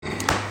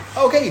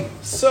Okay,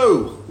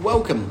 so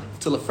welcome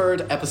to the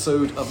third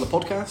episode of the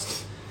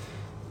podcast,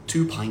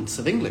 2 Pints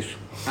of English.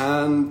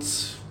 And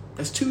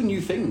there's 2 new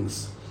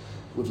things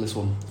with this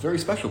one, very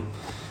special.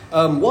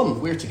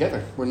 One, we're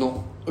together, we're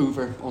not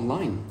over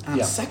online.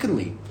 And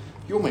secondly,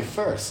 you're my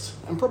first,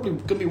 and probably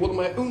going to be one of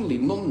my only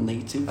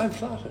non-native I'm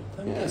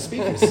flattered.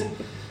 speakers.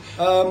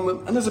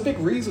 And there's a big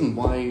reason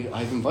why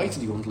I've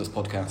invited you onto this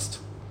podcast.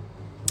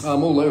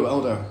 Although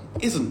Elder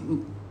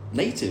isn't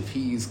native,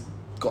 he's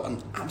got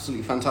an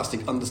absolutely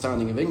fantastic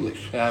understanding of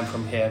English. Yeah, I'm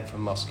from here,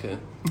 from Moscow.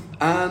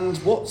 And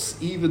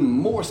what's even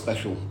more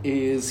special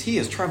is he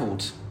has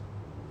travelled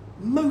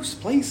most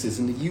places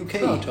in the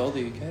UK. Not all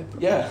the UK.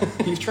 Yeah,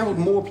 he's travelled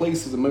more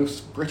places than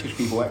most British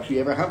people actually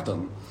ever have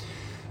done.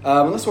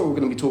 And that's what we're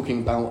going to be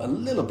talking about a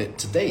little bit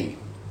today.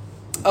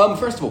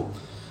 First of all,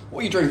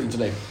 what are you drinking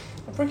today?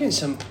 I'm drinking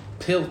some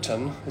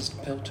Pilton. Is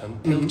it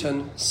Pilton?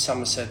 Pilton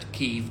Somerset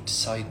Keeved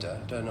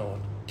cider. I don't know what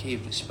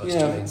Keeved is supposed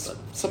to mean. It's But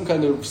some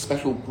kind of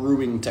special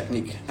brewing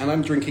technique. And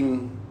I'm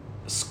drinking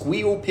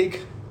Squeal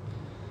Pig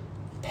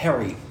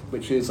Perry,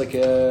 which is like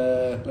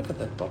look at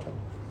that bottle.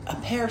 a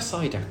pear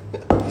cider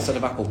instead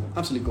of apple.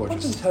 Absolutely What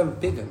gorgeous. does it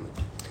have big on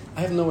it?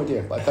 I have no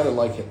idea, but I kind of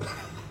like it.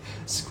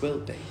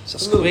 Squill day. So A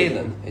little bit.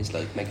 squealing is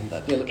like making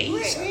that Yeah, look.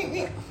 sound.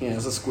 Yeah,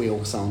 it's a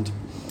squeal sound.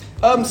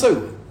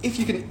 So, if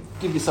you can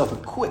give yourself a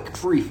quick,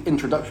 brief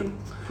introduction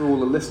for all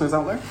the listeners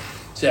out there.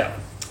 So yeah,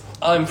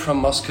 I'm from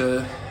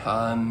Moscow.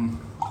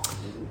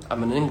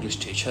 I'm an English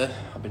teacher.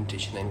 I've been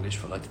teaching English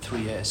for like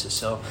 3 years or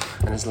so.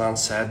 And as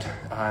Lance said,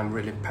 I'm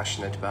really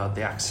passionate about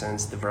the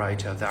accents, the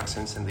variety of the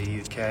accents in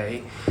the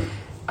UK.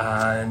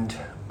 And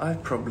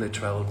I've probably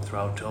travelled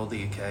throughout all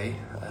the UK,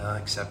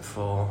 except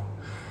for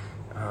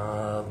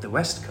the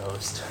West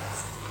Coast,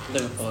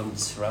 Liverpool and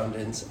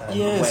surroundings, and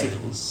Yes.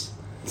 Wales.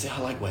 See, I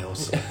like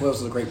Wales. Wales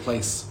is a great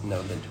place.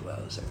 Never been to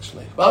Wales,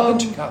 actually. Well, I've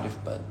been to Cardiff,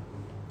 but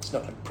it's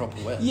not like proper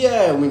Wales.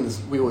 Yeah, I mean,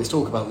 we always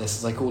talk about this.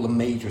 It's like all the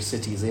major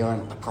cities, they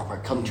aren't the proper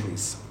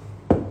countries.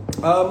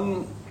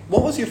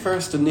 What was your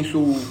first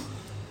initial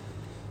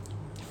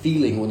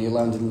feeling when you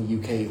landed in the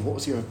UK? What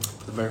was your...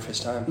 For the very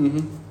first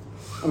time.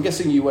 I'm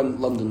guessing you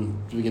went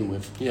London to begin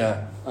with.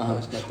 Yeah.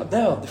 Uh-huh. But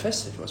no, the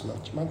first city was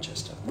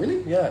Manchester.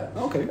 Really? Yeah.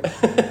 Okay.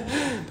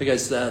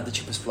 Because the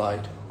cheapest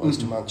flight was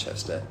to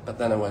Manchester, but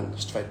then I went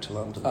straight to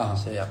London. Ah.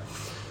 So yeah.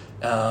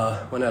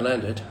 When I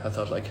landed, I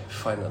thought like,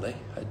 finally,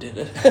 I did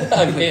it.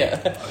 I'm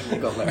here. You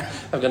got there.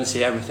 I'm going to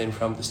see everything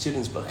from the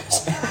students'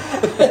 books,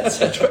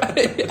 etc.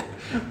 I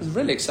was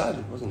really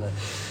excited, wasn't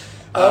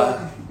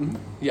I?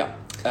 Yeah,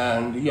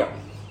 and yeah.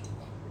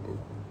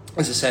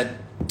 As I said,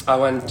 I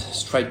went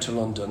straight to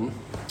London.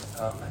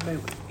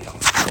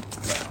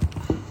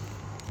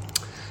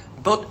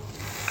 But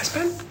I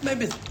spent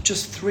maybe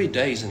just 3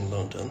 days in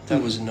London.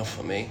 That was enough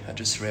for me. I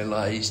just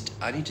realised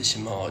I need to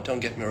see more. Don't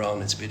get me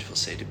wrong, it's a beautiful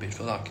city,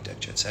 beautiful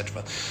architecture,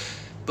 etc.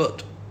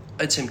 But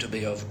it seemed to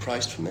be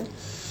overpriced for me.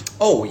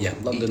 Oh, yeah,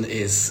 London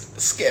is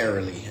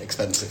scarily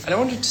expensive. And I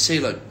wanted to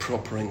see like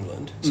proper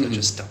England, so I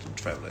just started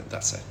travelling.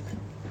 That's it.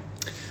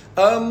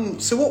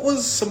 So what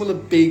was some of the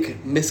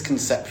big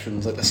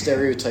misconceptions, like the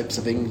stereotypes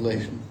of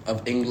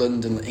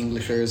England and the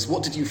Englishers?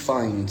 What did you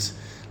find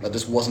that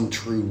just wasn't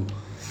true,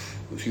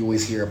 which you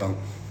always hear about?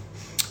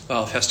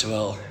 Well, first of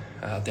all,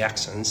 the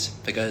accents,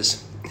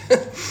 because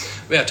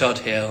we are taught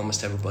here,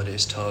 almost everybody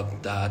is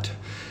taught that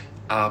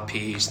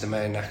RP is the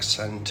main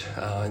accent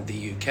in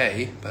the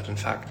UK, but in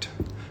fact,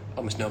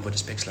 almost nobody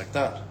speaks like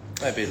that.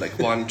 Maybe like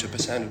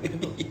 1-2% of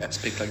people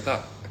speak like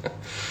that.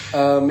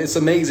 It's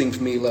amazing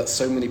for me that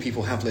so many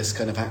people have this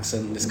kind of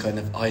accent, this kind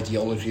of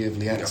ideology of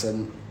the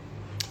accent.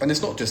 And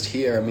it's not just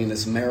here, I mean,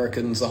 it's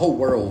Americans, the whole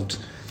world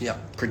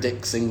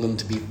predicts England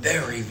to be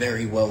very,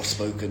 very well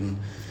spoken.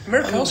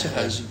 America also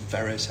has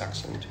various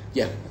accent.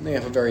 Yeah, they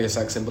have a various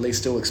accent, but they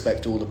still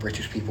expect all the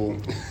British people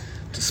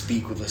to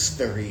speak with this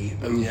very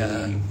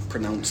overly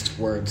pronounced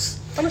words.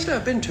 Honestly,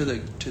 I've been to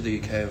the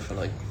UK for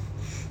like,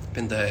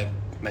 been there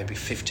maybe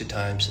 50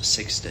 times or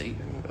 60.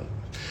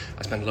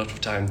 I spent a lot of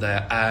time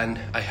there, and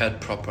I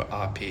heard proper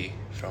RP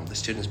from the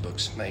students'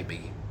 books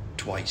maybe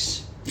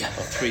twice or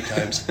 3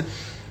 times,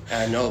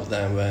 and all of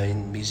them were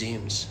in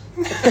museums.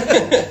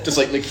 Just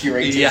like the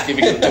curators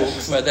giving the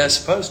talks. Where they're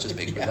supposed to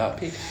speak with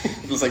RP.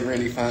 It was like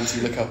really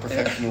fancy, look how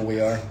professional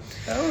we are.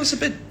 I was a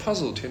bit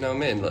puzzled, you know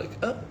what I mean? Like,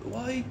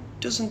 why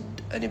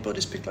doesn't anybody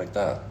speak like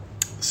that?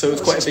 So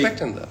it's I was quite a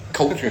expecting big that.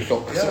 culture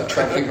shock sort of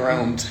travelling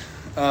around.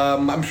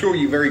 I'm sure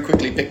you very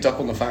quickly picked up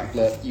on the fact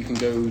that you can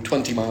go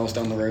 20 miles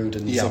down the road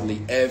and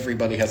suddenly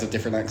everybody has a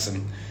different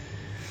accent.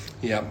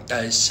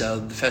 Yeah, so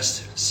the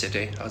first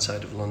city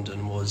outside of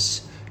London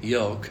was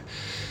York.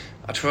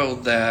 I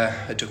travelled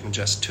there, it took me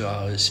just 2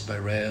 hours by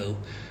rail,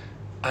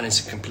 and it's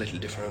a completely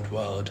different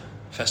world.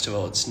 First of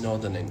all, it's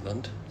Northern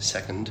England.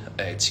 Second,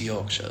 it's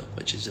Yorkshire,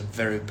 which is a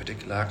very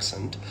particular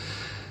accent.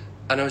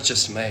 And I was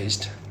just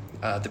amazed.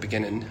 At the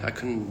beginning, I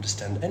couldn't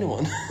understand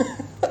anyone.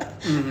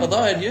 Although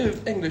I knew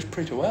English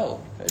pretty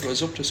well. It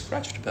was up to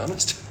scratch, to be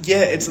honest.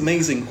 Yeah, it's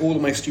amazing. All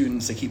of my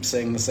students, they keep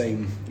saying the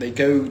same. They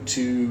go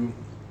to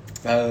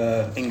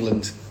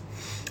England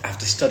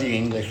after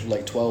studying English for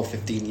like 12,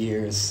 15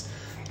 years,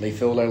 they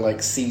feel they're like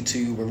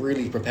C2, we're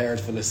really prepared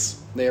for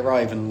this. They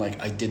arrive and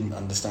like, I didn't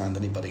understand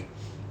anybody.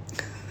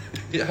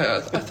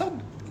 Yeah, I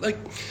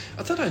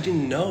thought I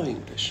didn't know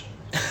English.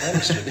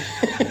 Honestly,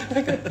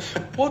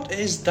 what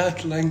is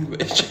that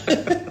language?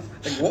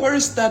 Where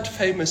is that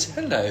famous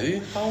hello?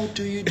 How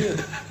do you do?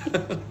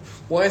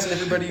 Why isn't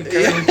everybody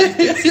carrying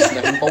briefcases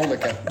and having bowler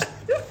caps?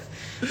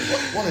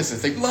 What is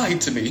this? They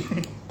lied to me.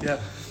 Yeah,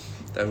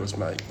 that was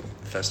my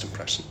first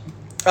impression.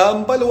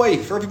 By the way,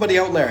 for everybody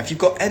out there, if you've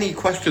got any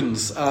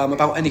questions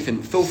about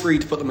anything, feel free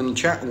to put them in the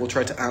chat and we'll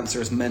try to answer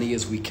as many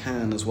as we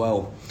can as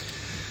well.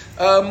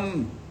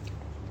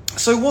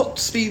 So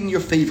what's been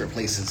your favourite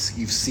places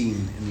you've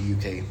seen in the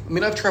UK? I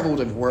mean, I've travelled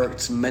and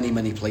worked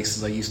many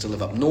places. I used to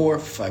live up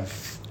north. I'm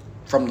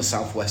from the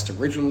southwest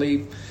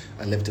originally.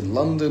 I lived in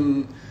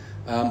London.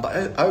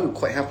 But I would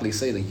quite happily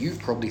say that you've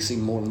probably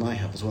seen more than I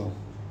have as well.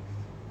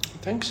 I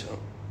think so.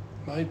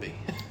 Maybe.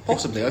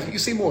 Possibly. I think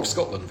you've seen more of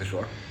Scotland for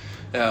sure.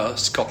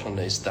 Scotland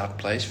is that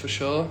place for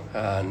sure,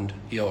 and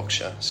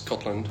Yorkshire.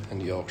 Scotland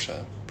and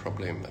Yorkshire,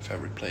 probably my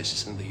favourite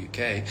places in the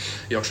UK.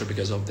 Yorkshire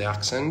because of the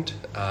accent,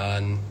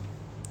 and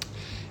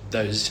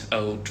those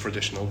old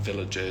traditional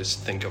villages.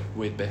 Think of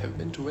Whitby. Have you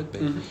been to Whitby?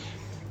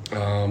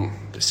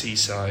 Mm-hmm. The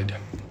seaside,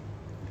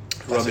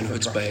 Robin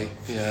Hood's Bay.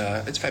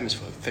 Yeah, it's famous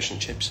for fish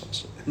and chips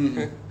also.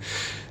 Mm-hmm.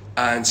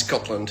 And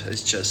Scotland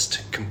is just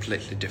a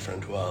completely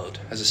different world.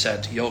 As I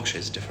said, Yorkshire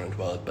is a different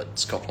world, but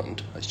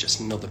Scotland is just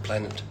another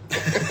planet.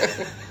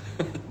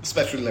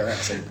 Especially their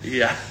accent.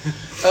 Yeah.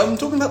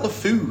 Talking about the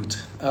food,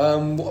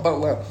 what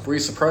about that? Were you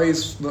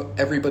surprised that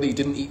everybody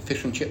didn't eat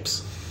fish and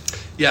chips?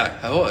 Yeah,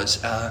 I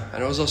was.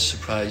 And I was also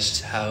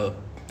surprised how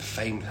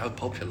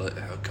popular,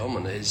 how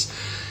common is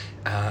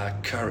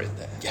curry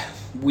there. Yeah,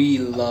 we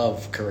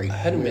love curry. I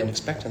hadn't been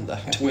expecting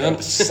that, to be We're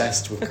honest.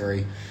 obsessed with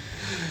curry.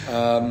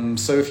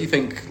 So if you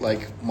think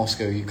like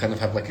Moscow, you kind of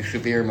have like a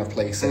shawarma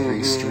place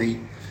every street.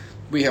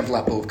 We have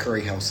Lappo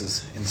curry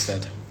houses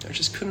instead. I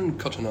just couldn't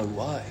cut on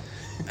why.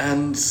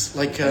 And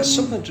like It's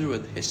something to do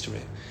with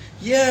history.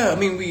 yeah, I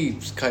mean we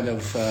kind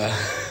of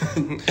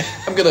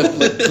I'm gonna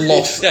like,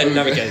 gloss Yeah, over,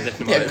 navigate that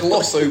in a moment.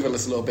 gloss over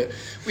this a little bit.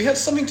 We had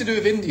something to do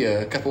with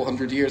India a couple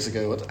hundred years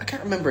ago. I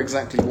can't remember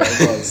exactly what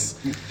it was.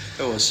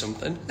 It was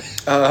something.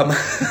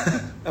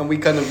 And we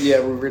kind of we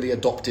really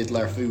adopted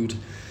their food.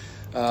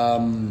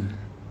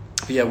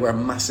 But yeah, we're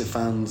massive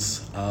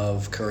fans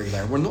of curry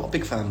there. We're not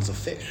big fans of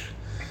fish.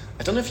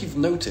 I don't know if you've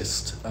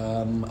noticed,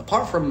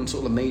 apart from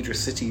sort of the major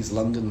cities,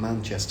 London,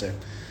 Manchester,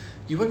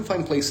 you won't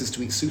find places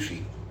to eat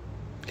sushi.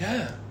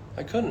 Yeah,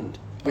 I couldn't.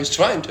 I was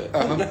trying to.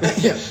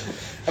 Yeah.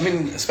 I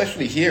mean,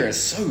 especially here, it's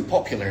so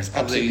popular. It's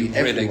absolutely The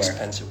really everywhere.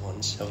 expensive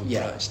ones,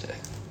 Yeah. overpriced.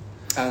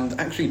 And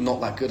actually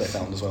not that good, I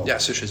found as well. Yeah,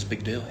 sushi is a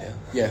big deal here.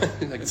 Yeah.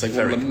 Like, It's like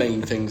very one of the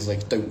main things,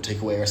 like, don't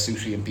take away our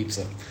sushi and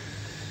pizza.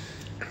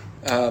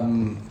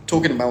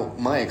 Talking about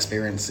my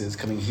experiences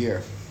coming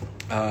here,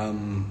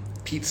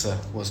 pizza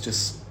was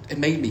just, it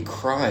made me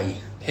cry.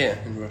 Here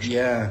in Russia.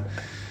 Yeah.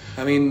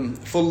 I mean,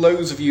 for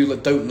those of you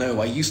that don't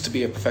know, I used to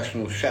be a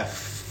professional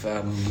chef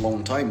a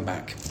long time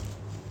back.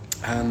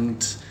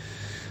 And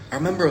I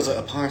remember I was at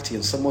a party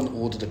and someone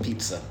ordered a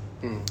pizza.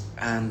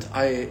 And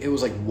it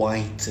was like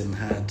white and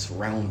had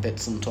round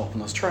bits on top,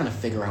 and I was trying to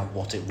figure out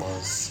what it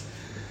was.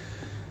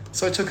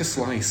 So I took a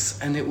slice,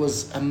 and it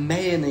was a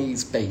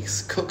mayonnaise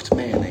base, cooked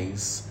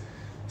mayonnaise,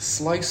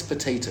 sliced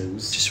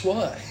potatoes. Just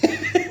why?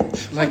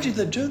 Why did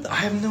they do that? I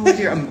have no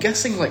idea. I'm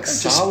guessing like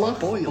Just sala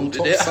boiled on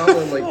top, it.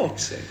 sala, like, Oh,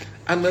 sick.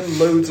 and then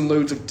loads and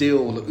loads of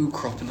dill,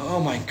 ukrop, and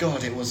oh my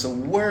god, it was the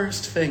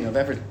worst thing I've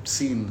ever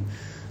seen.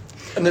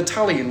 An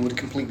Italian would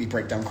completely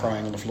break down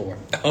crying on the floor.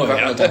 Oh,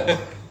 without yeah. a doubt.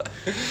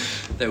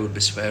 They would be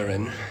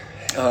swearing.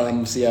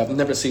 So yeah, I've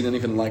never seen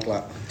anything like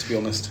that, to be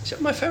honest. So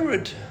my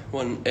favourite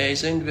one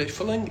is English,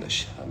 full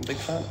English. I'm a big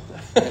fan.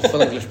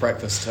 Full English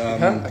breakfast.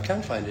 I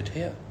can't find it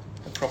here.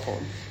 A proper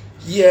one.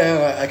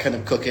 Yeah, I kind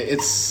of cook it.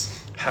 It's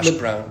Hash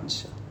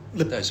browns.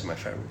 Those are my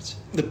favourites.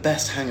 the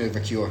best hangover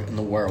cure in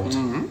the world.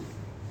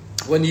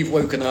 When you've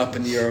woken up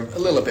and you're a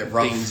little bit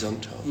rough. Beans on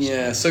toast.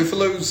 Yeah, so for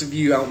those of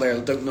you out there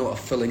who don't know what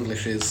a full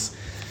English is,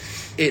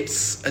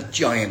 it's a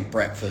giant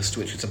breakfast,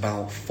 which is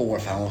about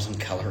 4,000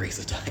 calories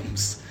a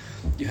times.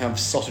 You have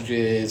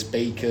sausages,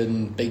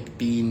 bacon, baked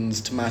beans,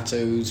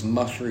 tomatoes,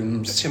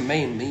 mushrooms. That's your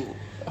main meal.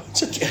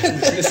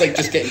 It's like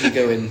just getting you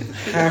going.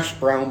 Hash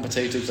brown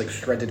potatoes, like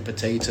shredded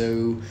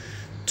potato,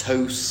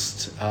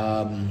 toast,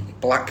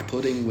 black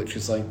pudding, which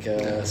is like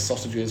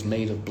sausages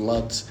made of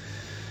blood,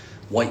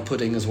 white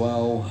pudding as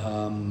well.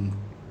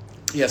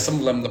 Some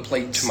of them, the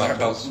plates are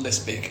about this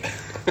big.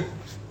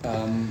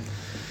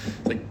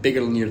 Like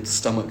bigger than your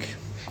stomach.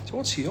 So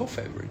what's your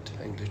favourite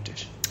English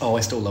dish? Oh,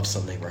 I still love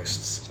Sunday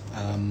roasts.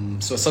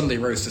 So a Sunday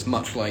roast is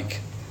much like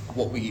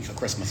what we eat for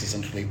Christmas,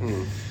 essentially.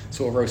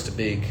 So a roast of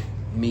big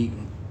meat,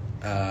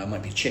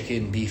 might be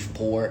chicken, beef,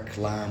 pork,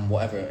 lamb,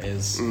 whatever it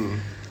is.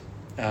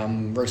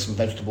 Roast some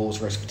vegetables,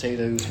 roast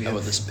potatoes. We Over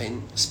have- the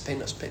spin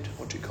or spit?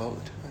 What do you call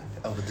it?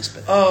 Over the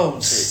spit. Oh,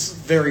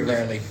 very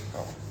rarely.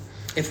 Oh.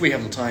 If we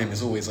have the time,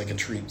 it's always like a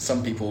treat.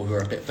 Some people who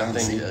are a bit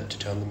fancy, to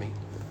turn the meat.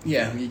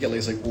 yeah, you get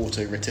those like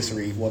auto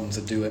rotisserie ones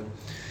that do it.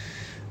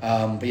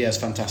 But yeah, it's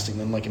fantastic.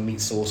 Then like a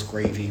meat sauce,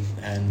 gravy,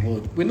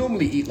 and we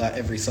normally eat that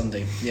every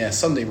Sunday. Yeah,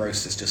 Sunday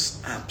roast is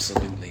just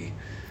absolutely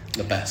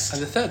the best.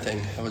 And the third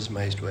thing I was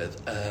amazed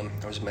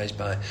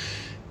by,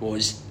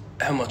 was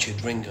how much you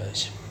drink,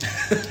 guys.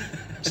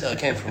 So I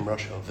came from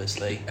Russia,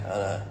 obviously,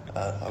 and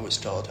I was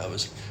told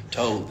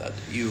that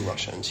you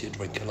Russians, you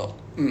drink a lot.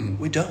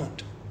 We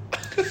don't.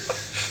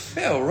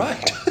 Yeah, all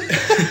right.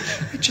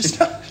 We just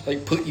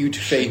like put you to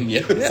shame.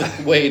 Yeah. Yeah.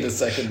 Like, wait a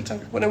second.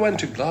 When I went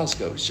to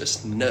Glasgow, it's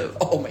just no.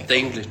 Oh my! The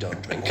English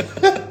don't drink.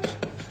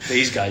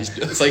 These guys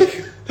do. It's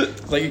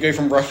like you go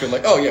from Russia,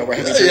 like, oh yeah, we're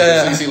having drinks.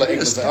 Yeah. So you see like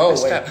England, like,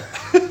 oh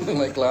wait,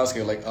 like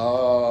Glasgow, like,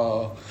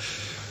 oh.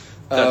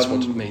 That's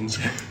what it means.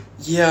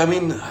 Yeah, I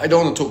mean, I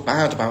don't want to talk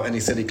bad about any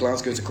city.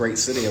 Glasgow's a great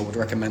city. I would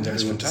recommend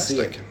everyone to see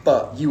it.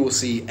 But you will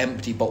see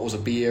empty bottles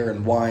of beer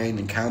and wine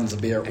and cans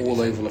of beer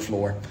all over the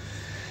floor.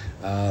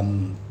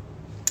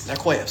 They're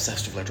quite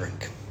obsessed with their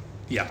drink.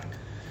 Yeah,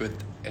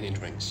 with any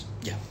drinks.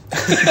 Yeah.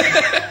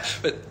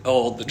 With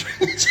all the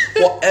drinks.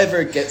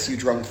 Whatever gets you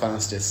drunk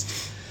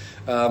fastest.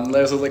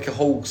 There's like a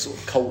whole sort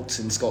of cult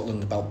in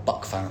Scotland about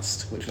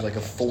Buckfast, which is like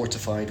a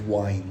fortified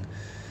wine.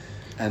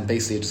 And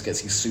basically it just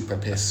gets you super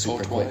pissed,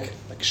 super quick. Wine,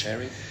 like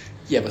sherry?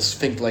 Yeah, but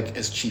think like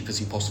as cheap as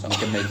you possibly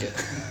can make it.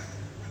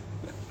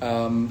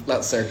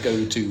 That's their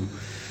go-to.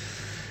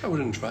 I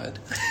wouldn't try it.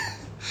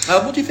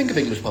 What do you think of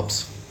English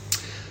pubs?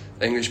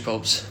 English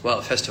pubs.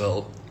 Well, first of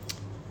all,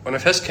 when I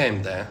first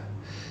came there,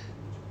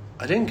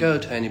 I didn't go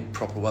to any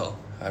proper,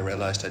 I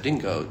realised I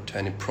didn't go to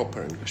any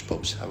proper English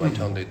pubs. I went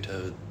only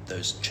to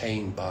those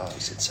chain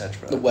bars,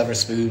 etc. The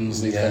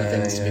Wetherspoons, these kind of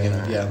things to begin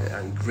with, yeah.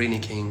 And Greeny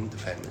King, the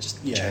famous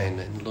chain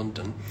in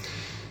London.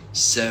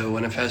 So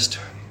when I first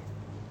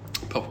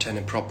popped in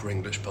a proper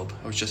English pub,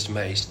 I was just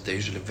amazed. They're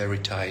usually very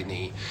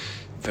tiny,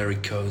 very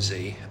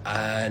cosy,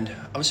 and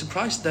I was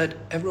surprised that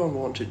everyone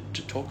wanted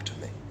to talk to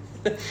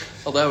me,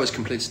 although I was a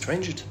complete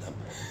stranger to them.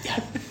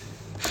 Yeah.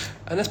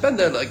 And I spent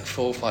there like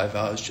 4 or 5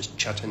 hours just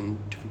chatting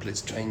to complete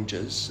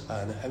strangers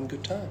and having a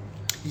good time.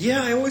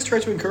 Yeah, I always try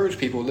to encourage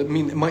people. I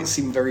mean, it might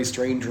seem very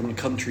strange from the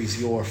countries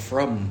you're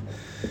from,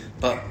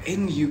 but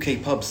in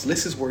UK pubs,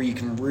 this is where you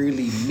can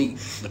really meet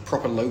the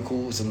proper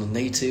locals and the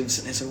natives,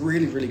 and it's a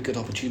really, really good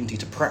opportunity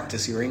to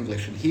practice your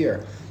English and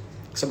hear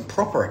some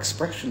proper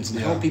expressions and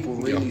how people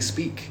really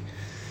speak.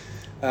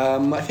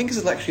 I think this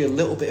is actually a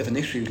little bit of an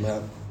issue.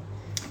 Like,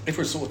 if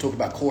we're sort of talking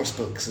about course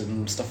books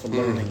and stuff for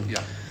learning,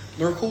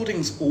 the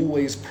recording's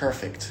always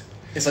perfect.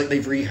 It's like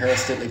they've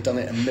rehearsed it, they've done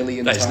it a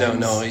million times. There's no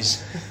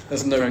noise.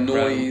 There's no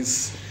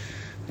noise.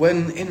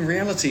 When in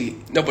reality...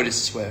 Nobody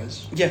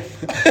swears. Yeah.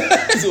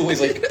 It's always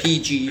like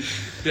PG.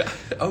 Yeah.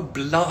 Oh,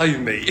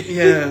 blimey.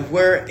 Yeah,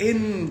 where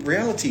in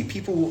reality,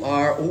 people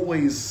are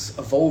always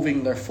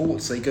evolving their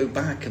thoughts. They go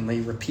back and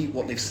they repeat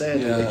what they've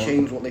said and they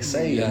change what they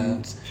say.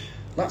 And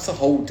that's a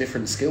whole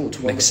different skill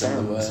to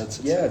understand. The words,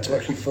 to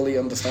actually fully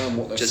understand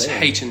what they're saying. Just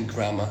hating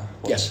grammar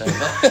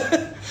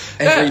whatsoever.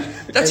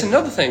 That's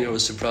another thing I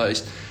was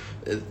surprised.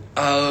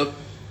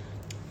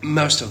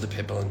 Most of the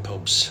people in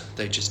pubs,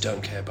 they just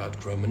don't care about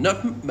grammar.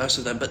 Not most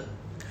of them, but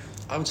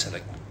I would say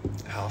like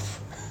half.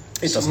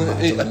 It doesn't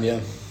matter to them, yeah.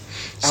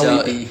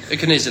 So I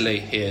can easily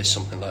hear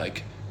something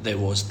like, they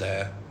was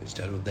there,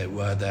 instead of they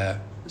were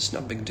there. It's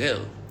not a big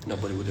deal.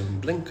 Nobody would even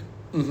blink.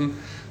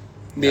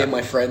 Mm-hmm. Me and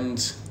my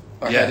friend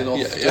are heading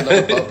off to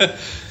another pub.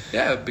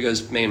 Yeah,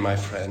 because me and my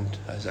friend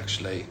is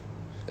actually...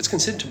 It's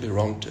considered to be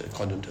wrong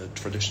according to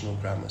traditional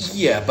grammar.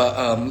 Yeah, but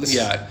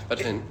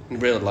but in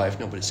real life,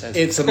 nobody says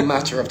it's a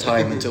matter of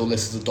time until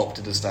this is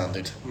adopted as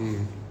standard.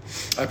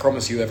 I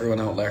promise you, everyone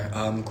out there,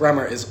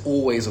 grammar is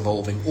always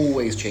evolving,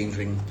 always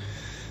changing,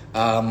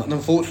 and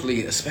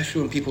unfortunately,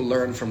 especially when people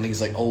learn from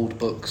these like old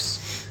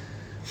books,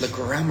 the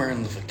grammar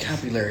and the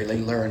vocabulary they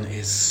learn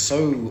is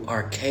so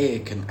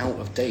archaic and out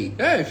of date.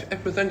 Yeah,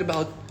 if we think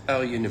about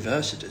our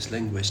universities,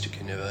 linguistic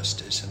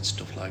universities and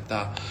stuff like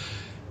that,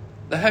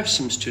 they have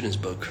some students'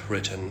 book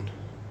written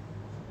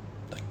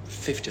like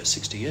 50 or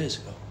 60 years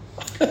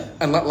ago.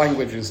 And that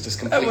language is just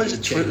completely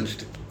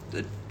changed.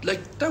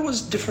 That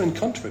was a different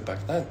country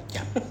back then.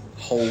 Yeah.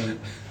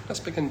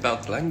 Let's speaking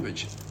about the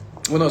language.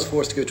 When I was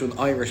forced to go to an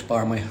Irish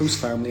bar, my host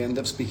family ended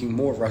up speaking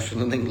more Russian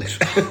than English.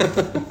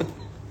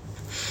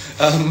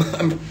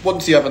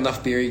 Once you have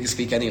enough beer, you can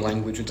speak any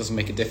language. It doesn't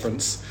make a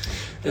difference.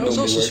 I was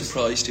also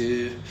surprised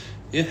you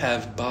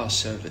have bar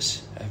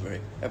service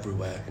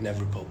everywhere in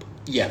every pub.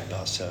 Yeah,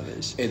 bar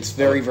service. It's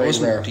very, very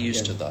rare. I wasn't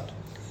used to that.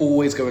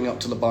 Always going up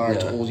to the bar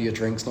to order your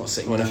drinks, not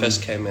sitting down. When I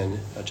first came in,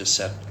 I just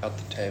sat at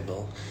the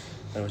table.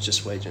 I was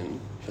just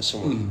waiting for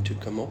someone to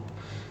come up.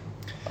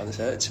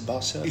 Honestly, it's a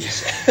bar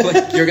service.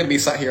 Like, you're going to be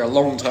sat here a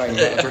long time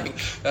without a drink.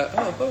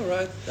 All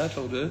right,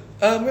 that'll do.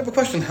 We have a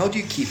question. How do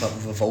you keep up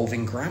with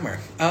evolving grammar?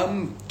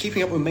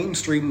 Keeping up with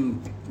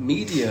mainstream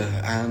media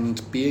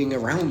and being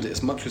around it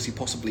as much as you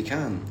possibly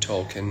can.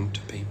 Talking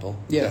to people.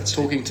 Yeah, That's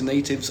talking it. to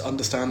natives,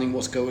 understanding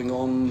what's going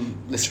on,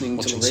 listening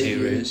Watching to the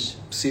radio,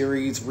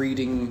 series,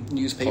 reading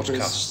newspapers,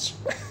 podcasts.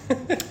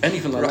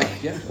 anything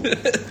like that. Yeah.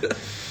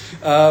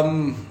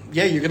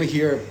 You're going to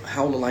hear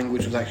how the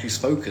language was actually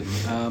spoken,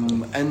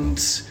 and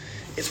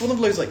it's one of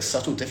those like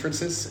subtle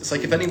differences. It's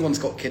like if anyone's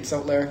got kids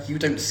out there, you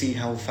don't see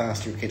how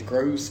fast your kid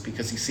grows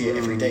because you see it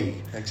every day.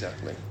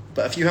 Exactly.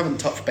 But if you haven't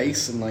touched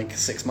base in like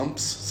 6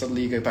 months,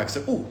 suddenly you go back and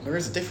say, oh, there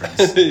is a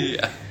difference.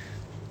 Yeah.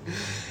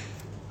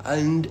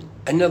 And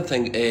another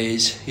thing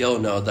is, you all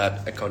know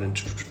that according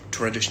to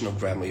traditional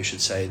grammar, you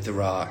should say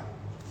there are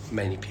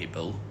many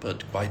people,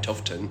 but quite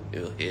often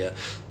you'll hear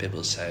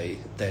people say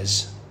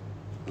there's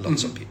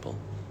lots of people.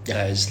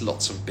 Yeah. There's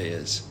lots of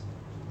beers.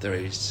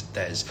 There's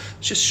it's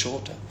just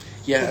shorter.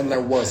 Yeah, and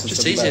there was.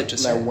 Just instead of easier there, to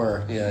there say.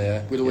 were.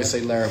 Yeah. We'd always say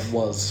there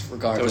was, There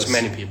regardless. was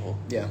many people.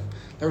 Yeah.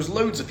 There was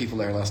loads of people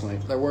there last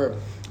night. There were.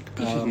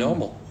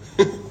 Normal.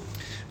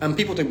 And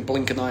people don't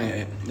blink an eye at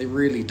it. They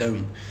really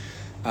don't.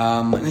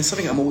 And it's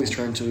something I'm always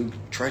try to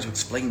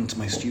explain to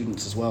my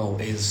students as well,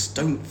 is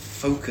don't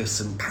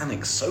focus and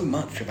panic so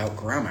much about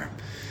grammar.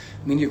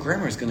 I mean, your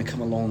grammar is going to come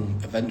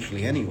along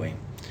eventually anyway.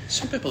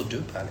 Some people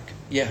do panic.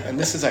 Yeah, and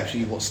this is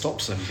actually what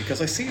stops them,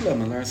 because I see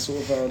them and they're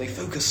sort of they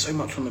focus so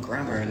much on the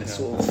grammar and it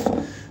sort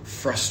of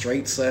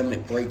frustrates them.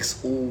 It breaks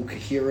all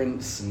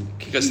coherence and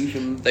Because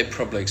cohesion. they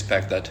probably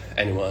expect that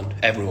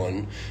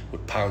everyone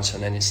would pounce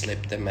on any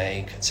slip they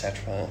make,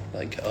 etc.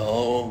 Like,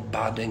 oh,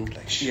 bad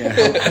English. Yeah,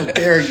 how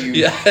dare you?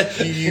 Yeah.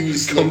 You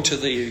use Come to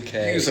the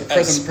UK. use a and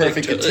present speak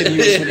perfect to-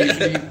 continuous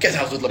when you get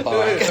out of the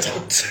bar. Get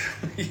out.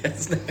 Yeah,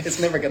 it's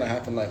never going to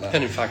happen like that.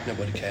 And in fact,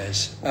 nobody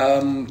cares.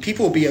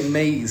 People will be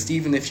amazed,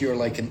 even if you're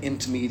like an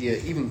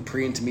intermediate, even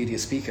pre-intermediate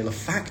speaker. The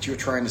fact you're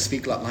trying to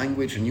speak that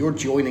language and you're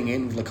joining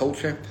in with the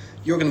culture,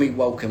 you're going to be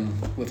welcome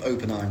with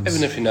open arms.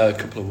 Even if you know a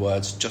couple of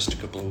words, just a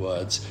couple of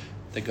words,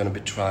 they're going to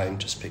be trying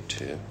to speak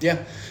to you.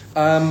 Yeah.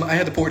 I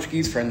had a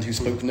Portuguese friend who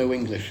spoke no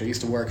English. I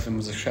used to work with him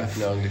as a chef.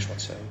 No English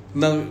whatsoever.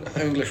 No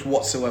English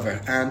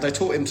whatsoever. And I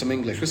taught him some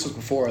English. This was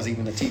before I was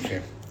even a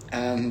teacher.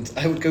 And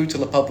I would go to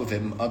the pub with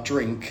him, I'd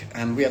drink,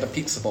 and we had a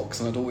pizza box,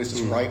 and I'd always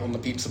just write on the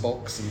pizza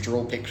box and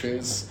draw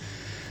pictures,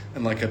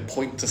 and like I'd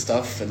point to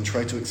stuff and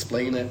try to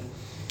explain it.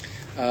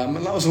 And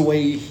that was the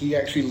way he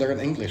actually learned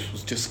English,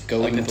 was just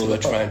going People into were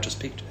the pub. trying to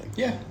speak to him.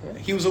 Yeah,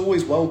 he was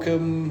always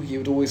welcome. He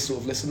would always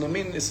sort of listen. I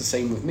mean, it's the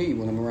same with me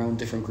when I'm around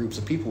different groups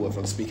of people. Whether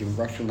I'm speaking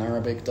Russian,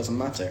 Arabic, doesn't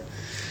matter.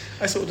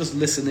 I sort of just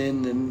listen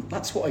in, and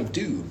that's what I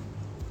do.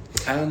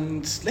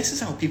 And this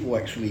is how people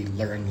actually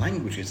learn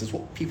languages, is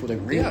what people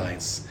don't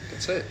realise.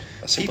 That's it.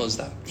 As simple as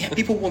that. Yeah,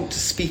 people want to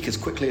speak as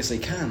quickly as they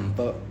can,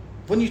 but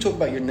when you talk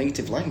about your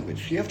native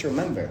language, you have to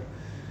remember,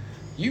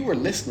 you were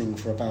listening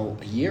for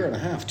about a year and a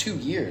half, 2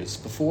 years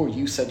before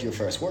you said your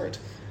first word.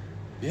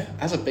 Yeah.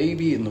 As a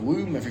baby in the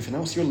womb, everything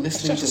else, you're I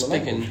listening started to the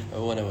speaking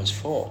language. when I was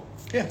 4.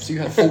 Yeah, so you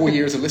had 4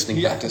 years of listening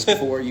Yeah. practice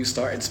before you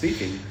started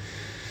speaking.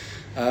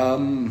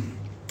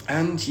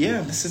 And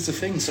yeah, this is the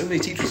thing. So many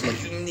teachers are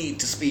like, you need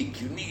to speak.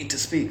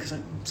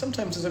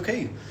 Sometimes it's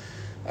okay.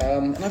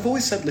 And I've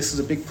always said this is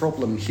a big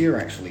problem here,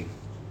 actually.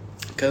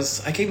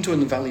 Because I came to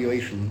an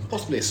evaluation,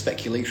 possibly a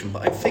speculation,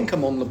 but I think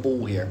I'm on the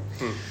ball here.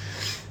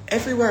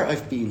 Everywhere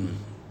I've been,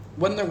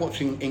 when they're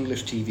watching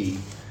English TV,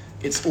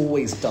 it's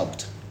always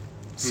dubbed.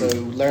 So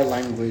their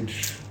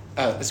language,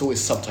 it's always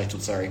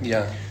subtitled, sorry.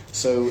 Yeah.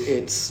 So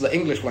it's the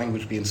English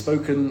language being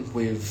spoken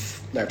with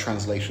their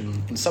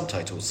translation in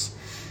subtitles.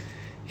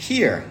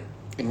 Here,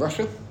 in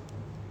Russia,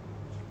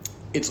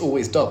 it's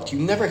always dubbed. You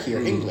never hear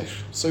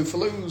English. So for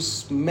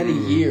those many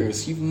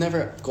years, you've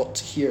never got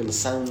to hear the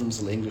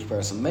sounds the English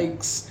person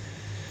makes.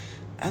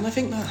 And I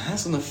think that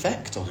has an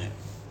effect on it.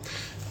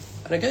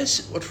 And I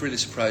guess what really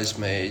surprised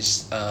me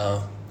is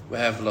we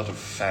have a lot of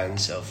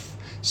fans of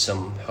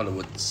some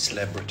Hollywood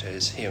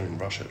celebrities here in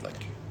Russia,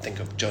 like think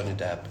of Johnny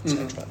Depp,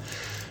 etc.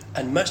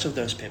 And most of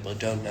those people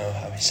don't know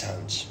how he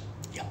sounds.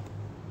 Yeah.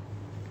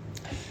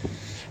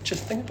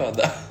 Just think about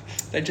that.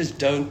 They just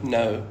don't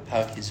know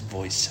how his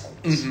voice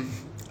sounds.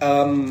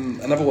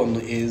 Another one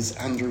is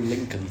Andrew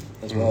Lincoln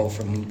as well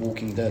from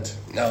Walking Dead.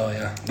 Oh,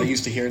 yeah. They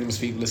used to hear him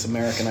speak with this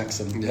American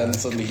accent. Yeah, Then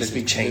suddenly he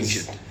completely speaks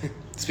change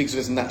speaks with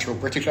his natural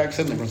British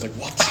accent, and everyone's like,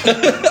 what?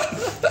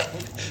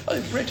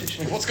 Oh, British.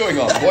 Like, what's going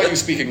on? Why are you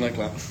speaking like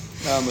that?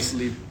 I must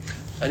leave.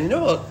 And you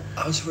know what?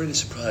 I was really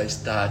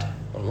surprised that,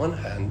 on one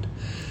hand,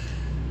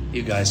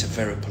 you guys are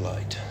very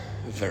polite,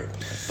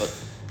 but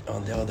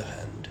on the other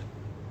hand,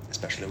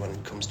 especially when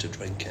it comes to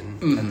drinking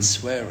and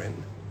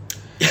swearing,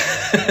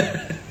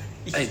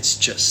 it's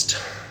just...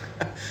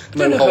 I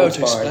No don't know how holds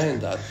to barred. explain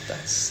that.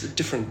 That's a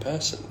different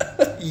person.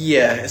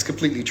 Yeah, it's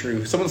completely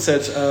true. Someone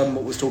said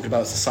what was talked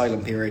about is the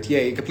silent period. Yeah,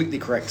 you're completely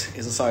correct.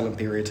 It's a silent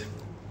period.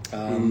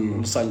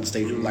 On the silent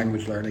stage of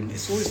language learning.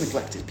 It's always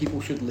neglected. People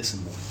should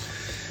listen more.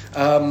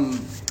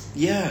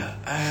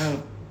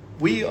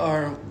 We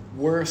are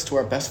worse to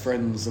our best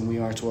friends than we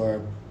are to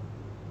our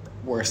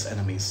worst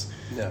enemies.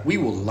 Yeah. We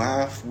will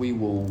laugh, we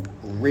will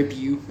rib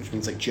you, which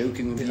means like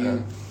joking with Yeah.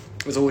 you.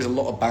 There's always a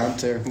lot of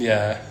banter.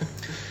 Yeah.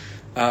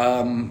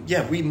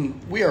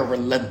 We are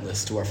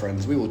relentless to our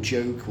friends. We will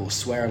joke, we'll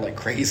swear like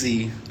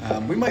crazy.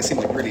 We might seem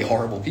like really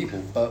horrible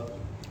people, but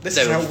this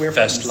They is how will we're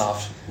first friends.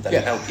 laugh, then Yeah.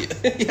 help you.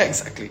 Yeah,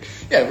 exactly.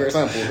 Yeah, for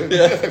example,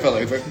 if I fell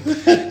over,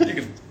 you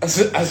could,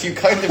 as you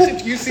kind of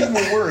did, you seem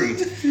more worried.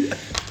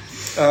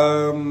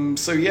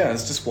 So yeah,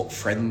 it's just what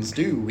friends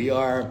do. We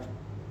are.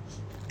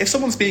 If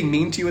someone's being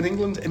mean to you in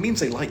England, it means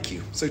they like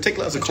you. So take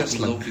that as a I just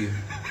compliment. love you.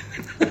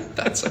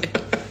 That's it.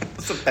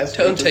 That's the best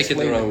way Don't to take it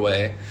the explain wrong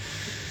way.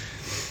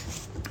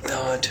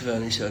 No, to be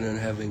honest, I don't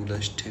have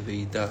English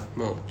TV that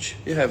much.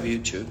 You have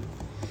YouTube.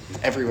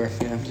 Everywhere,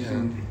 yeah.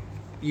 Yeah.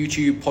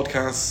 YouTube,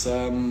 podcasts,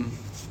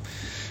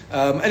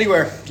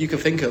 anywhere you can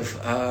think of.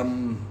 I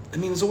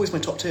mean, it's always my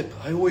top tip.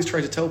 I always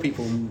try to tell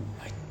people,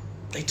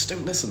 they just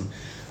don't listen.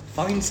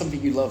 Find something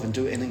you love and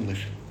do it in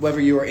English. Whether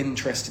you are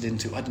interested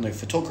into, I don't know,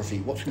 photography,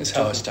 watching That's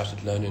how I photography.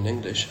 started learning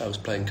English. I was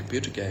playing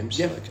computer games,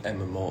 Yeah. like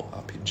MMO,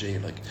 RPG,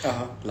 like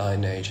Uh-huh.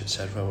 Lineage,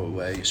 etc.,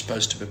 where you're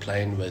supposed to be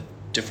playing with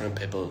different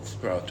people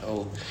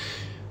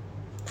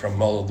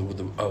from all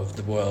of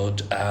the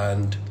world,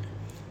 and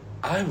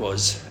I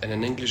was in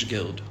an English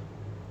guild,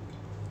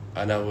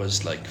 and I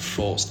was like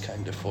forced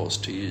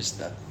to use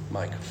that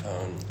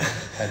microphone,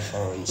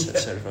 headphones,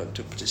 etc.,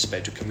 to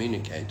participate, to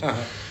communicate,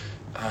 Uh-huh.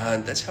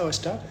 and that's how I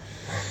started.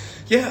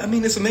 Yeah, I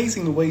mean, it's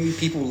amazing the way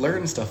people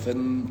learn stuff,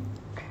 and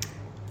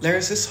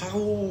there's this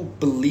whole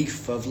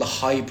belief of the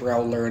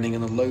highbrow learning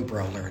and the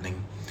lowbrow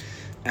learning,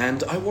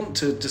 and I want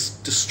to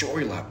just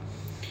destroy that.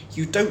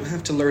 You don't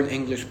have to learn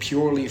English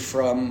purely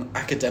from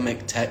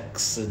academic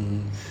texts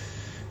and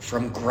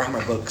from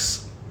grammar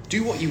books.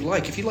 Do what you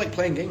like. If you like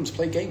playing games,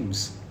 play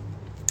games.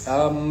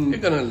 You're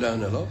gonna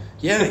learn a lot.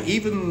 Yeah,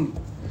 even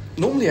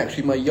normally,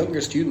 actually, my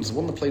younger students, the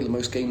one that play the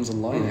most games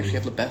online, actually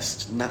have the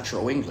best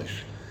natural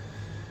English,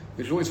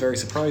 which is always very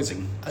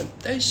surprising. And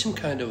there's some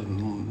kind of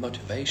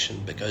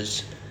motivation,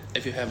 because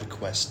if you have a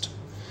quest,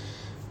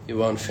 you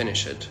won't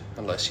finish it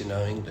unless you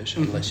know English,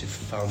 unless you've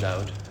found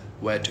out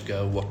where to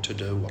go, what to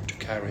do, what to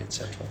carry,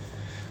 etc.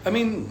 I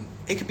mean,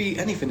 it could be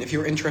anything. If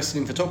you're interested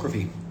in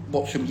photography,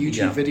 watch some YouTube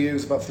Yeah.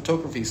 videos about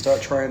photography.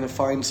 Start trying to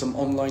find some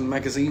online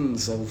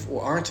magazines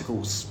or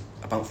articles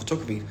about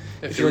photography.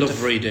 If you're you into-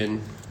 love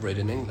reading, read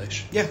in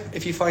English. Yeah,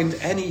 if you find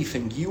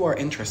anything you are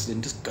interested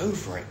in, just go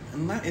for it.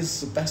 And that is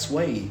the best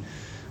way.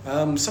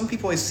 Some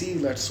people I see,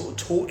 they're sort of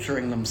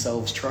torturing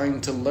themselves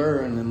trying to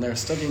learn, and they're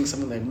studying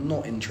something they're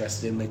not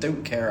interested in, they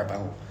don't care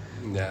about.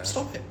 Yeah.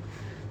 Stop it.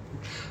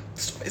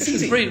 Stop it. It's You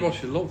should easy. read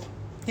what you love.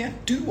 Yeah,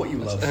 do what you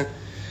love.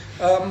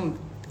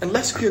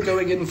 Unless you're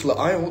going in for the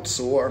IELTS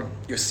or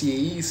your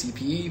CAE,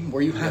 CPE,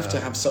 where you have to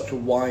have such a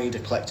wide,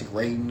 eclectic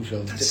range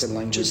of different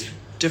languages. Just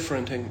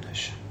different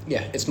English.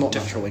 Yeah, it's not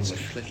natural It's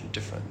English. completely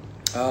different.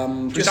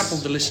 For For example,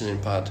 the listening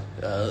part,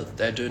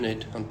 they're doing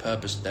it on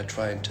purpose. They're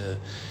trying to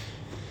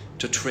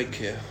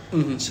trick you,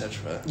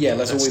 etc. Yeah,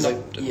 there's That's always, not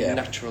like- a yeah.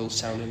 natural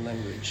sounding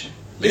language.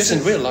 This Because in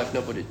is- real life,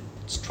 nobody's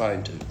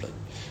trying to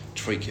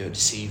trick you or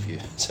deceive you.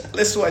 So.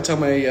 This is what I tell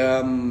my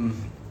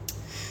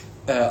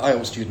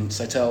IELTS students.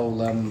 I tell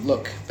them,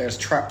 look, there's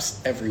traps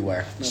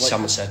everywhere. And they're like,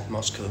 Somerset,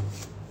 Moscow.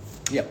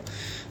 Yep.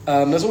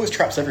 There's always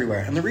traps everywhere.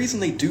 And the reason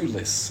they do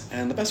this,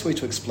 and the best way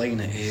to explain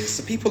it is,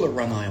 the people that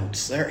run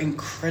IELTS, they're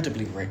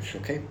incredibly rich,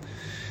 okay?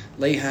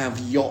 They have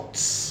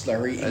yachts,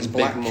 they're eating There's big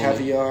black money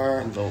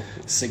caviar, involved.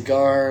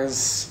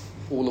 cigars,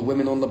 all the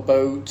women on the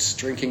boat,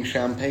 drinking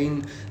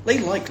champagne. They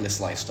like this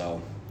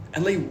lifestyle,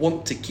 and they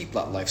want to keep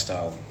that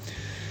lifestyle.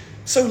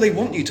 So they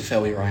want you to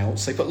fail your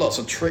IELTS. They put lots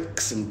of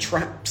tricks and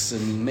traps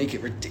and make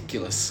it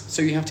ridiculous.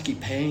 So you have to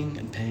keep paying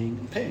and paying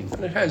and paying.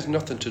 And it has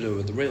nothing to do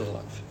with the real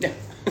life. Yeah,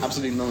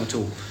 absolutely none at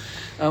all.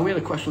 We had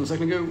a question a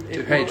second ago. To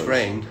It hate was-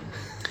 rain.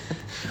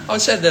 I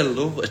said they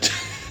love it.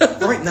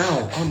 Right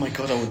now, oh my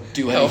god, I would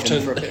do How anything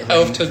often, for a bit of how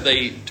rain. often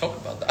they talk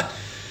about that?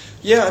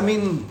 Yeah, I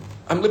mean,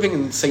 I'm living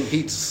in St.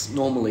 Pete's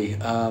normally,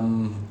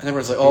 and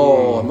everyone's like,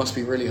 oh, it must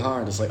be really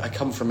hard. It's like, I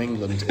come from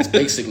England. It's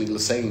basically the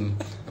same.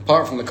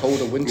 Apart from the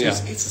colder winters,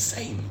 Yeah. it's the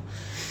same.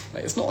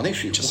 Like, it's not an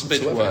issue. Just a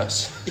bit whatsoever.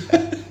 worse.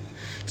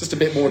 Just a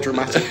bit more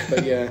dramatic,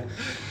 but yeah.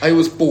 I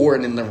was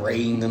born in the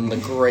rain and the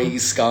grey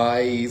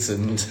skies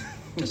and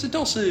Does it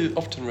also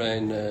often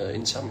rain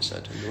in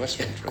Somerset, in the West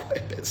Country? quite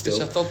a bit Because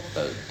still. I thought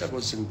that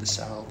was in the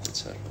south,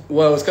 etc.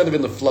 Well, it's kind of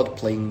in the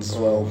floodplains as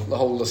well, the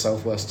whole of the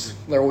southwest.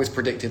 They're always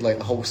predicted like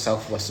the whole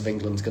southwest of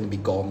England's going to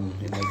be gone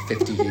in like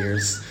 50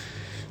 years.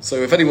 So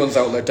if anyone's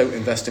out there, don't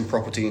invest in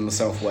property in the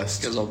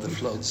southwest. Because of the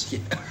floods. Yeah,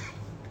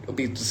 it'll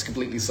be just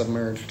completely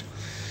submerged.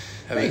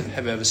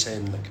 Have you ever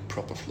seen like a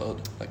proper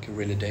flood, like a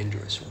really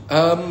dangerous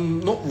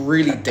one? Not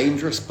really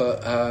dangerous,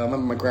 but I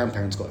remember my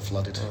grandparents got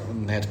flooded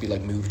and they had to be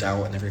like moved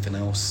out and everything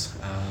else.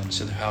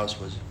 So the house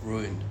was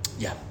ruined.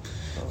 Yeah,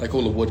 like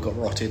all the wood got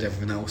rotted,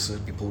 everything else had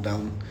to be pulled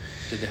down.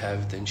 Did they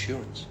have the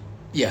insurance?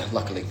 Yeah,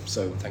 luckily.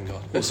 So Thank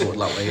God. all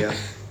sorted that way. Yeah.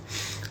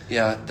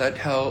 Yeah, that's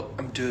how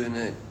I'm doing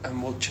it.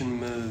 I'm watching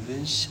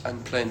movies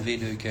and playing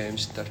video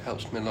games. That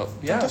helps me a lot.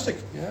 Yeah. Fantastic.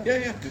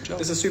 Yeah. Good job.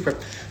 This is super.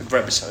 A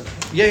great episode.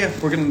 Yeah.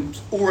 We're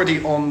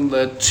already on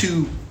the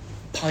 2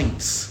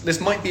 pints. This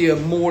might be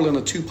more than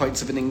a 2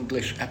 pints of an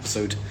English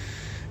episode.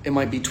 It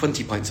might be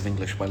 20 pints of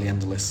English by the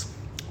end of this.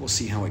 We'll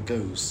see how it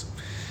goes.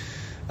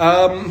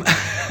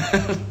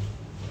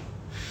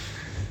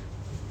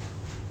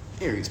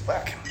 Here he's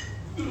back.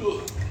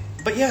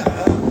 But yeah,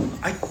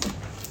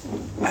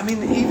 I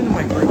mean, even in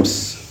my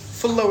groups,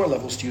 for lower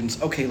level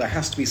students, okay, there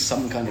has to be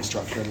some kind of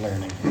structured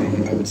learning,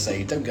 I would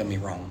say, don't get me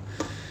wrong.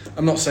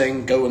 I'm not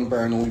saying go and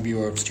burn all of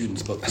your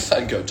students' books.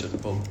 And go to the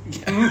pub.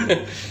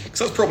 Because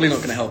that's probably not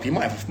going to help. You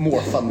might have a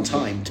more fun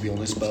time, to be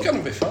honest. But It's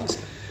going to be fun.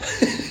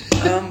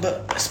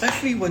 but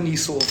especially when you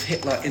sort of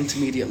hit that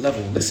intermediate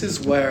level, this is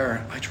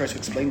where I try to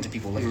explain to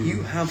people, like,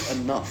 you have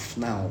enough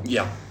now.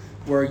 Yeah.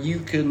 Where you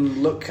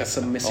can look at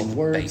some missing the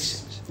words.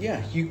 basics.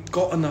 Yeah, you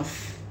got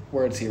enough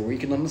words here where you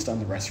can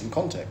understand the rest from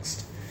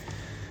context.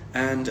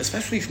 And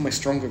especially for my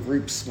stronger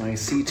groups, my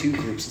C2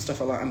 groups and stuff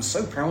like that, I'm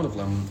so proud of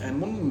them.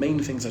 And one of the main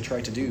things I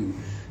try to do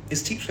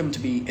is teach them to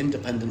be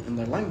independent in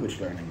their language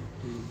learning.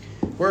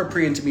 Where a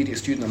pre-intermediate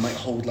student, I might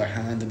hold their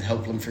hand and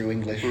help them through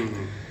English.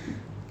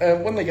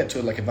 When they get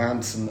to like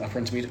advanced and upper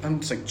intermediate,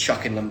 I'm just like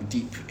chucking them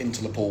deep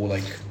into the pool,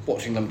 like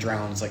watching them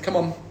drown. It's like, come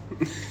on,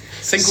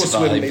 sink or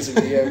swim,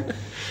 basically. Yeah.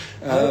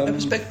 I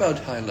respect about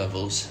high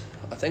levels.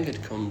 I think it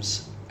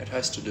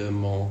has to do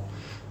more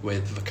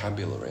with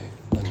vocabulary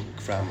than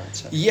grammar,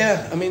 etc.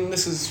 Yeah, I mean,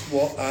 this is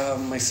what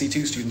my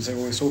C2 students are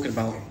always talking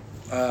about.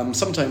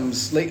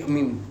 Sometimes, I got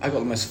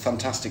the most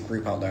fantastic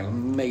group out there,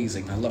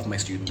 amazing. I love my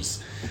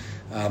students.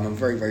 I'm a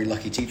very, very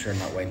lucky teacher in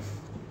that way.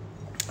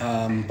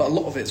 But a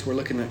lot of it, we're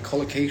looking at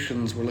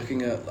collocations, we're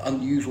looking at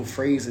unusual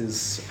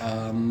phrases.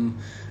 And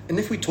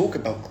if we talk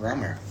about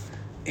grammar,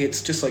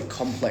 it's just like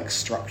complex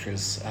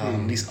structures,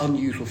 these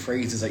unusual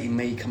phrases that you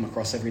may come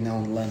across every now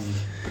and then.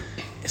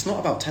 It's not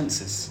about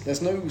tenses.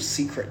 There's no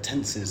secret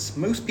tenses.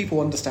 Most people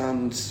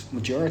understand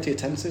majority of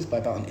tenses by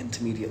about an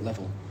intermediate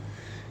level.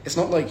 It's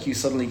not like you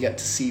suddenly get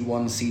to C1,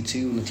 C2,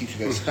 and the teacher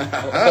goes,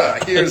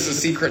 here's the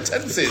secret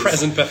tenses.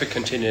 Present perfect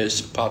continuous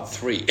part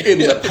 3. In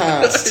the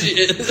past.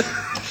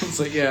 It's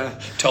like, yeah.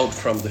 Told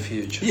from the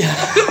future. Yeah.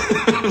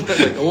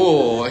 Like,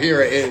 oh,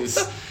 here it is.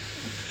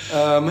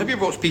 Have you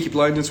ever watched Peaky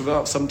Blinders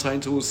without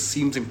subtitles?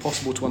 Seems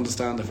impossible to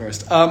understand at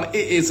first. It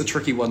is a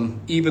tricky one.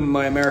 Even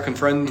my American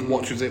friend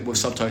watches it with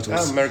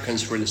subtitles.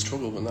 Americans really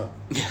struggle with that.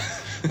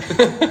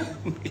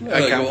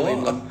 I can't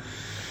blame them.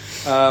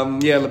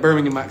 The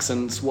Birmingham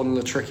accent's one of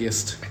the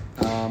trickiest.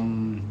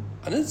 And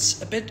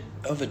it's a bit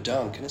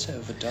overdone. Can I say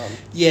overdone?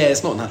 Yeah,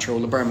 it's not natural.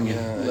 The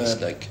Birmingham.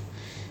 It's like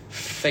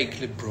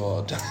fakely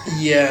broad.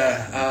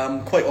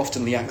 Yeah, quite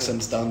often the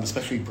accent's done,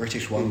 especially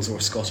British ones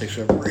or Scottish,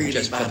 are really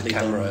Just for the badly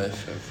camera done.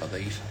 for the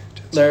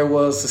effect. There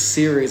was a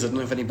series, I don't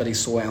know if anybody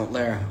saw it out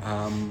there,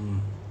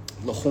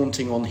 The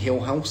Haunting on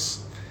Hill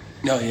House.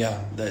 No,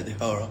 yeah, the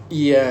horror.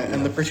 Yeah,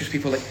 and the British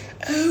people are like,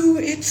 oh,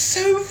 it's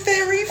so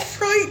very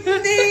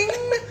frightening.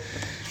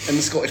 And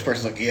the Scottish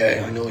person's like,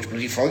 yeah, I know, it's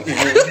bloody frightening.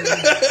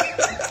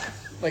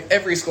 Like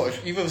every Scottish,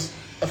 you've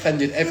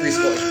offended every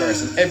Scottish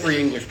person, every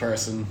English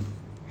person.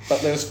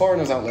 But there's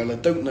foreigners out there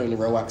that don't know the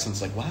real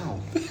accents, like,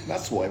 wow,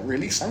 that's what it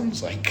really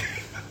sounds like.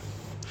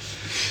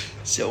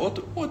 So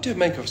what do you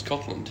make of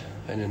Scotland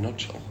in a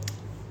nutshell?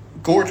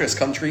 Gorgeous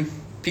country.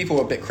 People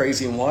are a bit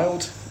crazy and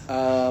wild.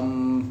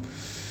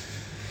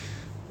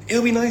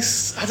 It'll be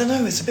nice. I don't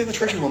know. It's a bit of a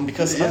tricky one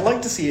because I'd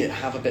like to see it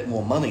have a bit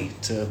more money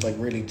to like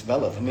really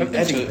develop. I mean, I've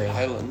been to Edinburgh.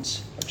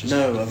 Highlands.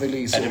 No, I've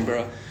really sort of,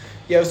 Edinburgh.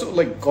 yeah, I've sort of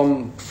like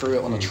gone through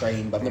it on a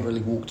train, but I've never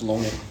really walked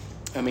along it.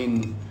 I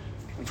mean,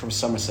 I'm from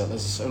Somerset.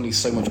 There's only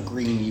so much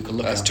green you can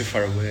look That's at. too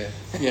far away.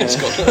 Yeah.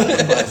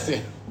 But,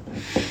 yeah.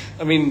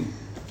 I mean,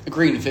 a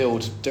green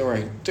field.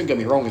 Don't get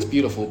me wrong. It's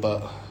beautiful,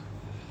 but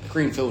a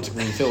green field's a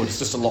green field. It's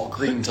just a lot of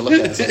green to look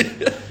at. It's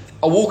like,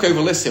 I'll walk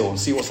over this hill and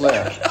see what's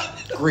there.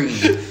 Green.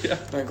 Yeah.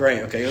 Oh,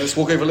 great. Okay, let's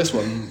walk over this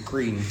one.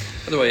 Green.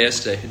 By the way,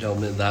 yesterday he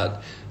told me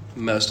that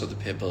most of the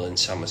people in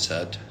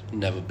Somerset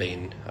never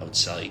been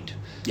outside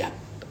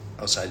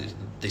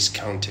this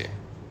county.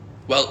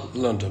 Well,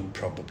 London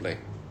probably.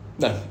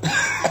 No.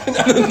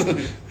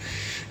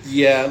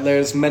 Yeah,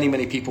 there's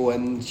many people,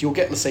 and you'll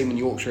get the same in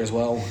Yorkshire as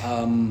well.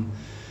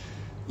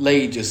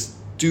 They just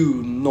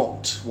do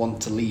not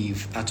want to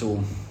leave at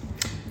all.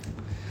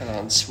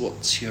 And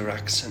what's your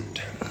accent?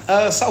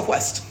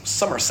 Southwest,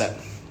 Somerset.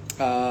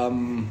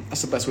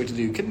 That's the best way to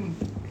do.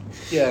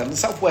 The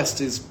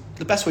Southwest is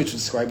the best way to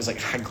describe is like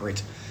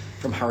Hagrid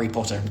from Harry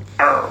Potter.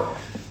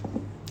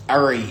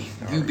 Harry,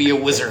 you be a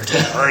wizard.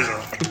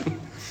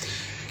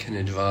 Can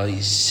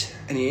advise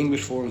Any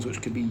English forms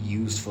which could be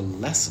used for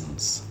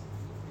lessons?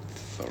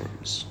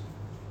 forums.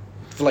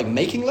 For like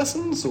making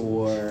lessons,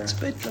 or It's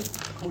a bit like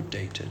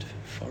outdated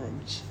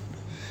forums.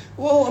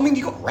 well, I mean,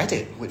 you got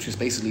Reddit, which is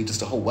basically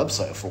just a whole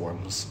website of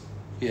forums.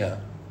 Yeah.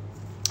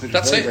 Which is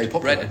That's very, it, very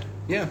popular. Reddit.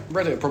 Yeah,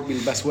 Reddit would probably be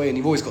the best way, and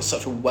you've always got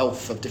such a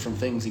wealth of different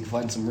things. You can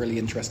find some really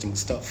interesting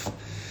stuff.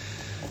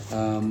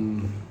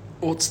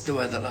 What's the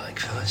weather like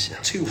for us?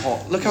 Too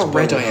hot. Look how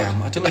red I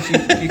am. I don't know if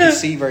you can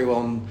see very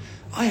well.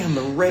 I am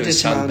the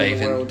reddest man in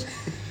the world.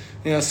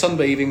 Yeah,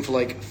 sunbathing for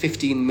like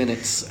 15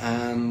 minutes,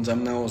 and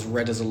I'm now as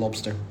red as a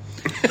lobster.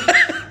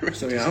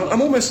 So yeah,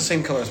 I'm almost the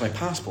same colour as my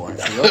passport,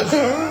 actually.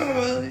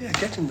 Well, yeah,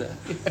 getting there.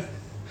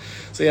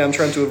 So yeah, I'm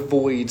trying to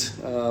avoid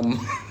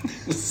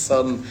the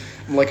sun.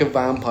 I'm like a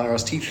vampire. I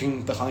was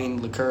teaching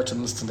behind the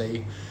curtains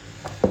today.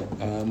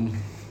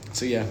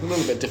 So yeah, a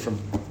little bit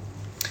different.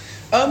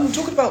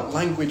 Talking about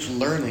language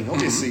learning,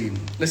 obviously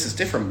this is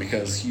different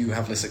because you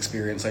have this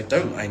experience. I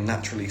don't. I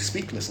naturally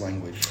speak this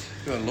language.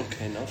 You're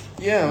lucky enough.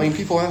 Yeah, I mean,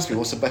 people ask me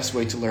what's the best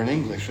way to learn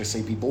English. I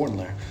say be born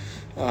there.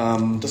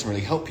 Doesn't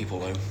really help people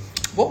though.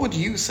 What would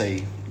you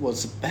say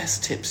was the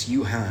best tips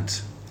you had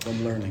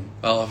from learning?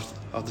 Well,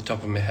 off the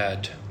top of my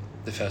head,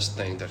 the first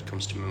thing that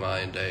comes to my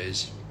mind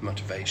is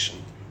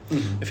motivation.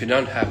 Mm-hmm. If you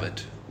don't have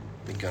it,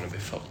 you're going to be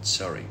fucked,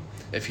 sorry.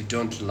 If you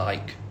don't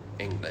like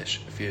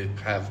English, if you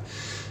have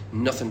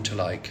nothing to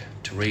like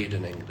to read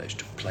in English,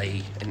 to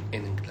play in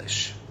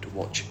English, to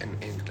watch in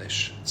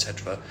English,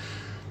 etc.,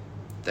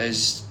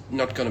 there's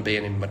not going to be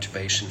any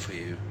motivation for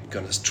you. You're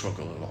going to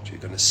struggle a lot. You're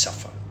going to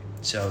suffer.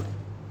 So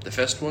the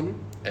first one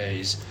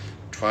is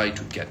try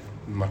to get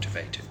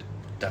motivated.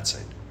 That's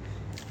it.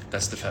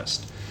 That's the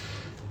first.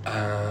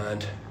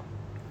 And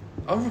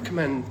I would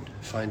recommend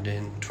trying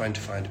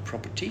to find a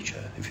proper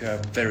teacher. If you're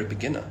a very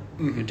beginner,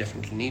 you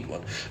definitely need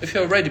one. If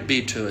you're already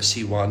B2 or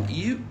C1,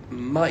 you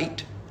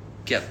might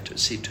get to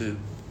C2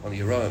 on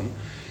your own.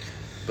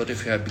 But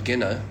if you're a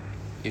beginner,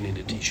 you need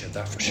a teacher,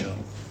 that for sure.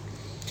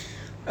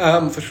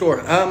 For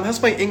sure.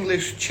 Has my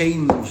English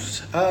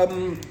changed?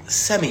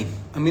 Semi.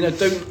 I mean,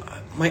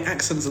 my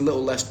accent's a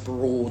little less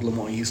broad than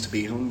what it used to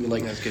be. I'm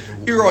like,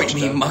 you're right,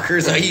 me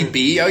muckers,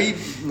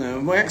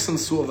 No, my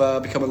accent's sort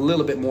of become a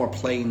little bit more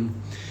plain.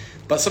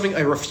 But something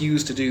I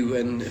refuse to do,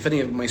 and if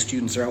any of my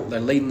students are out there,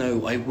 they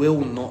know I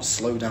will not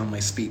slow down my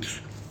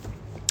speech.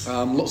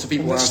 Lots of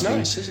people ask me...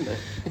 That's nice, isn't it?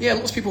 Yeah,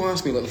 lots of people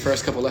ask me, like, the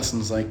first couple of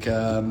lessons, like,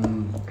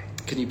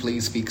 can you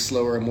please speak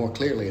slower and more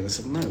clearly? And I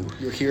said, no,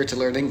 you're here to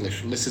learn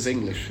English. This is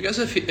English. Because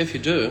if you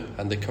do,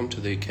 and they come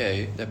to the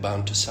UK, they're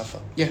bound to suffer.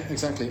 Yeah,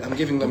 exactly. I'm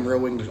giving them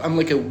real English. I'm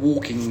like a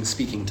walking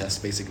speaking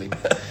test, basically.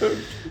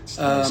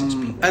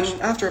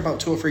 And after about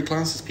 2 or 3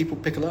 classes, people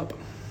pick it up.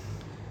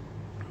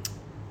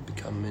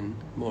 Becoming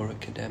more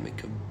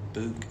academic or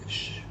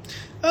bookish.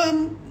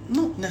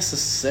 Not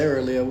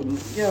necessarily. I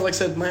wouldn't. Yeah, like I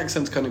said, my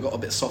accent's kind of got a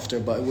bit softer,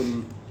 but I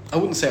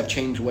wouldn't say I've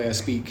changed the way I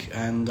speak,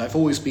 and I've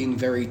always been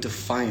very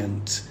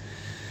defiant.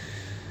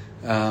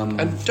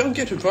 And don't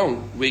get it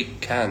wrong, we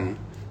can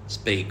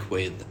speak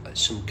with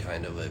some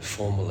kind of a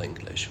formal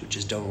English. We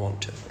just don't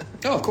want to.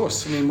 Oh, of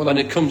course. I mean, when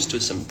it comes to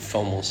some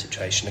formal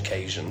situation,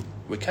 occasion,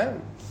 we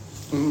can.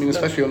 I mean,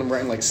 especially when I'm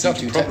writing like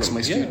C2 texts to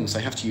my yeah. students, I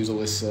have to use all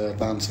this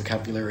advanced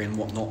vocabulary and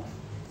whatnot.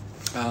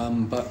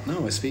 But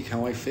no, I speak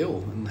how I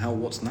feel and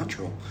what's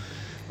natural,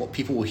 what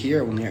people will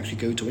hear when they actually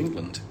go to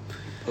England.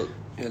 But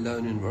you're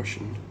learning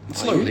Russian.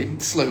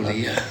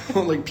 Slowly, yeah.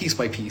 Like piece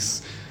by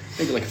piece.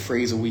 Maybe like a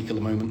phrase a week at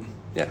the moment.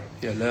 Yeah,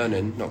 you're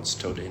learning, not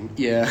studying.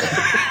 Yeah.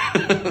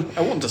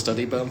 I want to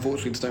study, but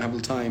unfortunately just don't have the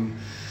time.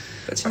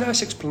 That's a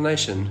nice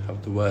explanation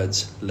of the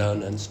words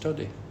learn and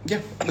study.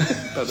 Yeah.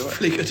 By the way.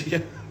 Really good, yeah.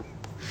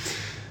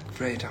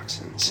 Great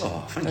accents.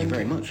 Oh, thank you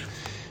very much.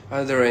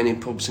 Are there any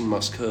pubs in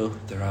Moscow?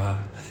 There are.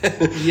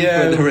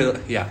 Yeah.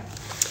 Yeah.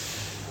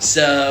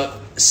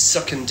 So,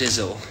 Suck and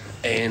Dizzle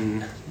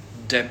in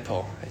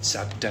Depot. It's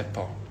at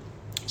Depot.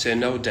 So you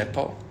know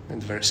Depot in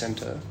the very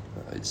center.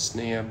 It's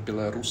near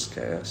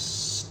Belaruskaya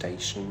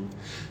station.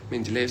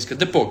 Mendelevska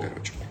Depot,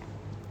 короче.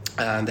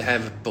 And they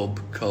have a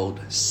pub called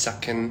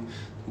Suck and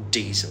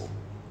Diesel.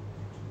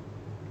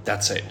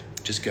 That's it.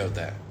 Just go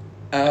there.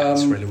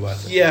 It's really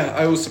worth it. Yeah,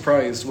 I was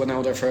surprised when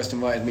Aldo first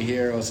invited me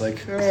here. I was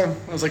like a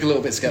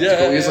little bit skeptical.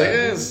 Yeah, he was like,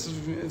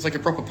 yeah. It's like a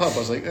proper pub. I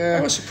was like,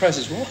 I was surprised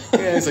as well.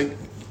 Yeah, it's like,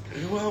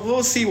 well,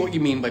 we'll see what you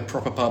mean by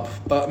proper pub.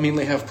 But I mean,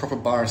 they have proper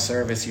bar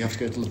service. You have to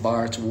go to the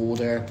bar to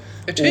order.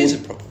 It is a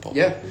proper pub.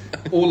 Yeah,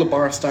 all the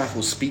bar staff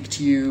will speak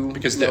to you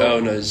because the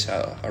owners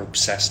are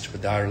obsessed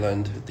with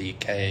Ireland, with the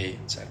UK,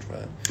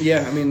 etc.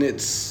 Yeah, I mean,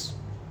 it's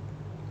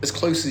as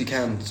close as you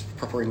can to a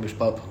proper English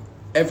pub.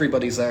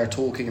 Everybody's there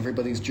talking,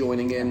 everybody's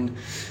joining in.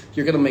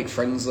 You're going to make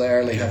friends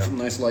there. They have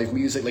nice live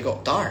music. They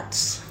got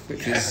darts,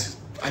 which is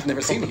I've never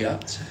seen here.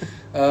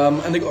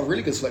 And they got a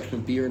really good selection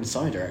of beer and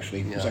cider,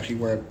 actually. It's actually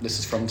where this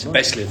is from tonight.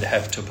 Basically, they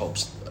have 2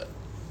 pubs.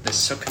 There's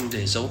Suck and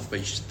Diesel,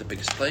 which is the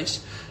biggest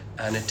place,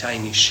 and a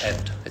tiny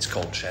shed. It's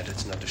called Shed.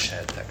 It's not a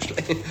shed,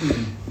 actually.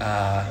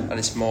 And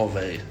it's more of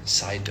a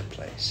cider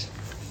place.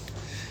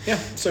 Yeah,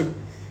 so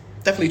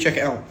definitely check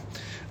it out.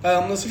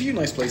 There's a few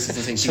nice places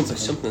in St.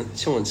 Petersburg.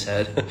 Someone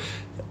said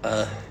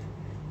they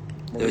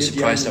were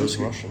surprised I was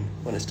Russian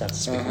when I started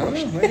speaking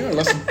Russian. There you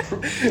go.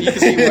 You can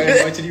see why I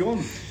invited you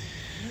on.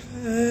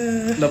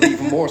 They'll be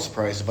even more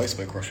surprised if I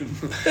spoke Russian.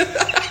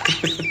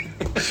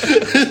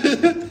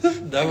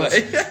 No way.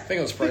 I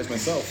think I'll surprise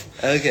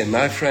myself. Okay,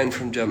 my friend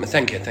from Germany.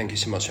 Thank you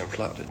so much. I'm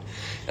flattered.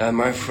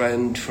 My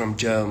friend from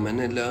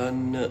Germany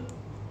learned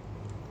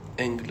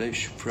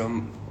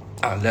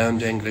I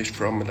learned English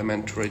from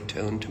elementary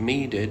to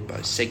intermediate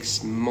by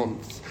 6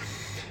 months.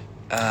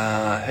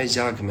 His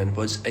argument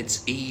was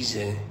it's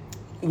easy.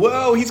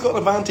 Well, he's got an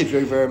advantage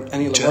over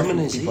any other German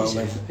Russian is people.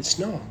 easy. It's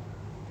not.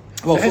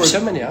 Well, I have so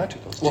many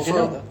articles. Well, Did you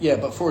know that? yeah,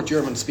 but for a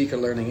German speaker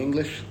learning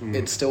English,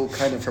 it's still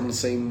kind of from the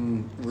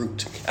same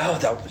route.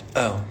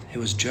 He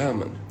was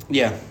German.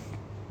 Yeah.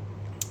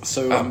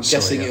 So I'm sorry,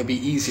 guessing yeah. it would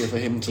be easier for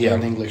him to Yeah.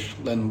 learn English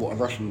than what a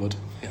Russian would.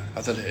 Yeah,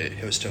 I thought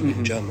he was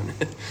talking German.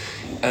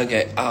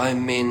 Okay, I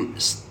mean,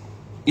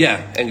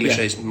 English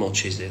Yeah. is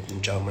much easier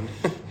than German.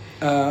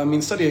 I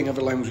mean, studying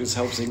other languages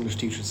helps English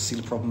teachers see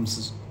the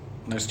problems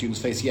their students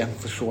face. Yeah,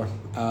 for sure.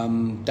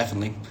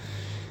 Definitely.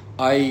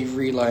 I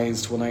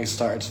realised when I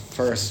started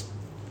first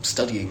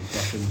studying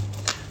Russian,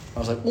 I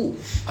was like, oh,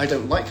 I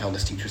don't like how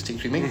this teacher's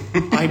teaching me.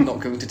 I'm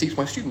not going to teach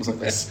my students like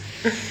this.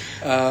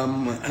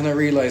 And I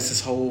realised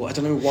this whole, I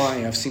don't know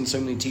why, I've seen so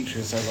many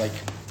teachers that are like,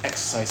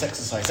 exercise,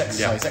 next,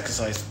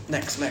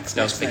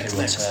 Now next. speaking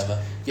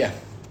whatsoever. Yeah.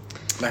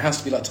 There has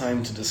to be that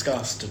time to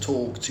discuss, to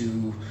talk,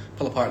 to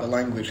pull apart the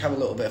language, have a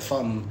little bit of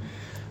fun.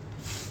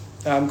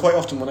 Quite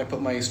often when I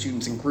put my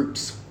students in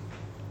groups,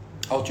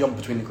 I'll jump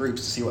between the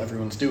groups to see what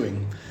everyone's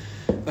doing.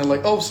 And I'm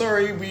like, oh,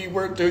 sorry, we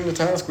weren't doing the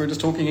task, we're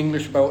just talking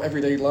English about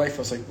everyday life. I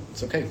was like,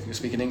 it's okay, you're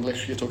speaking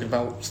English, you're talking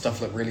about stuff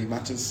that really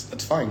matters,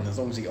 it's fine, as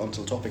long as you get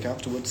onto the topic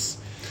afterwards.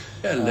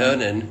 Yeah,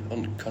 learning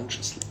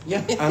unconsciously.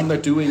 Yeah, and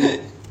they're doing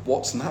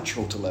what's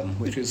natural to them,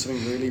 which is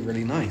something really,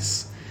 really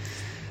nice.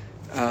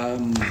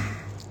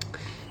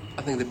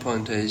 I think the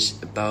point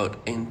is about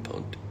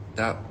input.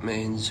 That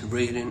means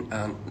reading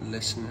and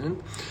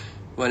listening.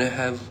 When you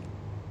have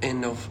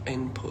enough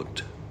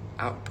input,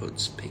 output,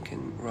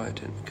 speaking,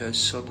 writing goes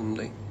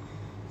suddenly.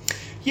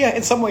 Yeah,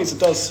 in some ways it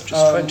does.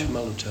 Just trying to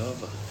mull it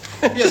over.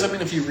 Yes, I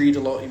mean, if you read a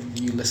lot, if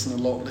you listen a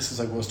lot, this is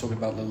like what I was talking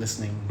about, the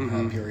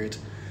listening period.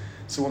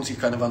 So once you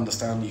kind of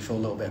understand, you feel a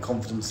little bit of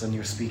confidence, then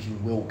your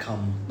speaking will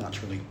come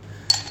naturally.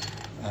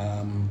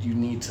 You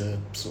need to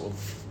sort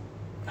of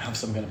have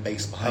some kind of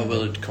base behind How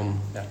will it. it come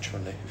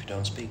naturally if you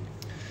don't speak?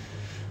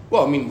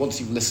 Well, I mean, once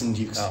you've listened,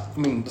 you. Oh. I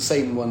mean, the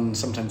same one.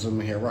 Sometimes when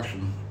we hear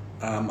Russian,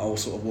 I'll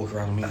sort of walk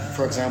around. I mean,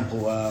 for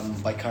example,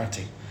 by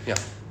karty. Yeah.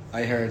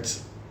 I heard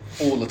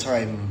all the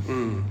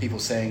time people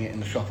saying it in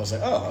the shop. I was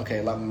like, oh,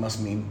 okay, that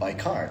must mean by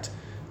cart.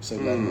 So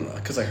then,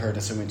 because I heard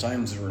it so many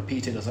times and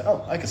repeated, I was like,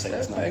 oh, I can say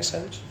this now. Makes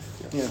sense.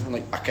 Yeah, and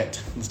like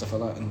packet and stuff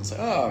like that. And it's like,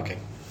 oh, okay.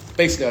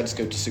 Basically, I just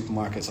go to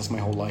supermarkets. That's my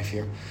whole life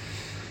here.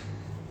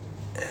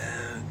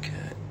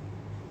 Okay.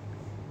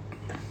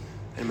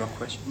 Any more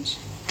questions?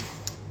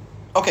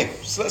 Okay,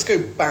 so let's go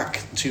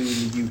back to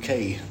the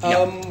UK.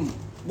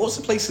 What's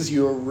the places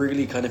you're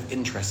really kind of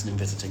interested in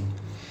visiting?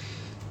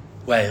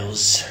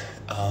 Wales,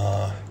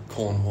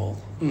 Cornwall,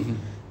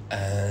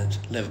 and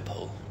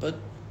Liverpool. But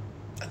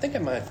I think I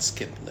might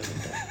skip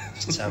Liverpool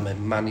since I'm a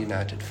Man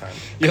United fan.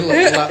 You're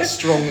like that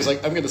strong. It's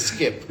like, I'm going to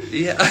skip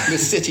Yeah. the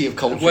city of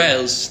culture.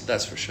 Wales,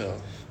 that's for sure.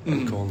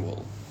 And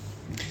Cornwall.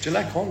 Do you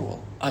like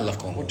Cornwall? I love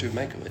Cornwall. What do you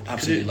make of it?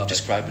 Absolutely Could you love it.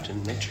 describe it in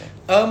a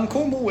nutshell?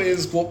 Cornwall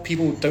is what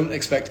people don't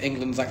expect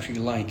England's actually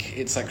like.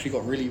 It's actually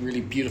got really,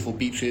 really beautiful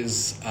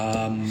beaches.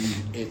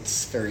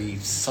 It's very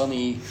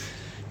sunny,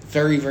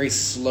 very, very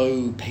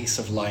slow pace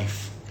of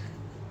life.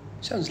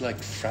 Sounds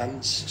like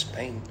France,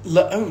 Spain.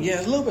 Oh, yeah,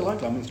 a little bit like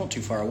that. I mean, it's not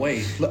too far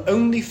away. The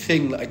only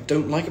thing that I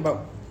don't like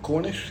about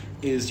Cornish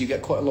is you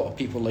get quite a lot of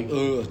people like,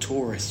 oh,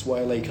 tourists,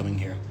 why are they coming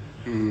here?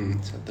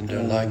 So they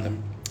don't like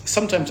them.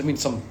 Sometimes, I mean,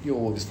 you'll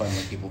always find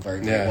like people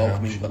very, very Yeah,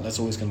 welcoming, sure. but there's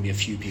always going to be a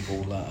few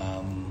people that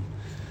are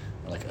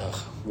like, ugh,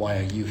 why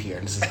are you here?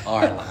 This is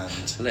our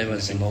land. Leave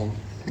us alone.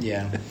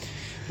 Yeah.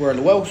 Where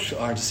the Welsh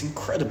are just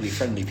incredibly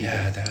friendly people.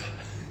 Yeah, they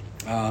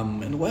are.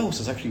 And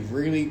Wales is actually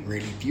really,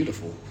 really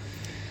beautiful.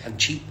 And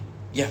cheap.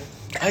 Yeah.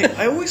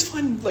 I always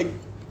find, like,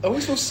 I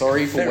always feel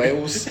sorry for Very.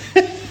 Wales.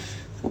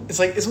 It's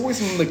like, it's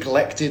always a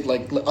neglected,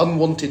 like,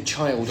 unwanted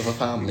child of a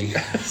family.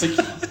 It's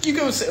like, you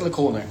go and sit in the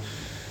corner.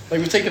 Like,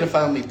 we've taken a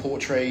family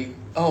portrait.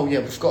 Oh, yeah,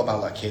 we forgot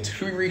about that kid.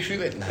 Should we reshoot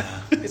it? Nah,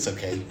 it's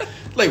okay.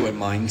 They won't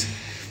mind.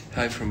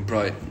 Hi from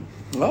Brighton.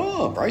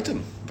 Oh,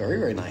 Brighton. Very,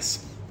 very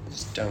nice.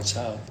 It's down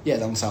south. Yeah,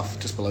 down south,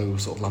 just below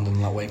sort of London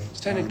that way.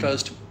 Standing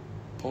close to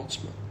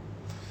Portsmouth.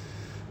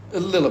 A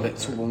little bit,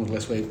 sort of along the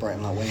west way,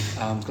 Brighton that way. It's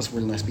got some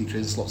really nice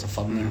beaches, lots of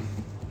fun there.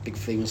 Big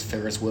famous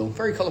Ferris wheel.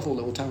 Very colourful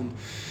little town.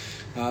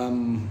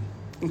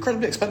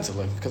 Incredibly expensive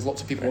though, because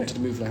lots of people wanted to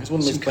move there. It's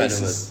one of those Some kind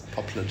places. of a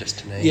popular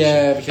destination.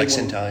 Yeah, it became like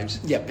St. one- Ives.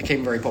 Yeah, it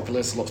became very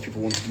popular, so lots of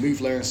people wanted to move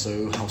there,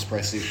 so house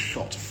prices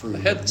shot through. I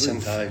heard the St.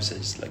 roof. Ives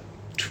is like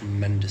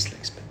tremendously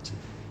expensive.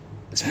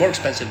 It's more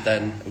expensive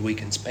than a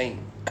week in Spain.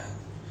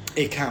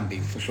 It can be,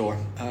 for sure.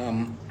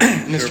 In You're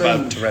about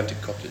Australia, to rent a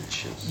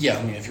cottage. yeah,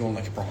 I mean, if you want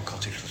like a proper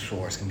cottage for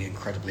sure, it's going to be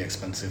incredibly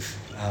expensive.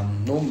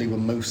 Normally,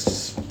 when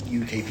most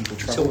UK people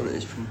travel, Someone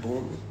is from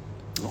Bournemouth.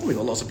 oh, we've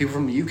got lots of people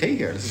from the UK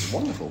here. This is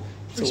wonderful.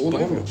 So Where's all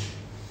over. Bournemouth?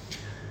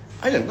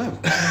 I don't know.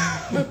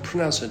 Am I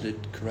pronouncing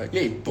it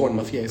correctly? Yeah,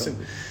 Bournemouth. Yeah, so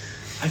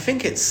I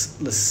think it's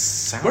the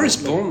south. Where is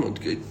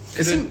Bournemouth? Could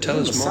It's you in, tell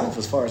in us the more? south,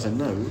 as far as I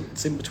know.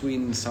 It's in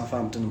between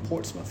Southampton and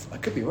Portsmouth. I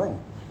could be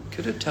wrong.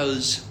 Could you tell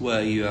us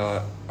where you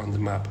are on the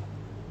map?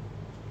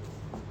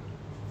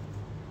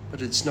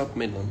 But it's not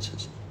Midlands,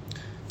 is it?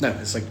 No,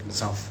 it's like the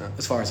south,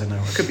 as far as I know.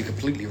 I could be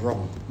completely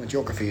wrong. My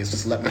geography has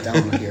just let me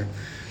down here.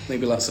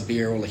 Maybe that's the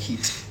beer or the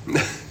heat.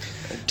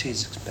 It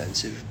is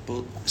expensive,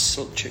 but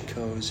such a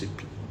cozy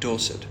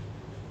Dorset.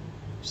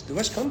 It's the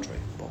West Country.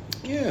 But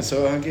Yeah,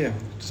 so yeah,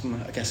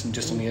 I guess I'm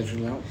just on the edge of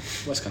the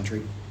West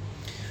Country.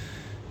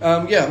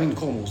 Yeah, I mean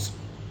Cornwall's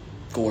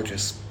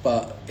gorgeous,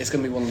 but it's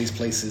going to be one of these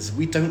places.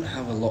 We don't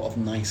have a lot of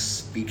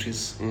nice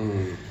beaches,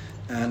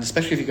 and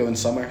especially if you go in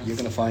summer, you're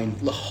going to find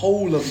the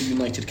whole of the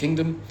United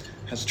Kingdom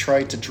has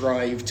tried to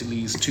drive to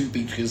these two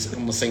beaches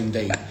on the same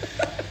day,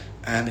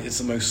 and it's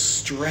the most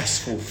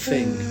stressful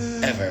thing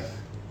ever.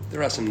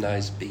 there are some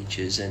nice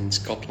beaches in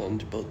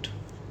Scotland, but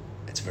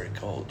it's very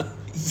cold.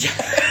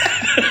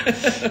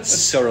 Yeah.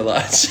 Sorry,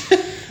 lads.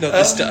 Not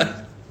this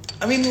time.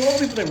 I mean, a lot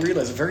of people don't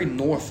realise the very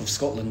north of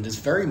Scotland is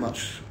very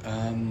much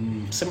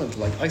similar to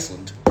like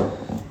Iceland.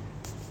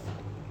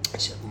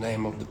 Is that the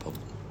name of the pub?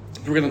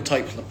 We're going to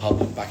type the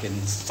pub back in,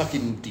 stuck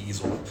in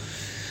diesel.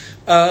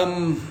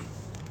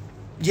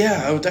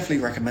 Yeah, I would definitely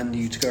recommend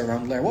you to go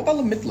around there. What about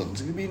the Midlands?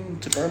 Have you been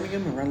to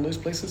Birmingham, around those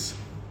places?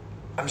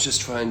 I was just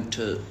trying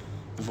to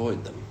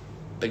avoid them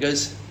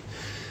because,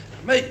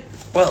 I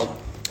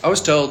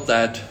was told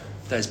that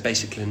there's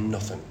basically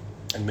nothing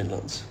in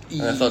Midlands,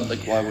 and I thought,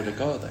 like, why would I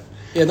go there?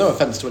 Yeah, no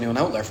offence to anyone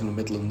out there from the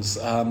Midlands.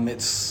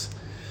 It's...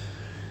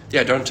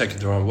 Yeah, don't take it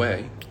the wrong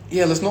way.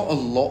 Yeah, there's not a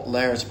lot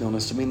there, to be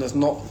honest. I mean, there's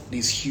not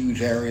these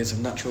huge areas of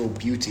natural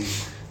beauty.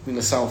 I mean,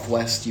 the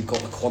southwest, you've got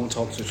the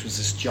Quantocks, which was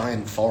this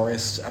giant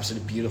forest,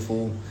 absolutely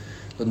beautiful.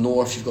 The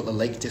north, you've got the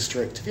Lake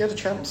District. Have you had a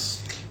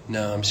chance?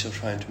 No, I'm still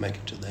trying to make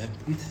it to there.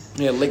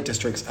 Yeah, Lake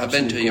District's I've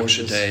been absolutely to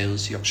Yorkshire gorgeous.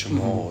 Dales, Yorkshire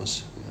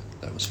Moors. Yeah,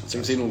 that was So you've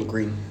fantastic. seen all the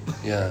green.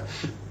 Yeah,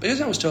 because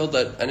I was told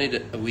that I need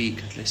at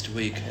least a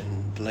week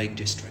in the Lake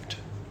District.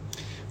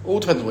 All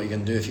depends on what you're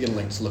going to do. If you're going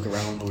to like to look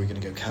around or you're going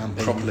to go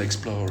camping. Properly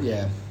explore,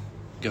 Yeah.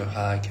 go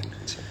hiking.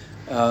 And so.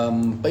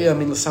 But yeah, I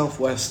mean, the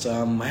southwest,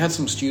 I had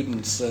some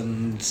students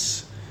and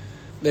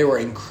they were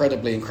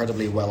incredibly,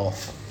 incredibly well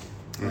off.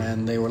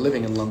 And they were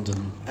living in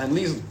London. And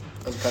these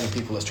are the kind of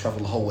people that's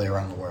travelled the whole way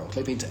around the world.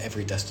 They've been to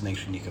every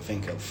destination you could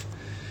think of.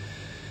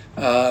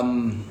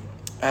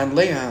 And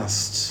they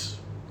asked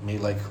me,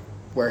 like,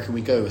 where can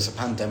we go? It's a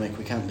pandemic,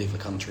 we can't leave the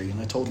country. And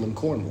I told them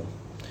Cornwall.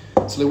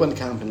 So they went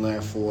camping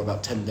there for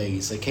about 10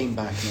 days. They came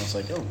back and I was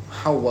like, oh,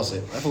 how was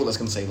it? I thought I was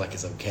going to say, like,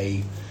 it's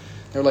okay.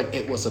 They were like,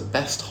 it was the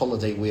best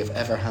holiday we have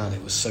ever had.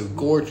 It was so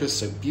gorgeous,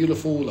 so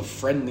beautiful, the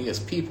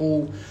friendliest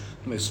people,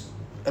 the most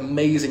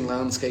amazing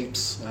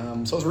landscapes.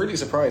 So I was really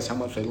surprised how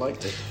much they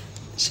liked it.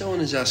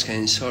 Someone is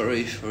asking,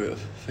 sorry for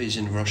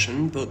using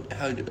Russian, but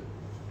how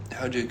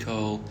do you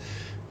call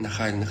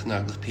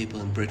nachalnych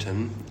people in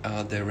Britain?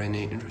 Are there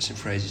any interesting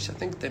phrases? I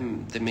think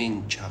they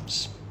mean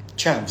chaps.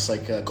 Chavs,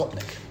 like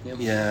Gopnik. Yeah.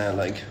 Yeah,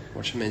 like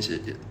what means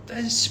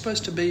there's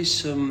supposed to be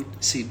some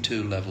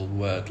C2 level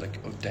word like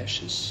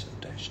audacious,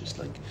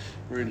 like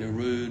really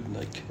rude,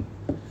 like.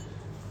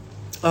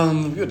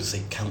 You would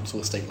say council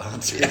estate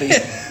lands, really.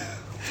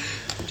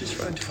 I'm just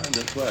trying to find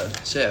that word.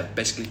 So yeah,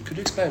 basically, could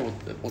you explain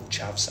what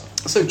chavs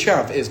are? So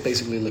chav is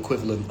basically the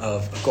equivalent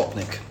of a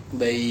Gopnik.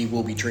 They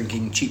will be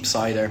drinking cheap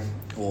cider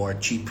or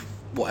cheap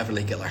whatever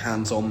they get their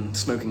hands on,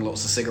 smoking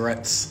lots of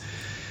cigarettes,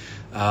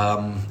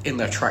 in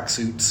their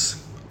tracksuits,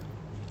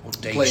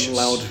 Audacious. playing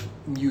loud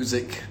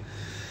music.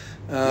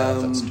 Yeah,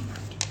 that's different.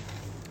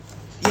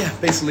 Yeah,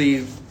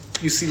 basically,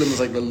 you see them as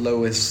like the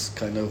lowest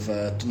kind of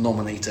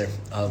denominator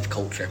of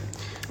culture.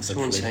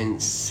 Someone's essentially. saying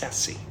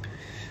sassy.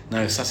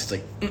 No, sassy's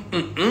like,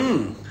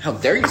 how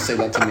dare you say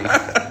that to me?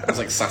 It's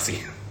like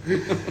sassy.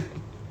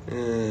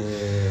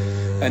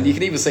 And you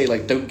can even say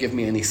like, don't give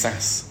me any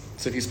sass.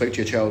 So if you spoke to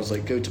your child, it's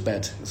like, go to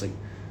bed. It's like,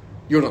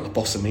 you're not the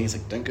boss of me. It's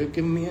like, don't go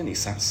give me any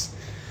sass.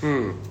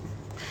 Do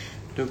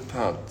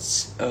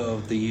parts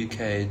of the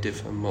UK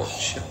differ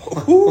much?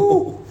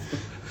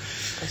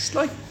 It's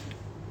like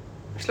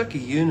a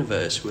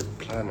universe with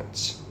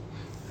planets.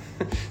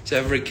 So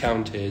every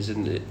county is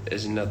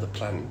another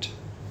planet,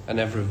 and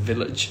every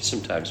village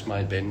sometimes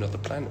might be another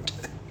planet.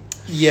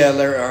 Yeah,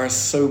 there are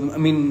so... I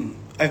mean,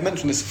 I've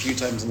mentioned this a few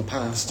times in the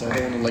past. I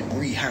don't want to like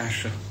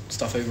rehash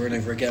stuff over and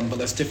over again, but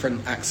there's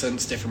different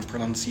accents, different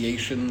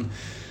pronunciation,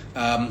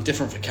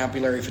 different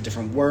vocabulary for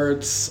different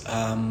words.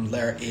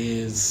 There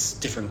is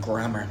different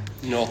grammar.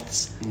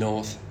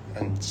 North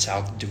and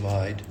south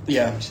divide.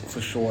 Yeah, for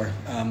sure.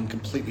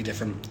 Completely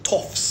different.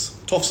 Toffs.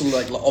 Toffs are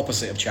like the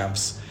opposite of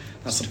chavs.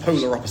 That's the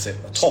polar opposite.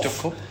 A toff.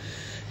 Stuck up.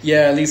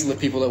 Yeah, these are the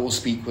people that will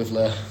speak with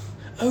the,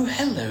 oh,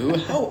 hello,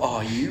 how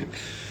are you?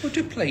 Would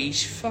you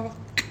please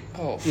fuck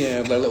off?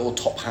 Yeah, their little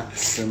top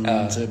hats and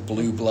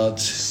blue blood.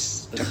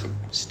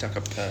 Stuck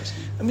up person.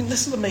 I mean,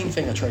 this is the main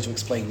thing I try to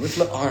explain. With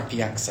the RP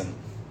accent,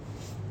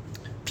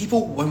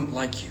 people won't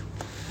like you.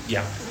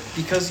 Yeah.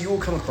 Because you will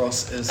come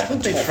across as... I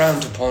think they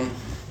frowned upon.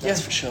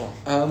 That's for sure.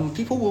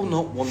 People will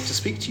not want to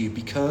speak to you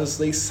because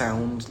they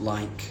sound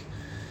like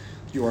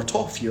you're a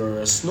toff, you're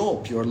a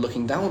snob, you're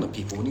looking down at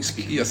people when you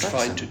speak. You're this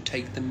trying accent. to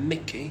take the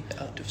mickey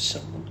out of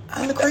someone.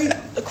 And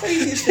the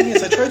craziest thing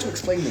is, I try to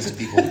explain this to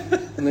people,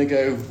 and they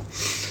go,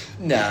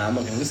 "Nah, I'm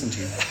not going to listen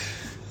to you."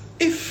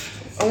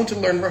 If I want to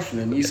learn Russian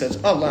and you said,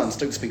 "Oh, Lance,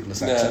 don't speak with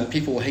this accent,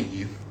 people will hate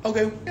you," I'll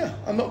go, "Yeah,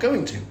 I'm not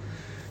going to."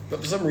 But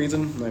for some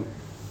reason, no.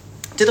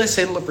 Did I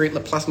celebrate the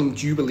platinum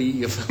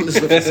jubilee of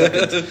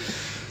Elizabeth II?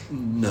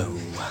 No.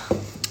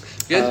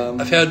 Yeah,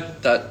 I've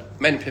heard that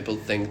many people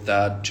think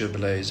that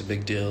Jubilee is a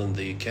big deal in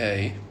the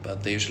UK,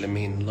 but they usually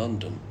mean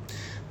London.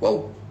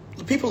 Well,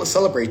 the people that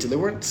celebrated, they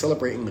weren't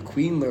celebrating the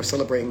Queen, they were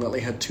celebrating that they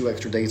had 2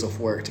 extra days off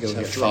work to go and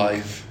So get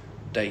drunk. 5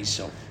 days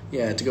off.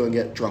 Yeah, to go and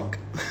get drunk.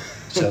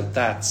 So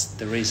that's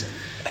the reason.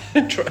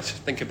 Try to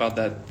think about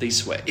that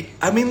this way.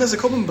 I mean, there's a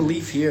common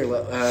belief here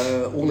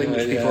that all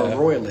English people are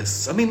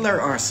royalists. I mean,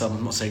 there are some.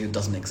 I'm not saying it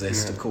doesn't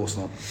exist, of course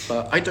not.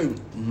 But I don't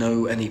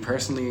know any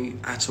personally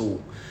at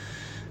all.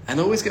 And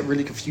I always get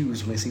really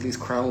confused when I see these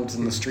crowds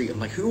in the street. I'm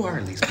like, who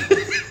are these people?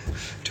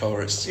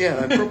 Tourists.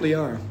 Yeah, they probably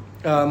are.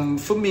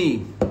 For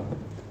me,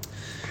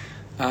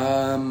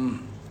 the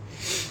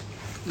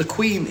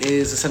Queen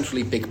is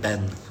essentially Big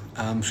Ben.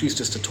 She's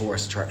just a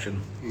tourist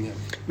attraction. Yeah.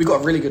 We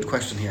got a really good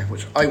question here,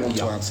 which I want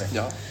to answer.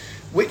 Yeah.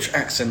 Which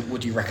accent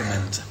would you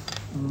recommend?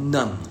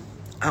 None.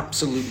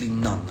 Absolutely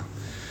none.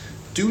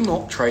 Do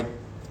not try...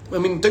 I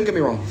mean, don't get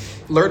me wrong.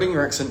 Learning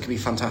your accent can be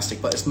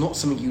fantastic, but it's not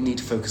something you need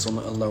to focus on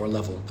at a lower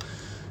level.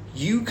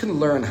 You can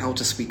learn how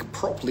to speak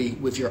properly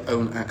with your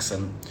own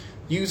accent,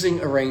 using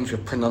a range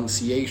of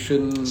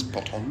pronunciation,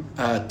 Spot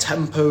on.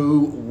 tempo,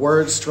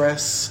 word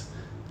stress.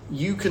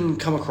 You can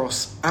come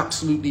across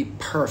absolutely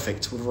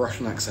perfect with a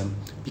Russian accent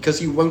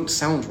because you won't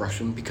sound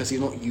Russian because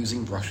you're not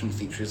using Russian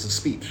features of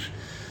speech.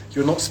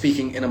 You're not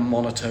speaking in a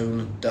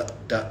monotone da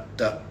da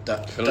da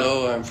da.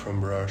 Hello, I'm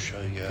from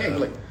Russia. Yeah. Hey,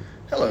 like,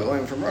 hello,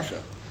 I'm from Russia.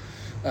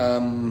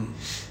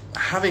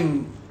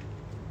 Having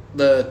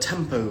the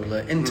tempo,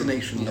 the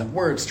intonation, the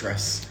word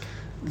stress,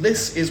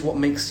 this is what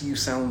makes you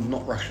sound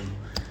not Russian.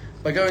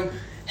 By going,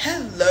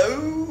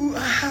 hello,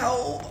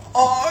 how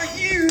are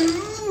you?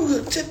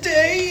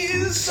 Today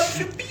is such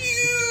a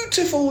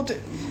beautiful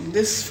day.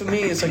 This, for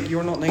me, is like,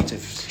 you're not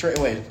native. Straight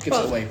away, gives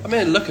it away. I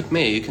mean, look at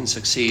me. You can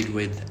succeed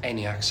with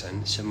any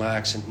accent. So my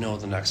accent,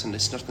 Northern accent,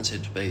 is not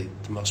considered to be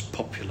the most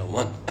popular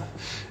one.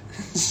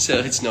 So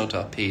it's not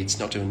RP, it's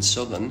not even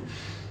Southern.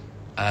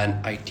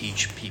 And I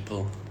teach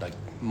people like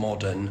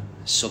modern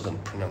Southern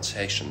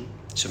pronunciation.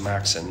 So my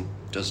accent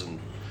doesn't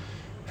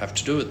have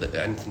to do with it,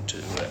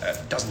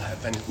 doesn't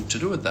have anything to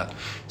do with that.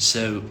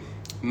 So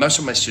most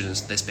of my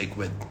students, they speak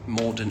with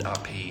modern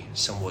RP,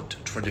 somewhat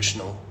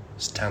traditional,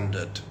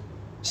 standard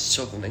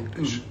Southern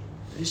English.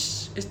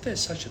 Is there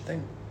such a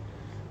thing?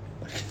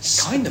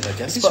 Kind of, I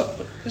guess.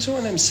 But So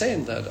when I'm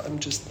saying that, I'm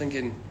just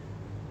thinking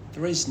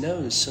there is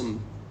no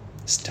some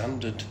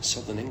standard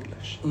Southern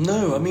English.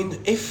 no, I mean,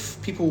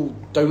 if people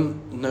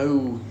don't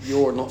know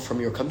you're not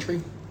from your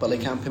country, but they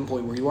can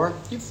pinpoint where you are,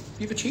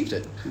 you've achieved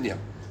it. Yeah.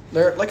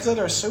 There, like I said,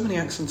 there are so many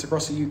accents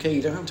across the UK,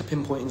 you don't have to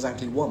pinpoint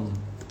exactly one.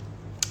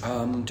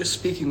 Just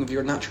speaking with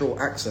your natural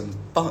accent,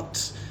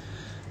 but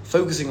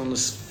focusing on the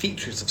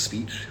features of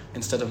speech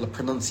instead of the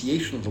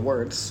pronunciation of the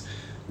words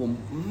will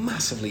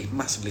massively,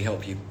 massively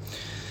help you.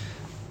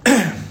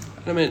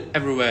 I mean,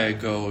 everywhere I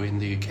go in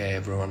the UK,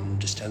 everyone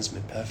understands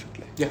me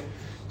perfectly. Yeah.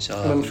 So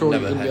And I'm I've sure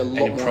never there's going to had be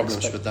a lot any more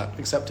problems with that.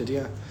 accepted,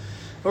 yeah.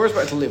 Where's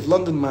better to live,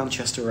 London,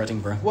 Manchester, or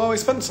Edinburgh? Well, I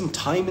spent some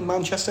time in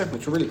Manchester,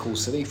 which is a really cool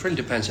city. It really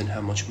depends on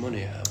how much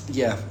money you have.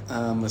 Yeah,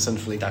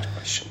 essentially. That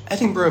question.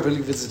 Edinburgh I've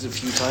only visited a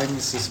few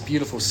times. It's a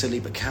beautiful city,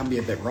 but can be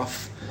a bit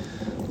rough.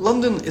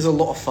 London is a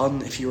lot of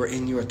fun if you're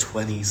in your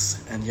 20s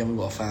and you haven't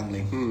got a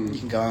family. You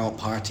can go out,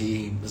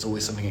 party, there's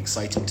always something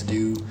exciting to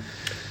do.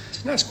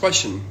 It's a nice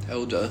question,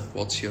 Elder.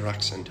 What's your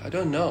accent? I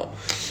don't know.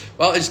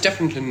 Well, it's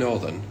definitely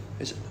Northern,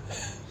 is it?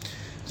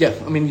 Yeah,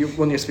 I mean,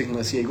 when you're speaking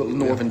this, you've got the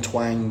northern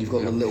twang, you've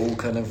got the little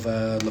kind of...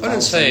 I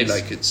don't say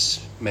like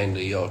it's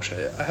mainly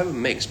Yorkshire. I have a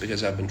mix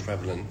because I've been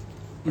travelling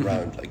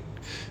around like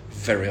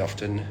very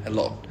often, a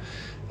lot.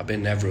 I've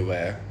been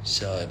everywhere,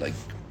 so I like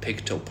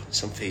picked up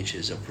some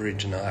features of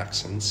regional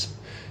accents.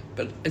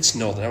 But it's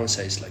Northern, I would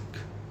say it's like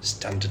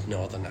standard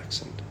Northern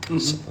accent,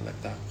 something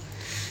like that.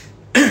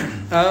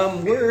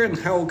 Where and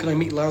how can I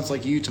meet lads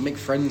like you to make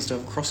friends, to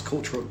have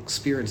cross-cultural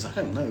experience? I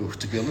don't know,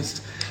 to be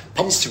honest.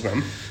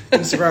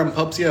 Instagram,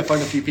 pubs, yeah,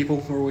 find a few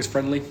people who are always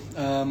friendly.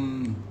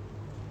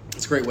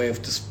 It's a great way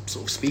of just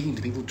sort of speaking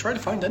to people. Try to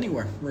find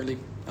anywhere, really.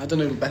 I don't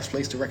know the best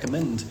place to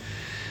recommend.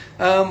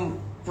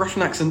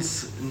 Russian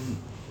accents in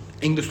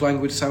English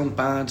language sound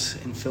bad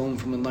in film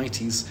from the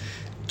 90s.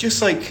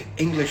 Just like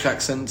English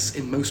accents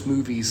in most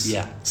movies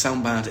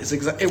sound bad.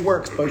 It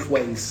works both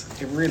ways.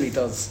 It really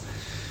does.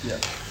 Yeah.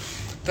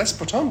 That's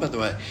spot on, by the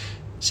way.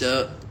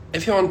 So,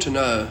 if you want to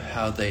know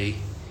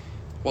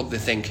what they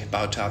think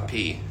about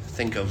RP,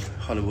 think of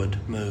Hollywood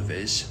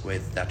movies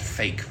with that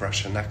fake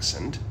Russian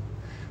accent.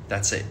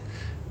 That's it.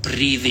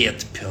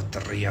 Привет,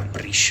 Piotr, я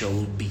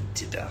пришел бить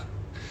тебя.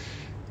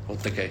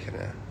 Вот такая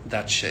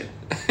that shit.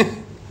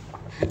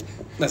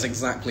 That's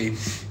exactly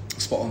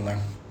spot on there.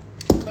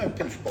 No,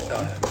 pinch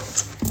bottom.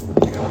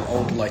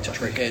 Old lighter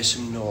trick. Here's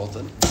some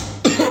northern.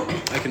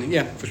 I can,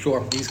 yeah, for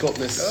sure. He's got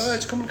this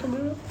It's coming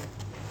up.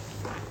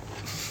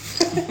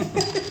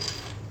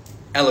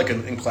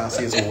 elegant and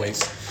classy as always.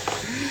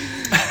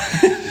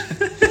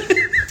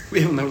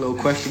 We have another little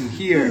question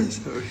here.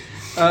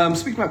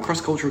 Speaking about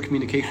cross-cultural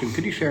communication,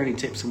 could you share any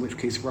tips in which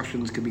case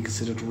Russians could be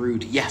considered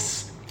rude?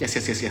 Yes.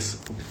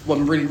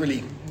 One really,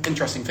 really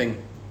interesting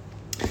thing.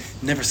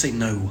 Never say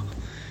no.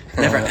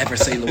 Never ever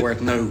say the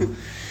word no.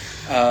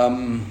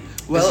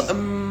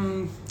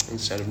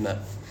 Instead of no.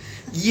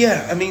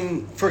 Yeah, I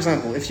mean, for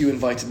example, if you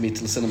invited me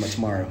to the cinema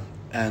tomorrow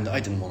and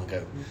I didn't want to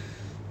go,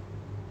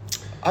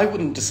 I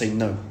wouldn't just say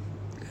no.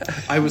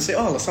 I would say,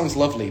 oh, that sounds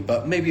lovely,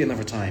 but maybe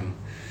another time.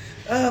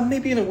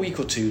 Maybe in a week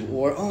or two,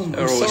 or I'm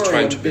always sorry,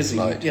 trying I'm to be busy.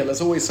 polite. Yeah,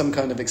 there's always some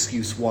kind of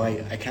excuse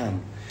why I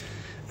can.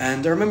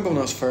 And I remember when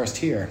I was first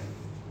here,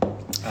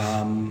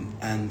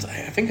 and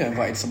I think I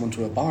invited someone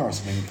to a bar or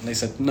something, and they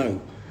said no.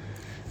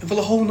 And for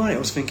the whole night I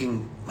was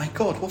thinking, my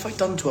God, what have I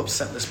done to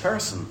upset this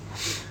person?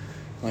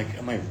 Like,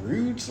 am I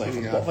rude? Like,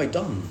 what have I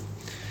done?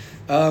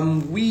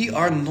 We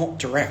are not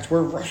direct.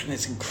 We're Russian.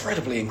 It's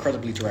incredibly,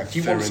 incredibly direct.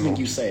 You want something,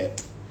 you say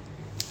it.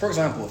 For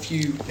example, if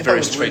Very I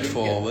was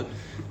straightforward.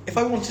 if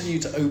I wanted you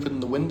to open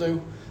the window,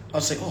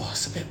 I'd say, "Oh,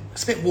 it's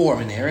a bit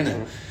warm in here,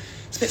 isn't it?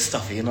 It's a bit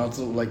stuffy," and I'd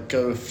like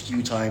go a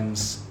few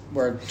times.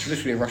 Where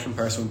traditionally a Russian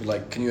person would be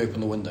like, "Can you open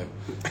the window?"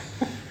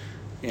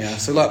 Yeah,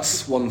 so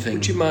that's one thing.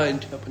 Would you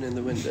mind opening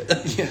the window?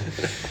 Yeah.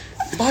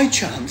 By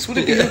chance, would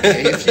it be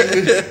okay if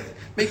you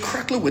may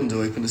crackle a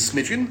window open a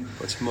smidgen?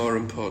 What's more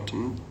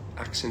important?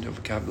 Accent or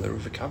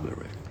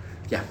vocabulary?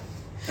 Yeah.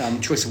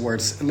 Choice of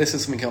words. And this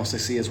is something else I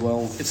see as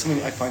well. It's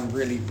something I find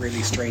really,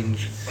 really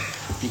strange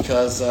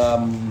because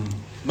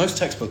most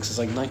textbooks is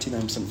like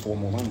 99%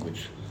 formal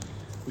language,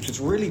 which is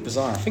really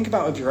bizarre. Think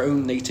about your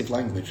own native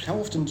language. How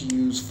often do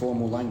you use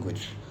formal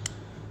language?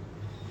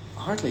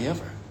 Hardly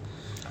ever.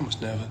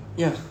 Almost never.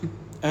 Yeah.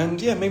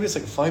 And yeah, maybe it's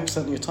like 5%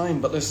 of your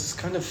time, but there's this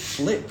kind of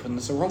flip and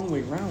there's a wrong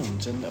way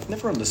round, and I've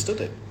never understood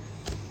it.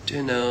 Do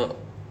you know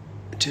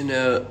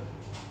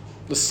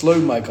The slow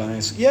my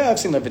guys. Yeah, I've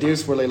seen their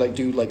videos where they like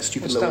do like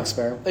stupid What's little that?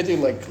 experiments. They do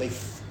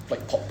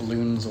like pop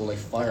balloons or like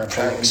fire a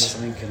pranks or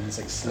something, and it's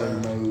like slow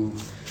mo.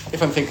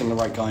 If I'm thinking the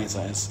right guys,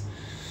 that is.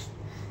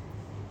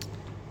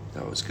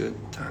 That was good.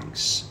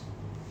 Thanks.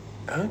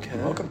 Okay.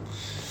 You're welcome.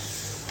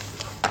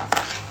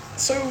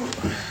 So,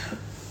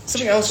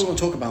 something else I want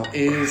to talk about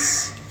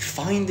is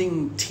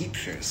finding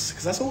teachers,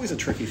 because that's always a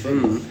tricky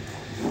thing.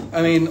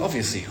 I mean,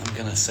 obviously, I'm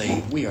going to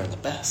say we are the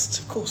best.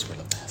 Of course we're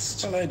the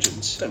best. We're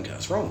legends. Don't get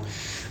us wrong.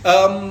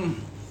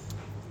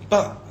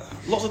 But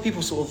lots of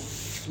people sort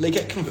of, they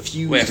get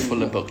confused. We're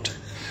fully booked.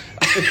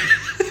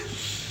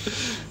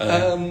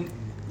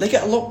 They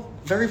get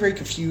very, very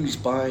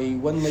confused by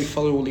when they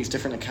follow all these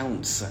different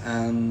accounts.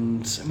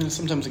 And I mean,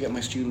 sometimes I get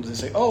my students, they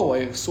say, oh,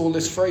 I saw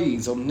this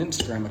phrase on an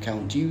Instagram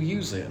account. Do you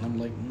use it? And I'm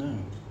like, no.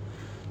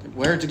 Like,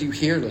 where did you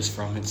hear this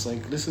from? It's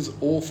like, this is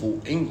awful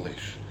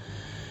English.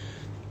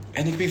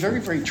 And it can be very,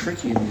 very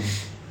tricky and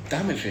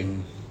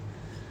damaging,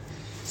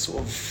 sort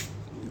of,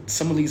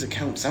 some of these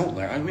accounts out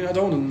there. I mean, I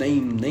don't want to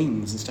name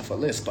names and stuff like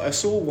this, but I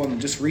saw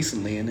one just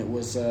recently, and it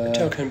was...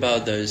 Talking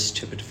about those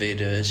stupid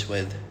videos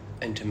with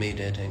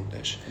intermediate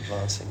English,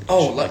 advanced English.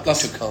 Oh,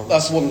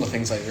 that's one of the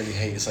things I really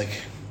hate. It's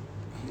like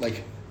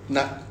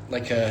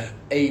a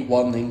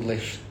A1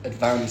 English,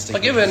 advanced English.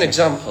 I'll give you an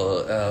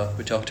example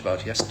we talked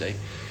about yesterday.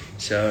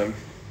 So,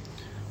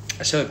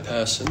 I saw a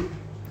person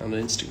on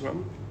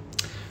Instagram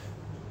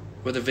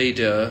with a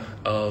video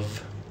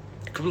of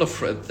a couple of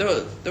there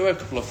were a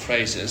couple of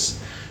phrases,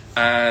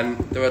 and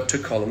there were two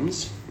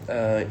columns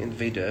in the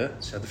video.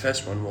 So the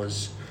first one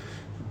was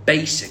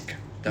basic.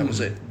 That was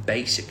it,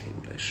 basic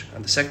English,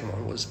 and the second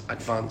one was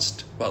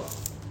advanced. Well,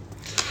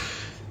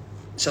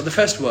 so the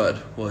first word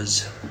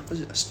was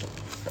it stop?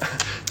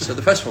 So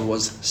the first one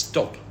was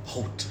stop.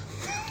 Halt.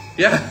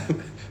 Yeah,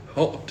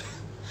 halt.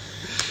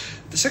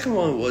 The second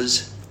one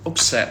was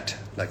upset,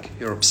 like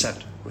you're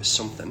upset with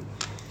something.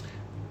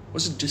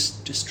 Was it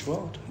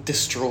distraught?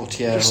 Distraught,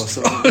 yeah. Or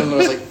something. And it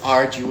was like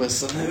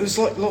arduous, and it was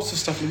like lots of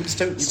stuff we just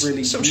don't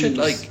really Some use. shit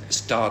like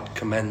start,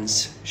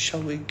 commence.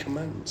 Shall we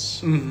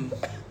commence?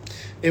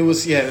 It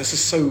was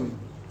just so...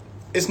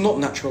 It's not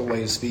natural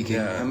way of speaking.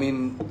 Yeah. I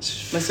mean, I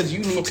said you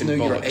need to Fucking know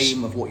your bollocks.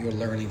 aim of what you're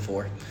learning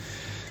for.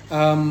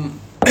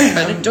 And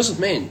it doesn't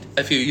mean,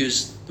 if you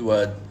use the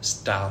word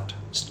start,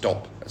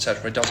 stop,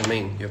 etc., it doesn't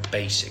mean you're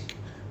basic.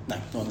 No,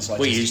 not in the slightest.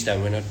 We use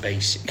them, we're not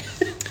basic.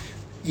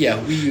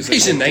 Yeah, we use it.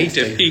 He's a all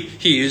native, day.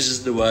 he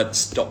uses the word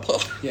stop.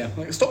 Yeah,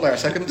 like, stop there a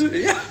second.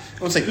 Yeah.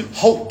 I would say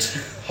halt.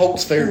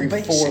 Halt's very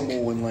Basic.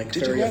 formal and like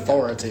Did you very get that?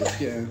 authoritative.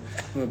 Yeah,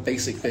 I'm a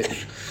basic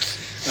bitch.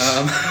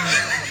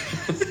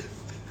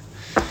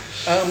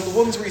 The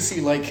ones where you see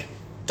like,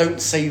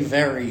 don't say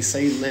very,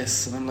 say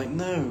this, and I'm like,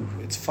 no,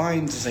 it's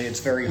fine to say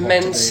it's very hot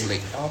Immensely,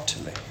 today.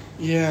 utterly.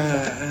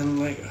 Yeah, and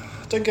like,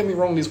 don't get me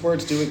wrong, these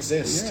words do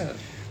exist. Yeah.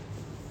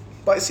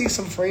 But I see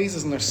some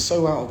phrases and they're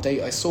so out of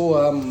date. I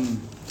saw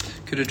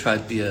Could it try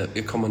to be a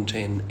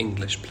commenting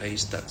English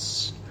place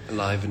that's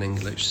live in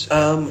English.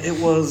 So. It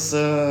was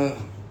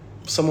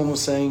someone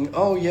was saying,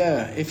 "Oh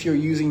yeah, if you're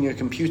using your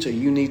computer,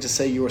 you need to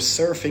say you're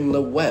surfing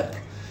the web."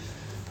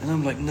 And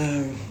I'm like,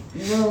 "No,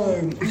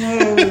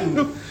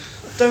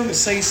 don't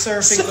say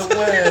surfing the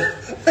web."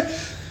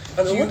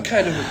 I mean, what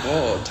kind of a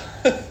board?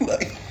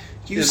 Like,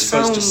 you're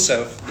supposed to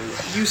surf.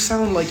 You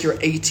sound like you're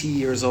 80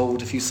 years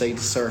old if you say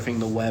surfing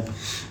the web.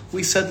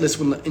 We said this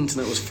when the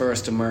internet was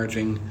first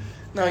emerging.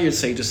 Now you'd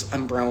say just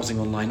I'm browsing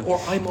online or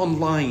I'm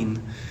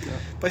online. Yeah.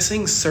 By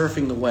saying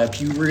surfing the web,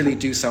 you really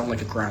do sound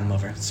like a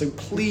grandmother. So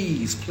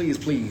please, please,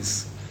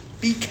 please,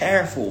 be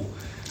careful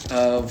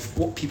of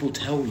what people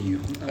tell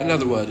you.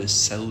 Another word is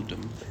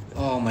seldom.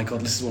 Oh my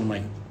god, this is one of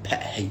my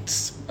pet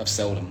hates of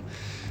seldom.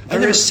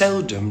 Very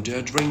seldom do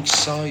I drink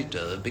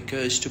cider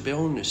because, to be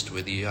honest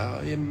with you,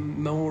 I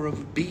am more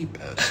of a bee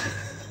person.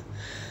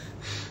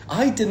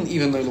 I didn't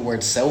even know the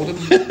word seldom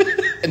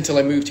until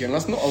I moved here, and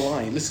that's not a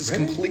lie. This is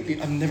completely...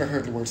 I've never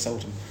heard the word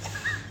seldom.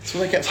 So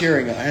when I kept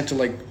hearing it, I had to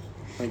like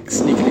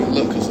sneakily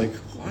look. I was like,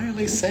 why are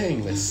they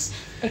saying this?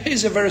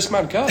 He's a very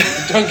smart guy,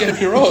 don't get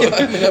me wrong.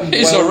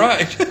 He's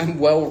alright. I'm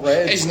well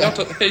read. He's not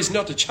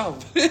a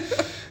chump.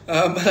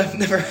 I've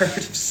never heard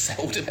of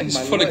seldom in my life.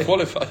 He's fully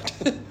qualified.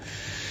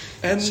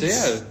 And so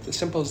yeah, as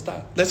simple as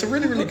that. There's a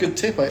really, really good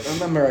tip. I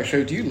remember I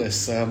showed you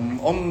this.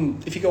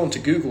 If you go onto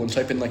Google and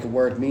type in like a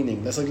word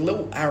meaning, there's like a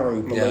little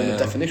arrow below the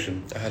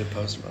definition. I had a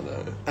post about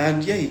that.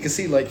 And yeah, you can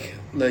see like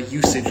the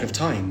usage of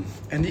time,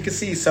 and you can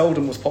see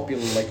seldom was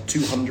popular like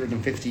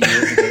 250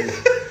 years ago.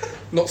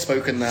 Not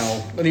spoken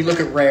now. Then you look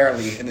at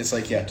rarely, and it's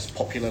like it's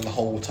popular the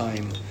whole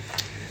time.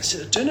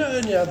 So, do you know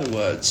any other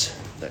words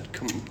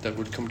that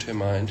would come to your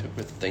mind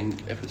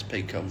if we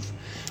speak of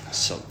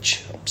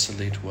such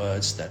obsolete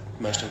words that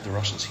most of the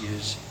Russians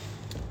use?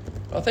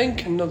 I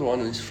think another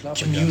one is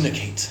flabbergasted.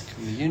 Communicate.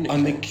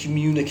 I'm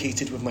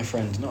communicated with my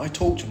friend. No, I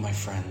talked to my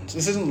friend.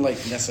 This isn't like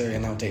necessarily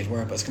an outdated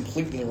word, but it's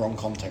completely the wrong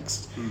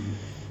context.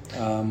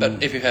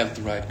 But if you have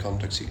the right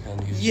context, you can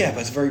use it. Yeah,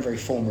 but it's very, very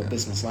formal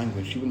business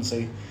language. You wouldn't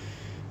say...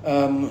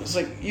 it's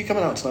like, you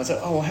coming out tonight? It's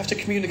like, I have to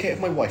communicate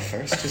with my wife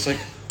first. It's like...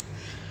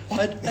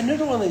 What?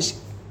 Another one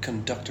is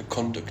conduct.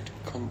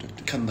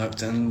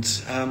 Conduct, and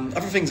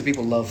other things that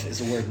people love is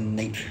the word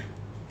nature.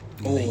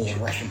 Nature.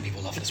 Russian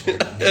people love this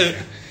word,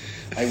 nature.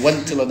 I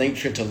went to the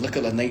nature to look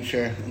at the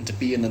nature and to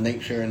be in the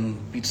nature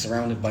and be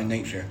surrounded by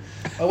nature.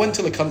 I went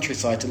to the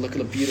countryside to look at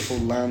the beautiful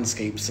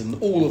landscapes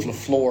and all of the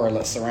flora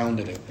that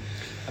surrounded it.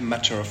 A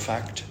matter of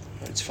fact,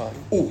 it's fine.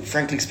 Oh,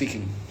 frankly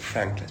speaking.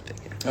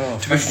 Oh,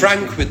 to be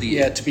frank with you.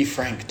 Yeah, to be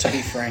frank. Could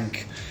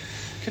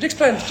you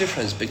explain the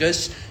difference?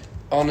 Because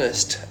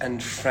honest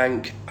and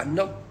frank are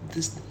not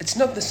this. It's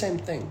not the same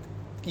thing.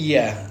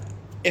 Yeah,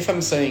 if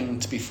I'm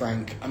saying to be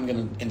frank, I'm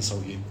going to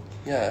insult you.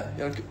 Yeah,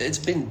 it's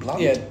been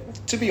blunt. Yeah,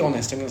 to be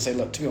honest, I'm going to say,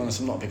 look, to be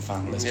honest, I'm not a big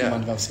fan of this. Do you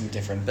mind if I have something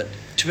different? But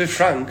to be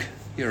frank,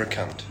 you're a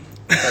cunt.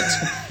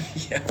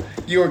 Yeah,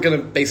 you're going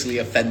to basically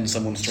offend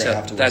someone straight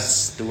afterwards.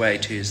 That's the way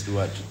to use the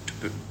word,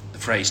 the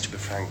phrase to be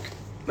frank.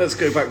 Let's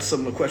go back to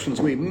some of the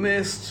questions we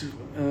missed.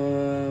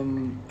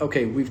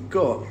 Okay, we've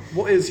got...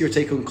 What is your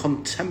take on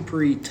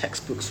contemporary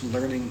textbooks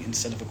learning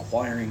instead of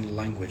acquiring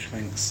language?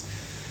 Thanks.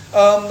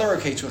 They're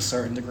okay to a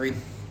certain degree.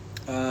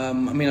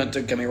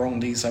 Don't get me wrong,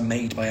 these are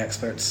made by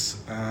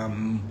experts.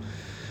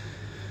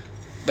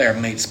 They're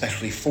made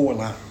especially for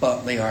that,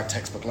 but they are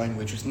textbook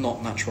language. It's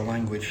not natural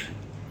language.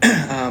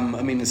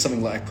 It's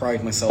something that I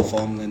pride myself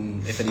on,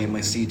 and if any of my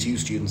C2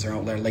 students are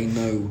out there, they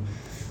know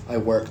I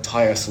work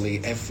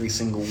tirelessly every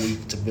single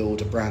week to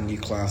build a brand new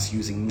class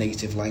using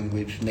native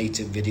language,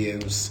 native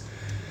videos,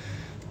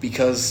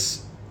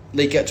 because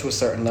they get to a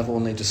certain level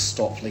and they just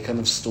stop, they kind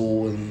of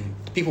stall, and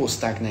people will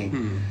stagnate.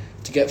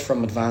 To get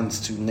from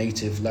advanced to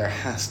native, there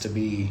has to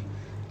be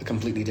a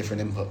completely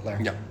different input there.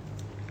 Yeah.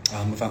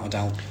 Without a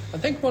doubt. I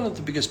think one of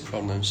the biggest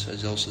problems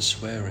is also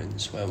swear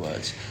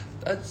words.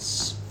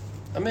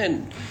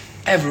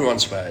 Everyone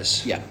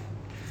swears. Yeah.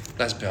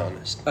 Let's be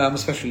honest.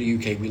 Especially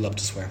UK, we love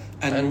to swear.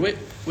 And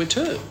we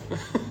too.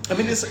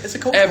 It's a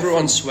culture.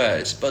 Everyone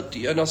swears, but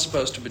you're not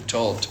supposed to be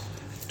taught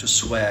to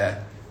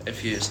swear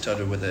if you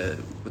study with a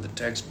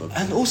textbook.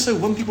 And also,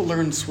 when people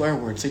learn swear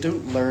words, they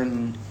don't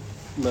learn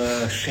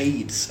the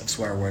shades of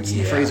swear words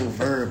and the phrasal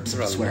verbs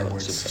of swear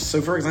words.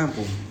 So, for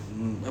example,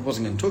 I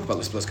wasn't going to talk about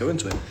this, but let's go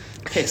into it.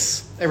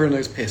 Piss. Everyone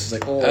knows piss.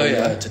 It's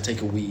like, to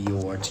take a wee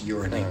or to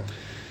urinate.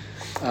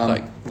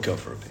 Go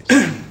for a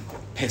piss.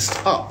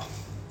 Pissed up.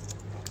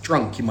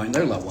 Drunk, you might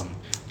know that one.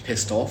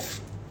 Pissed off.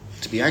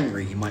 To be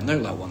angry, you might know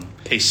that one.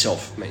 Piss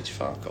off means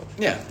fuck off.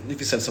 Yeah, if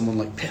you said someone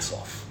like piss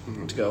off,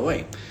 to go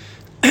away.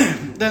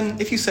 Then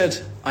if you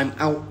said, I'm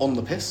out on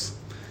the piss,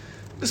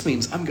 this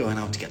means I'm going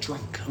out to get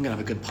drunk. I'm going to have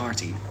a good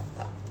party.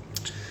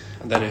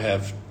 And then you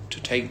have to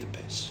take the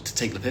piss. To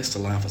take the piss, to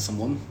laugh at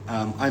someone.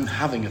 I'm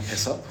having a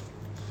piss up.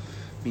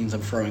 Means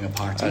I'm throwing a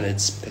party. And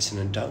it's pissing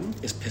it down?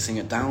 It's pissing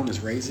it down, is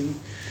raising.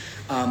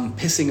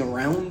 Pissing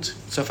around.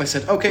 So if I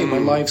said, okay, my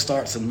live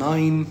starts at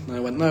 9, and I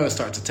went, no, it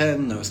starts at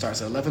 10, no, it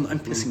starts at 11, I'm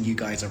pissing you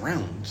guys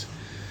around.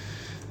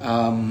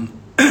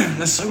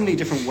 there's so many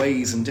different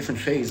ways and different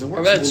shades. And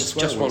Well, that's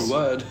just one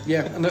word.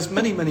 Yeah, and there's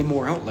many, many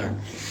more out there.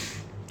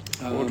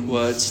 What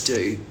words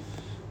do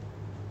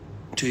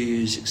you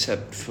use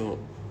except for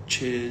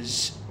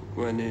cheers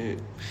when you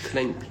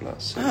clink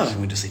glasses? Oh,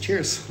 we just say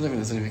cheers. I don't think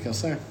there's anything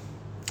else there.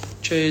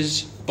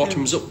 Cheers,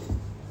 bottoms up.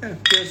 Yeah,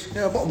 cheers.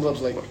 Yeah, bottoms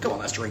up's like, come on,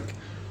 let's drink.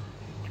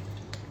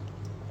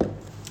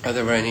 Are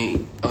there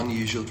any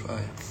unusual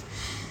trials?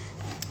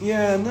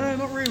 Yeah, no,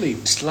 not really.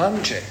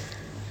 Slangy.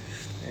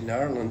 In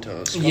Ireland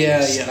or Scotland.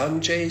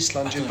 Yeah.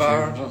 Slangy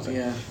bar.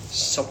 Yeah.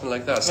 Something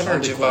like that. I've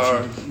heard Slangy it quite bar.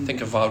 often.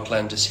 Think of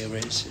Valglanda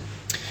series.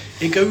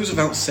 It goes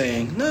without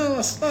saying, no,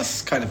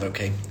 that's kind of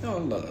okay. Oh, I'll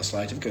let that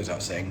slide. It goes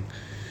without saying.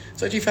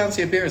 So do you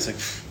fancy a beer? It's like,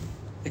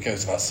 it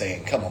goes without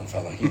saying, come on,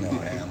 fella, you know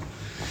I am.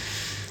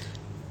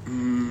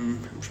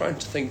 I'm trying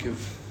to think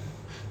of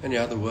any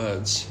other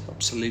words,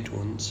 obsolete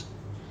ones,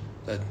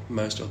 that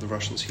most of the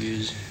Russians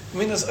use. I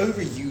mean, there's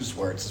overused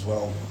words as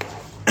well.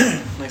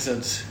 Like I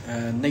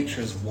said,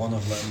 nature is one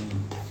of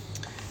them.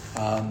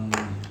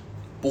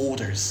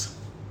 Borders.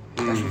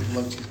 Russian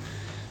people love to-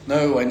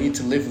 No, I need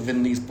to live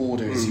within these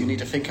borders. You need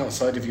to think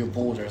outside of your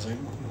borders. Like,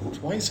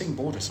 why are you saying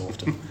border so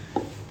often?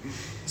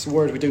 It's a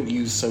word we don't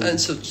use so... And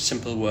such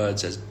simple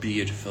words as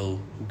beautiful,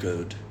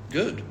 good.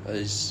 Good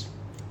is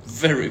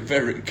very,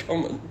 very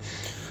common.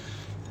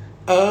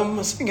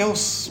 Something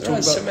else... There are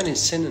talk so about- many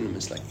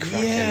synonyms like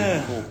kraken,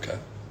 Yeah. corker.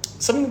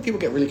 Something people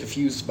get really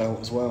confused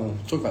about as well.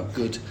 Talk about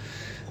good.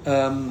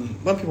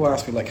 When people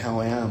ask me like how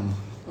I am,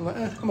 I'm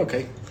like, I'm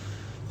okay.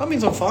 That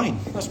means I'm fine.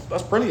 That's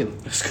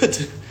brilliant. That's good.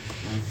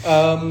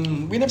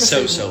 We never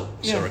say- So-so,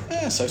 Yeah, sorry.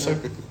 yeah, so.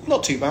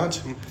 Not too bad.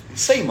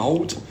 Same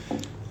old.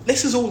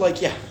 This is all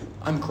like, yeah,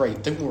 I'm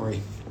great. Don't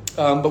worry.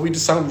 But we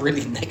just sound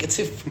really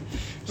negative.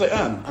 It's like,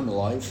 I'm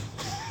alive.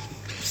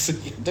 So,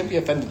 yeah, don't be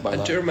offended by I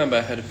that. do remember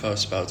I had a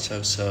post about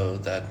so-so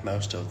that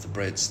most of the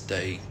Brits,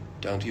 they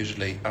don't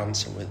usually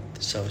answer with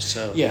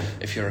so-so. Yeah.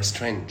 If you're a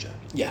stranger.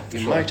 Yeah, for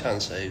You sure. might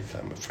answer if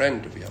I'm a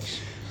friend of yours.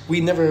 We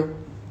never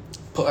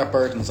put our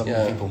burdens on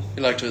Yeah. people.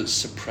 You like to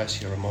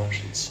suppress your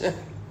emotions.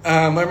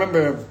 I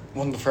remember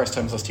one of the first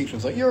times I was teaching, I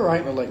was like, "You're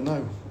right," and I'm like, "No."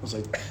 I was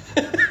like,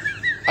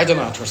 I don't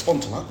know how to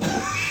respond to that.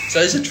 So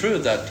is it true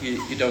that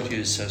you don't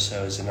use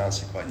so-so as an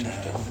answer quite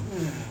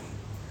often?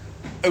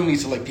 Only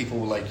to like people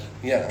like,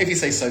 Yeah. if you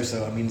say so,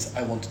 it means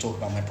I want to talk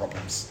about my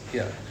problems.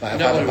 Yeah. Like, I've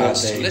No had a one bad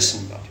wants day. to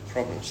listen about your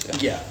problems.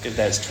 Yeah. If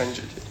they're a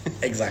stranger.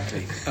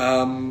 Exactly.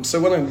 So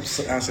when I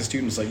asked the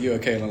students, like, "You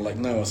okay?" and I'm like,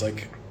 "No," I was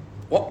like,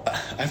 "What?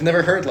 I've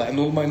never heard that in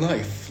all my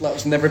life.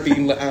 That's never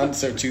been the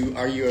answer to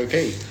 "Are you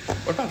okay?"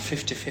 What about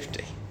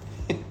 50-50?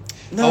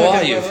 No, How are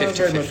again, you? I'm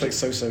very 50-50? much like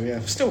so, yeah.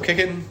 Still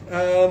kicking.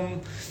 A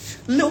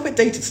little bit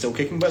dated, still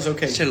kicking, but it's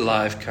okay. Still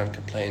alive, can't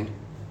complain.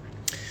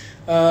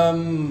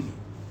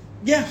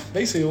 Yeah,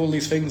 basically all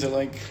these things are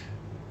like,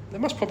 The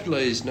most popular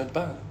is not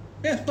bad.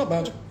 yeah, not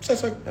bad. So.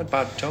 Not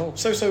bad at all.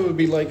 So would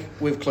be like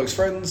with close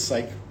friends,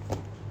 like,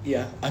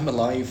 yeah, I'm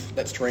alive,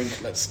 let's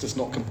drink, let's just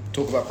not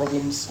talk about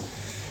problems.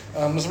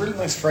 There's a really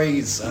nice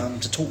phrase,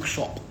 to talk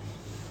shop.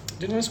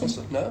 Do you know this one?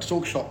 What's that? No. To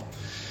talk shop.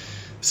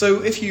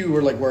 So if you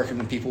were like working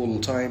with people all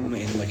the time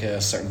in like a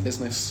certain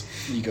business,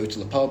 and you go to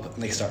the pub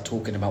and they start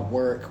talking about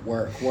work,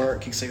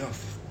 you say, "Oh,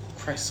 for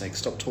Christ's sake,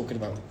 stop talking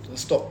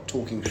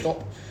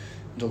shop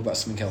and talk about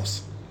something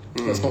else.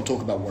 Let's not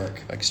talk about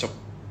work." Like stop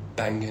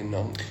banging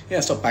on. Yeah,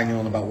 stop banging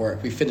on about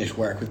work. We finished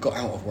work. We've got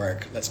out of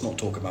work. Let's not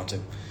talk about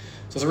it.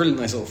 So it's a really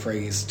nice little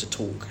phrase, to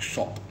talk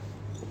shop.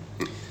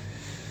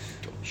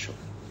 Sure.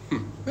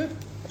 Yeah.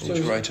 I need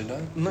to write it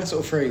down. Nice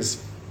little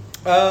phrase.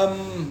 I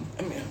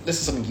mean, this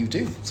is something you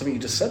do. Something you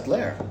just said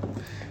there.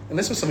 And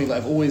this was something that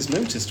I've always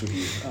noticed with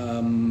you.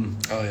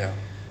 Oh yeah.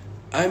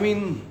 I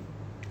mean,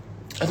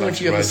 I don't know like if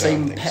to you have the write down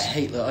same things. pet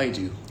hate that I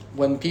do.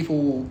 When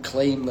people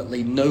claim that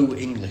they know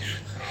English,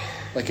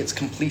 like it's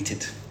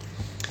completed.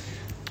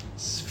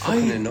 It's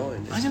fucking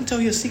annoying. I can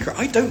tell you a secret.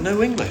 I don't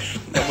know English.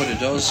 Nobody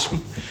does.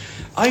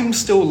 I'm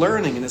still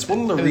learning, and it's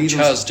one of the Even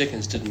reasons. Charles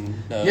Dickens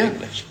didn't know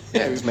English.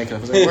 Yeah, he was making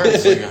up his own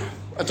words. So, yeah,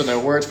 I don't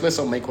know a word for this,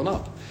 I'll make one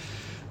up.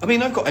 I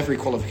mean, I've got every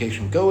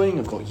qualification going,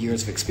 I've got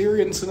years of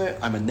experience in it,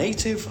 I'm a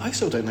native, I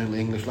still don't know the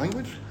English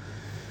language.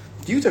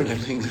 You don't know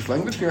the English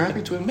language, and you're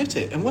happy to admit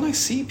it. And when I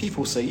see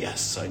people say,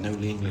 "Yes, I know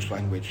the English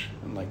language,"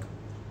 I'm like,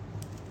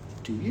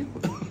 do you?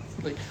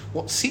 Like,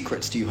 what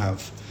secrets do you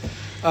have?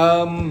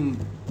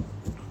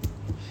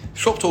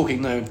 Shop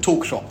talking, no,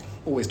 talk shop.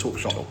 Always talk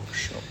shop.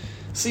 Sure.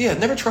 So yeah,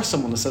 never trust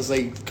someone that says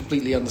they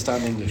completely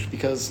understand English,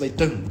 because they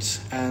don't.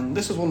 And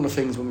this was one of the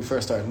things when we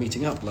first started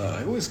meeting up.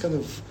 Like,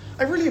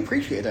 I really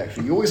appreciate it,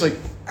 actually. You always like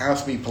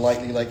ask me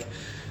politely, like,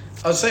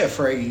 I'd say a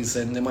phrase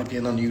and there might be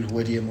an unusual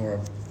idiom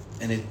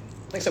and it,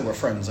 like I said, we're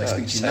friends. I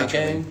speak to you Say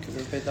naturally. again. Can you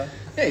repeat that?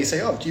 Yeah, you say,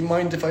 "Oh, do you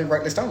mind if I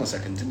write this down a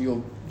second?" And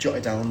you'll jot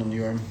it down on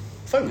your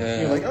phone.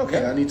 Yeah. You're like,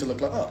 "Okay, Yeah. I need to look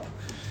that up."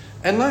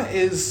 And that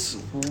is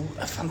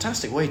a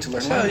fantastic way to learn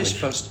That's how you're language.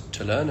 supposed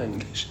to learn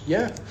English.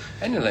 Yeah,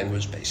 Any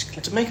language,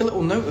 basically. to make a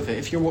little note of it.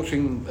 If you're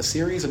watching a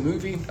series, a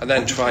movie, And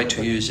then try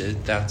to use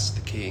it. That's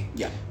the key.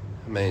 Yeah.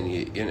 I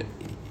mean,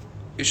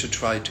 you should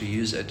try to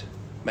use it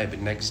maybe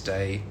next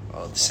day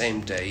or the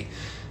same day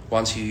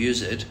once you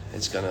use it,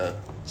 it's gonna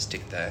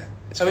stick there.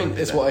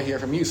 It's what I hear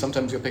from you.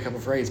 Sometimes you'll pick up a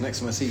phrase, next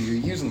time I see you,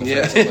 you're using the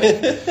Yeah. phrase. I'm like,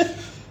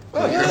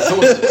 well, you're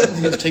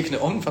exhausted. You've taken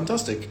it on.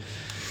 Fantastic.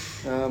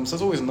 So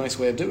it's always a nice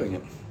way of doing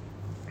it.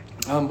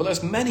 But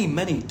there's many,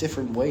 many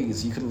different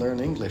ways you can learn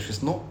English.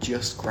 It's not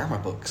just grammar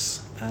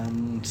books.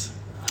 And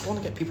I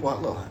want to get people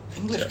out. Look,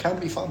 English can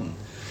be fun.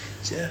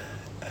 Yeah.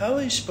 How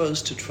are you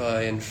supposed to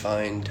try and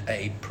find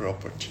a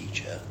proper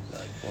teacher?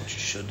 Like what you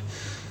should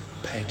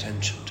pay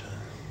attention to?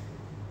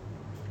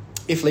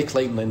 If they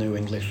claim they know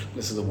English,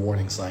 this is a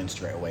warning sign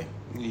straight away.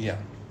 Yeah.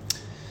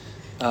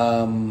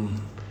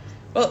 Um,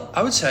 Well,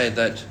 I would say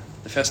that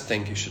the first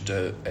thing you should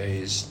do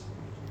is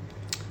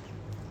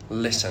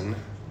listen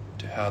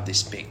to how they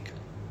speak.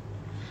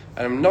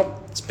 And I'm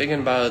not speaking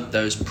about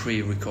those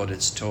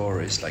pre-recorded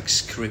stories like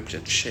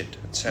scripted shit,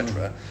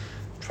 etc.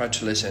 Try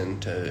to listen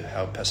to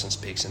how a person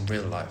speaks in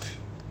real life,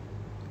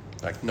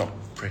 like not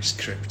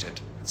pre-scripted,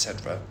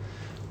 etc.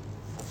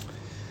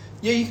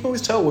 Yeah, you can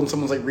always tell when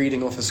someone's like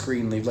reading off a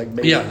screen. They've like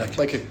made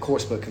like a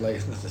course book.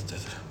 Like,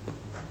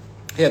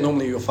 yeah,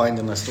 normally you'll find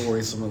in their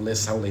stories someone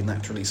lists how they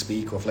naturally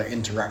speak or if they're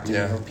interacting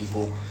with other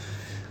people.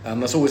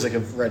 That's always like a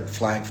red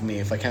flag for me.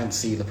 If I can't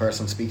see the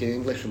person speaking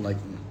English, I'm like,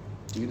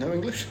 do you know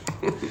English?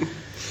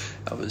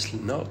 Obviously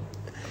not.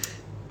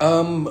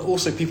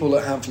 Also, people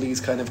that have these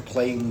kind of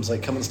claims,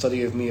 like, come and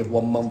study with me of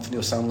 1 month and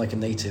you'll sound like a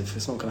native.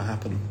 It's not going to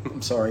happen.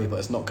 I'm sorry, but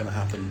it's not going to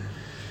happen.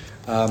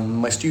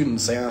 My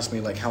students, they ask me,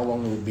 like, how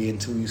long it will be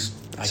until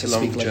I can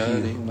speak like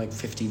you, like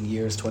 15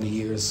 years, 20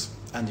 years,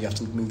 and you have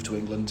to move to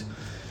England.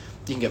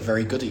 You can get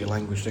very good at your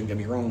language, don't get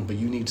me wrong, but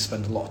you need to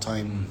spend a lot of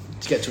time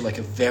to get to, like,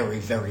 a very,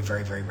 very,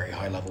 very, very, very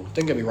high level.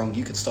 Don't get me wrong,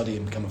 you could study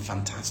and become a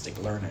fantastic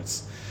learner.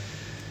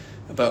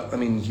 But, I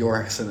mean, your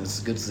accent is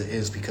as good as it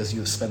is because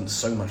you've spent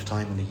so much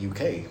time in the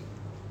UK.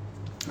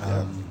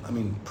 I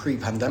mean,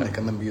 pre-pandemic, I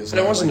remember you... And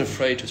I wasn't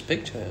afraid to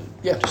speak to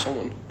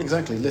someone.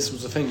 Exactly. This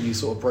was the thing, you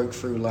sort of broke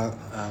through that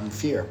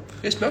fear.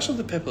 Yes, most of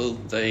the people,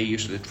 they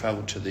usually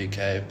travel to the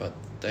UK, but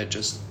they're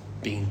just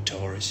being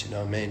tourists, you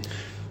know what I mean?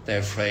 They're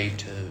afraid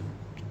to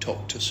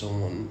talk to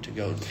someone, to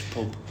go to the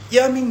pub.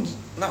 Yeah, I mean,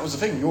 that was the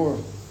thing. Your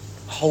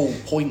whole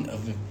point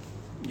of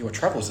your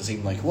travels, it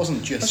seemed like, it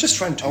wasn't just... I was just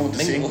trying to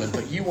see England,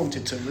 but you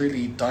wanted to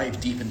really dive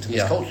deep into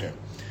this culture.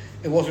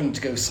 It wasn't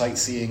to go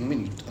sightseeing. I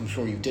mean, I'm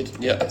sure you did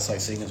get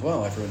sightseeing as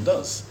well. Everyone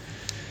does.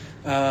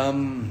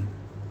 But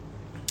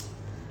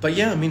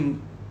yeah, I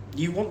mean,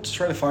 you want to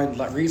try to find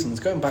that reason. It's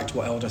going back to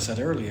what Elder said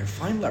earlier.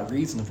 Find that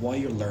reason of why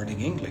you're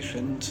learning English.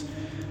 And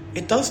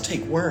it does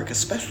take work,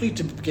 especially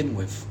to begin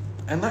with.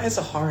 And that is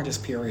the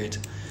hardest period.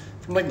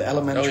 From like the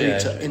elementary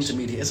to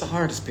intermediate, it's the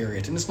hardest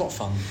period. And it's not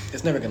fun.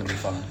 It's never going to be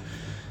fun.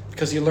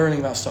 Because you're learning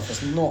about stuff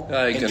that's not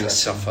You're going to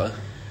suffer.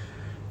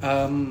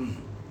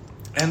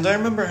 And I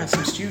remember I had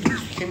some students who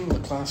came in the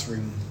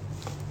classroom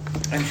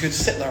and she would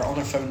sit there on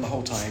her phone the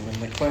whole time and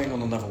like playing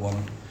on another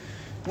one.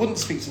 Wouldn't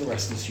speak to the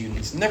rest of the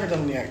students, never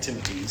done any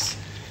activities.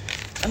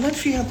 And then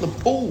she had the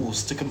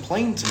balls to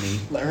complain to me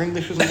that her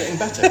English wasn't getting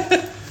better.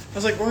 I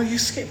was like, well, you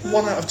skip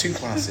 1 out of 2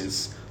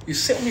 classes. You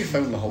sit on your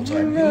phone the whole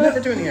time. You never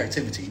do any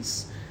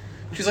activities.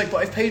 She's like, but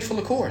I've paid for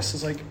the course. I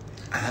was like,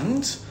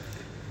 and?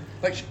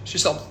 Like she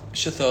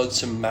thought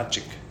some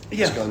magic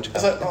was going to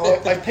happen. I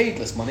was like, I paid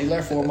this money,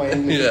 therefore my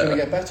English is going to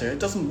get better. It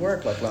doesn't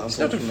work like that,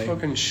 unfortunately. It's not a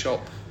fucking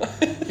shop.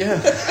 Yeah.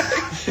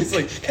 It's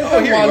like, can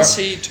I have one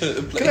seat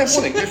to Can I have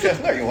one English? Yes,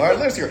 there you are.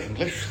 There's your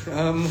English.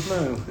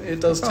 No, it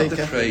does take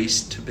the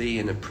phrase to be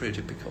in a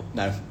pretty pickle.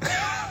 No.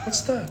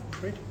 What's that?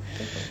 Pretty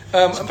pickle?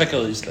 A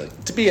pickle is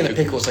like... To be in a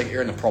pickle is like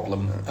you're in a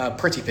problem.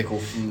 Pretty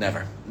pickle,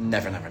 never.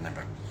 Never.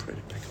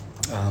 Pretty pickle.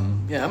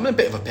 Yeah, I'm in a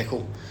bit of a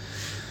pickle.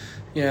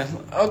 Yeah,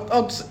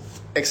 I'll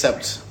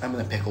accept I'm in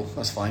a pickle.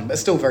 That's fine, but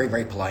it's still very,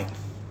 very polite.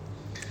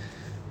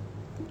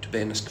 To be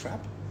in a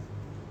scrap?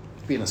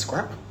 To be in a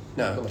scrap?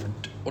 No.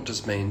 What does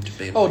it mean to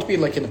be in to be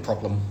like in a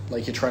problem.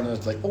 Like you're trying to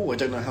like, I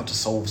don't know how to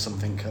solve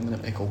something. I'm in a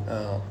pickle.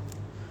 Oh.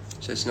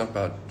 So it's not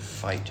about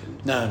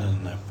fighting? No.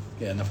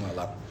 Yeah, nothing like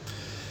that.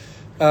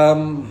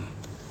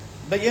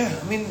 But yeah,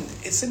 I mean,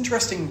 it's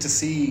interesting to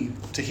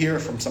hear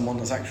from someone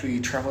that's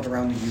actually travelled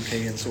around the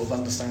UK and sort of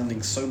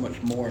understanding so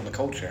much more of the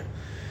culture.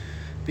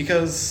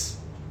 Because,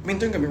 I mean,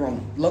 don't get me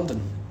wrong,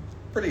 London,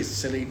 pretty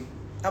silly,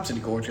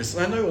 absolutely gorgeous.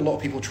 And I know a lot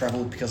of people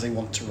travel because they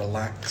want to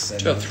relax.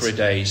 2 or 3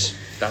 days,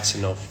 that's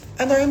enough.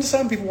 And I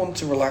understand people want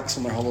to relax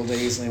on their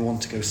holidays and they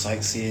want to go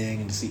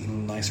sightseeing and just eat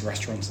in nice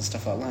restaurants and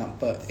stuff like that.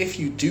 But if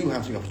you do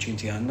have the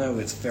opportunity, I know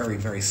it's very,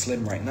 very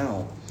slim right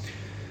now,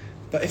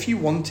 but if you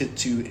wanted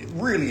to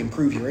really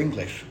improve your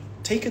English,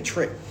 take a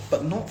trip,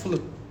 but not for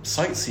the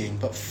sightseeing,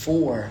 but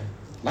for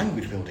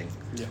language building.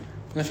 Yeah.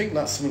 And I think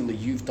that's something that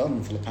you've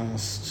done for the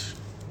past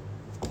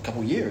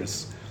couple of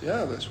years.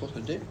 Yeah, that's what I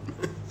did.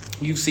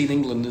 You've seen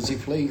England as your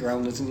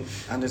playground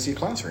and as your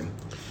classroom.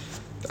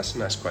 That's a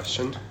nice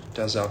question.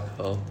 Does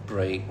alcohol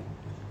break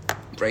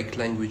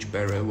language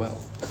very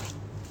well?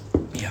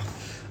 Yeah.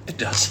 It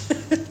does.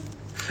 It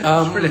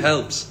really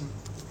helps.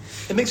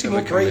 It makes you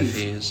more brave.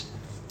 It's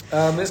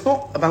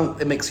not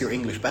about it makes your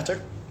English better.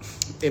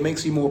 It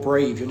makes you more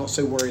brave. You're not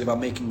so worried about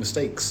making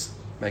mistakes.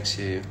 makes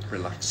you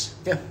relax.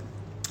 Yeah.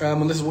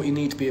 And this is what you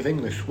need to be of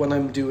English. When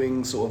I'm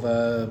doing sort of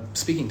a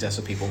speaking test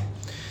with people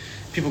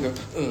go,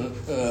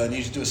 I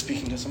need to do a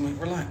speaking test. I'm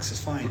like, relax, it's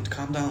fine,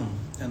 calm down.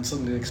 And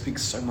suddenly they speak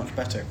so much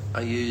better.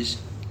 I use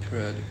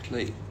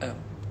periodically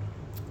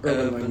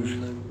Urban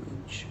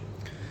language.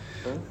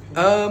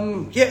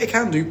 Yeah, it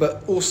can do,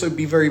 but also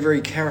be very,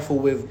 very careful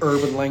with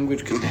urban language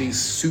because it can be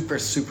super,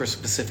 super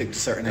specific to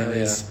certain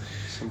areas. Yeah.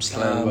 Some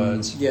slang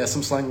words. Yeah,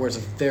 some slang words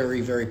are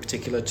very, very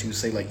particular to,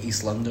 say, like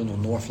East London or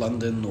North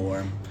London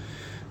or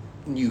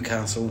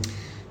Newcastle.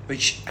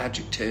 Which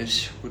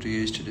adjectives would you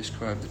use to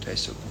describe the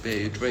taste of the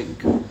beer you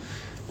drink? Ooh,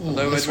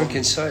 Although we're this one-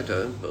 drinking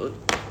cider, but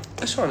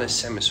this one is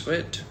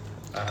semi-sweet,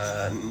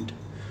 and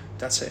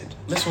that's it.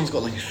 This one's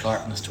got like a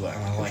sharpness to it,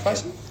 and I like Try it.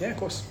 some? Yeah, of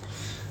course.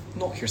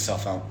 Knock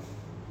yourself out.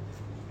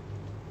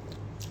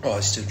 Oh,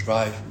 it's still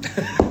dry.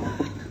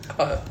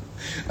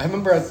 I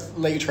remember I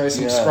let you try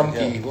some Yeah,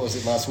 scrumpy. yeah. What was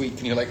it last week?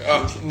 And you're like,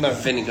 oh no.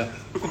 Vinegar.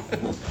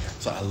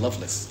 So I love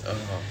this.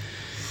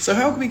 So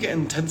how can we get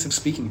intensive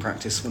speaking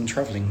practice when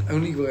travelling?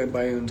 Only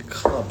by going to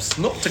clubs,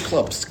 not to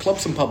clubs.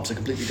 Clubs and pubs are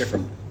completely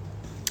different.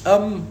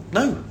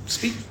 No,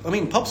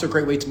 pubs are a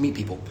great way to meet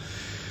people.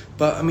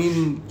 But, I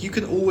mean, you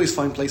can always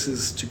find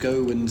places to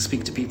go and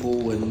speak to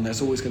people, and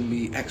there's always going to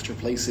be extra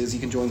places.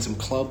 You can join some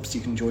clubs, you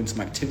can join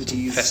some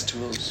activities.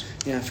 Festivals.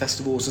 Yeah,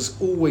 festivals.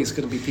 There's always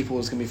going to be people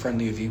that's going to be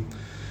friendly with you.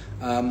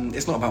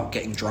 It's not about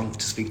getting drunk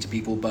to speak to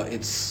people, but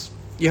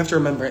you have to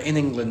remember, in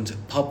England,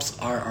 pubs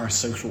are our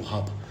social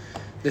hub.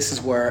 This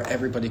is where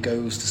everybody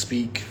goes to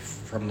speak,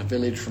 from the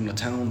village, from the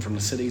town, from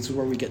the city. It's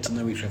where we get to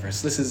know each other.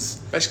 So this is...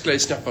 Basically,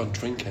 it's not about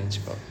drinking, it's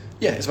about...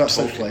 Yeah, it's about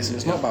Talking, socialising.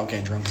 It's yeah. not about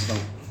getting drunk, it's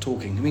about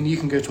talking. I mean, you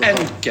can go to a And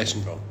pub.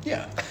 getting drunk.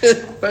 Yeah.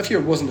 But if you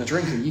wasn't a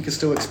drinker, you could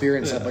still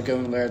experience that by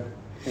going there,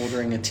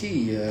 ordering a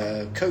tea,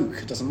 Coke,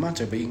 it doesn't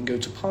matter. But you can go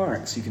to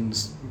parks, you can...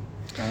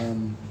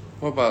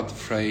 What about the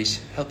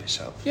phrase, help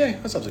yourself? Yeah,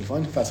 that's absolutely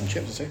fine. If I had some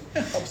chips or so,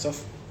 yeah, help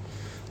yourself.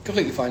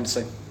 Completely fine to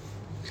say.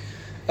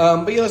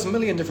 But yeah, there's a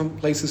million different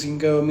places you can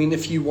go. I mean,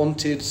 if you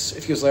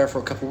was there for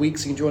a couple of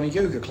weeks, you can join a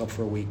yoga club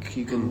for a week.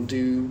 You can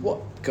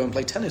go and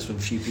play tennis with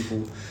a few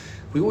people.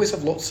 We always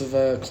have lots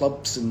of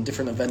clubs and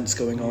different events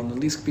going on,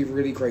 and these could be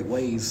really great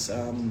ways.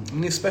 I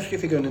mean, especially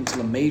if you're going into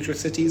the major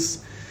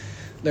cities,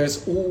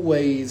 there's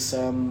always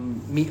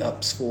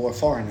meetups for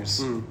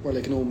foreigners where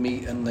they can all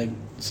meet, and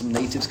some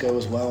natives go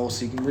as well,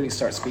 so you can really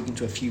start speaking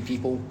to a few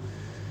people.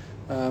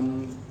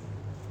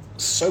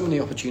 So many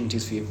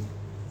opportunities for you.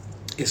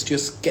 It's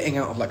just getting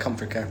out of that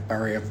comfort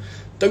barrier.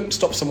 Don't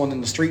stop someone in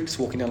the street, just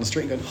walking down the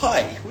street and going,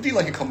 "Hi, would you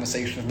like a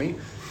conversation with me?"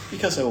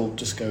 Because they will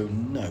just go,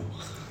 "No."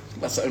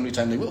 That's the only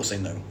time they will say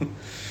no.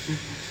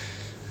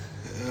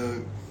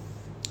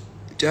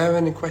 Do you have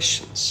any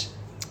questions?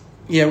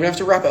 Yeah, we're going to have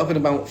to wrap it up in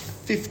about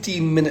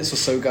 15 minutes or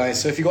so,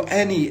 guys. So if you've got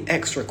any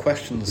extra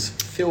questions,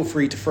 feel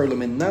free to throw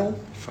them in now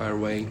Fire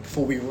away.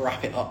 before we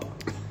wrap it up.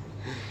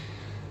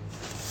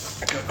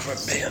 I got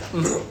quite beer.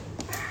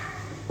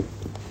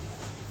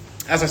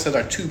 As I said,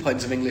 our 2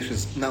 pints of English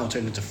is now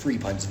turned into 3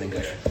 pints of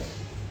English.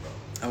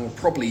 And we'll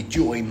probably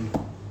join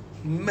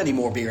many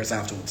more beers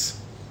afterwards.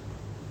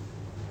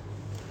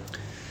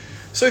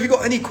 So if you've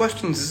got any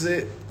questions, is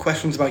it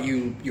questions about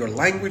your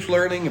language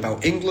learning,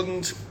 about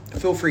England,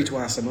 feel free to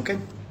ask them, okay?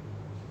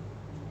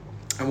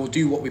 And we'll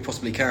do what we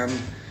possibly can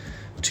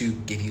to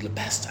give you the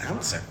best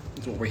answer.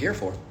 That's what we're here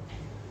for.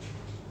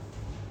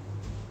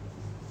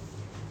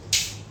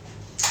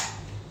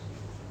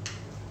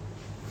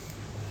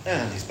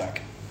 And he's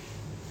back.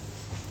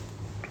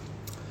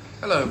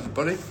 Hello,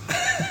 everybody.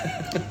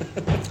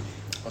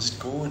 How's it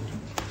going?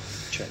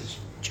 Cheers.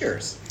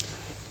 Cheers.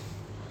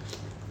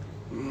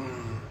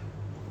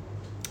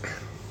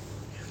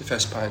 The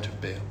first pint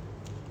of beer.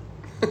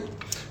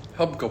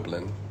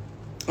 Hobgoblin.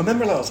 I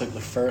remember that was like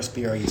the first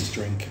beer I used to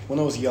drink. When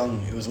I was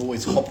young, it was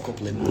always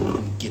Hobgoblin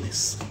and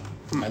Guinness.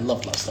 I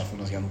loved that stuff when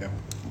I was younger.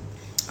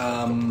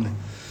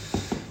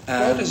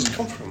 Where does it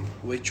come from?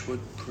 Wychwood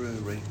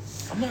Brewery.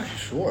 I'm not actually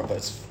sure,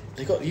 but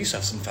they used to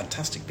have some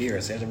fantastic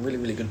beers. They had a really,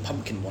 really good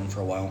pumpkin one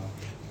for a while.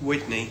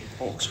 Whitney,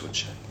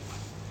 Oxfordshire.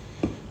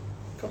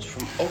 Comes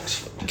from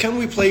Oxford. Can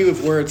we play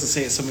with words and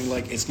say it's something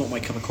like, "It's not my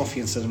cup of coffee"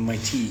 instead of "my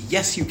tea"?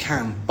 Yes, you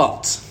can,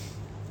 but...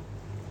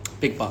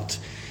 Big but.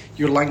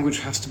 Your language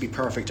has to be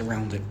perfect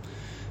around it.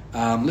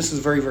 This is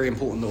a very, very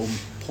important little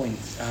point.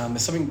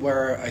 It's something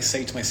where I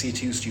say to my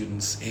C2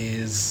 students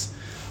is...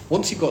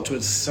 Once you've got to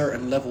a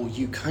certain level,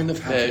 you kind of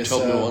have Yeah, you this...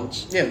 told me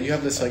once. Yeah, you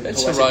have this like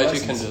It's poetic alright,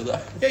 license. you can do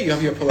that. Yeah, you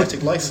have your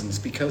poetic license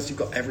because you've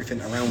got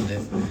everything around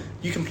it.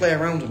 You can play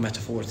around with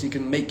metaphors. You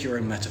can make your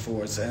own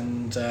metaphors,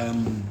 and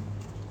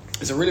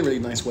it's a really, really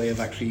nice way of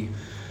actually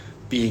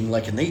being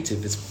like a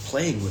native. Is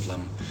playing with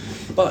them.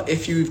 But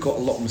if you've got a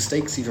lot of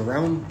mistakes either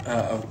around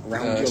your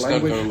It's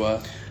language, not going to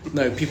work.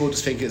 no, people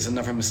just think it's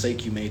another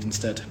mistake you made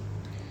instead.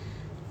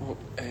 What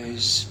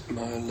is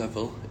my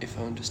level if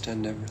I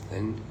understand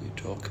everything you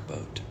talk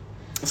about?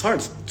 It's hard.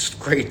 It's just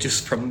great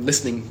just from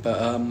listening,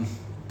 but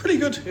pretty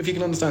good if you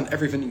can understand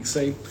everything you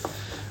say.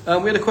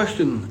 We had a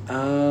question.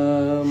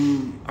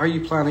 Are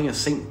you planning a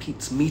St.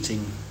 Pete's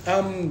meeting?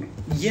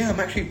 Yeah, I'm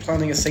actually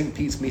planning a St.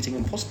 Pete's meeting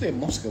and possibly a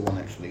Moscow one,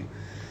 actually.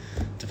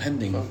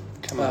 Depending. Oh,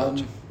 come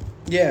out.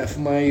 Yeah, for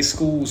my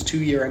school's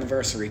 2-year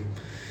anniversary.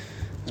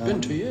 It's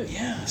been 2 years.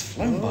 Yeah, it's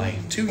flown by.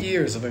 2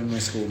 years I've owned my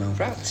school now.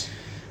 Congrats.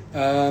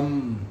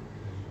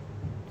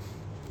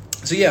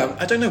 So yeah,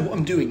 I don't know what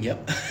I'm doing yet.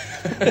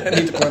 I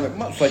need to plan it,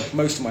 much like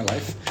most of my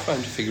life.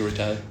 Trying to figure it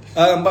out.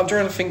 But I'm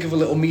trying to think of a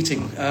little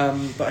meeting.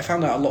 But I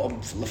found out a lot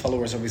of the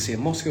followers obviously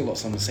in Moscow, lots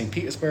of them in St.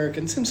 Petersburg,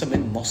 and since I'm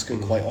in Moscow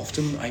quite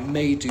often, I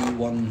may do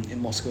one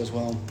in Moscow as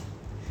well.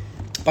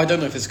 But I don't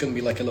know if it's going to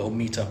be like a little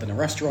meet-up in a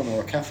restaurant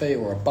or a cafe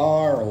or a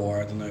bar,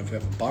 or I don't know if we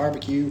have a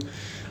barbecue.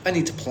 I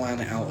need to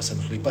plan it out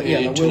essentially. But You yeah,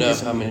 need there will to know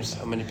be some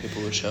how many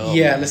people will show up.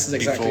 Yeah, this is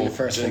exactly before the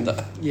first doing thing.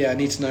 that. Yeah, I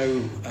need to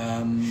know.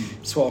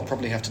 So I'll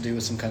probably have to do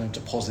with some kind of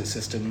deposit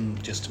system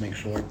just to make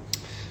sure.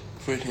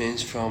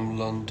 Greetings from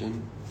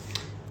London.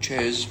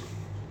 Cheers.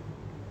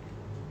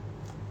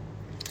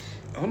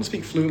 I want to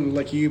speak fluently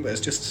like you,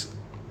 but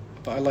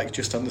I like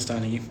just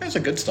understanding you. That's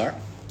a good start.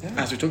 Yeah.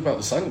 As we talk about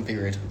the silent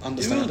period, You will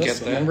understand get us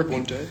there and then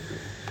one repeat. day.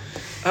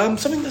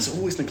 Something that's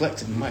always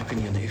neglected, in my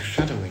opinion, is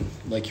shadowing,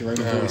 like your own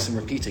voice and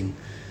repeating.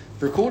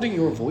 Recording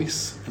your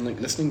voice and like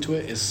listening to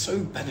it is so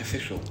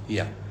beneficial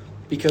Yeah.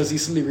 because you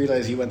suddenly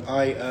realise you went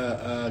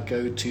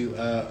go to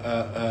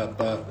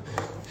but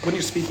when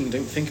you're speaking,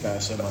 don't think about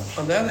it so much.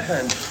 On the other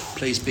hand,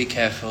 please be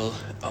careful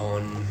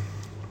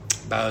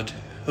about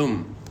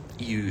whom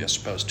you are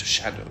supposed to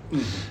shadow,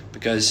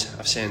 because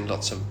I've seen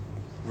lots of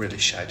really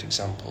shite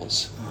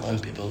examples when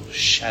people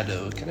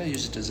shadow. Can I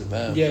use it as a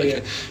verb? Yeah,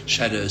 yeah.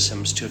 Shadow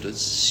some stupid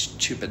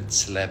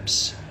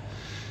celebs,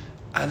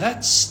 and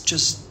that's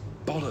just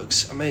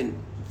bollocks. I mean,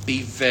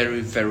 be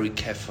very, very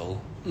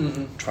careful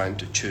trying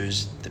to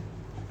choose the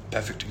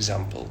perfect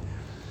example.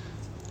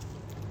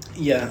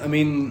 Yeah, I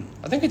mean,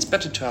 I think it's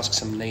better to ask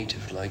some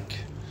native,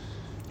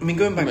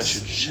 going back I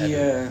should shadow.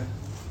 yeah.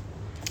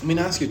 I mean,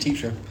 ask your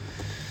teacher.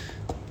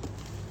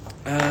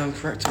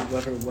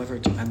 Corrective weather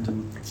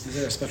dependent. Is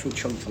there a special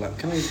chunk for that?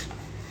 Can I?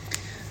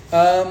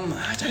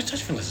 I don't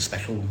think there's a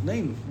special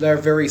name. They're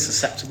very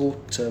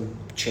susceptible to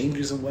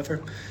changes in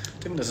weather. I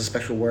don't think there's a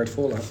special word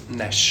for that.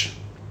 Nash.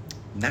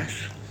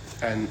 Nash.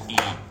 Nesh.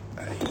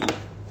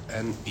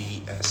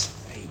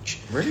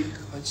 Really?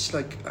 It's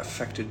like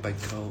affected by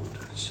cold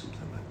or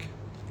something like.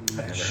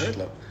 I never heard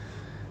that.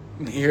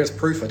 Here's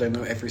proof I don't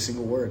know every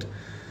single word.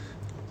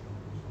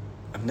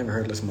 I've never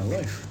heard this in my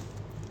life.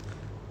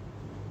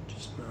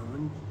 Just a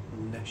moment.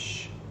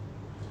 Nesh.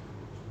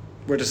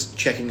 We're just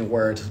checking a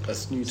word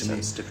that's new to me.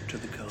 Sensitive to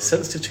the cold.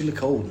 Sensitive to the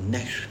cold.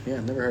 Nesh. Yeah,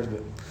 never heard of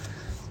it.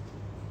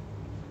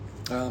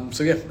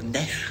 So yeah,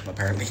 Nesh,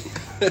 apparently.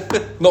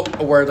 Not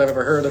a word I've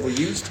ever heard of or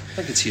used. I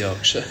think it's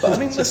Yorkshire. But I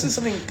mean, this is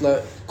something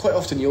like, quite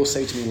often you'll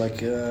say to me,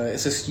 like,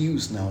 is this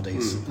used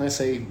nowadays? And I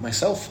say,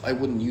 myself, I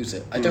wouldn't use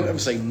it. I don't ever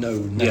say no,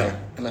 never, Yeah.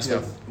 unless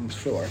Yeah. I'm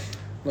sure.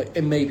 Like,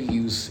 it may be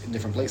used in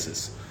different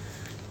places.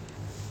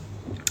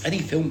 Any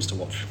films to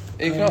watch?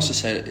 You can also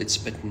say it's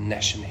a bit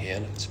Nesh in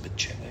here, it's a bit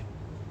chilly.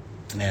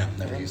 Yeah,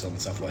 never used on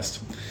the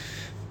Southwest.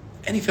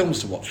 Any films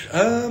to watch?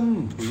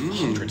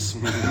 Hundreds.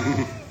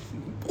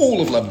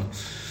 All of them.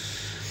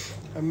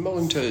 I'm more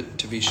into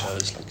TV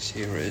shows like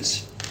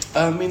series.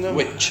 I mean,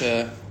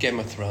 Witcher, Game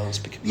of Thrones,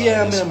 Peaky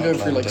yeah, I Blinders, mean, I'm going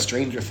through like Outlander.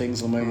 Stranger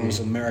Things at the moment, with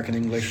American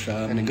English.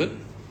 Any good?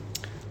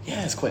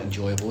 Yeah, it's quite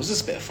enjoyable. It's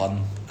just a bit of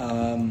fun.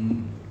 I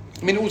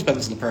mean, it all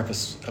depends on the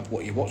purpose of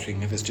what you're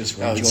watching. If it's just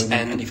for Oh, it's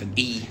enjoyment, anything.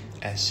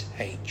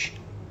 N-E-S-H.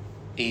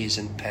 E is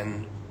in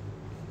pen.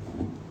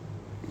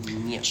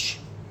 Yes.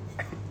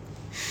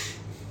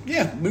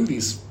 Yeah,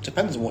 movies.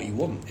 Depends on what you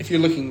want. If you're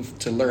looking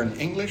to learn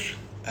English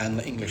and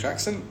the English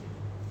accent,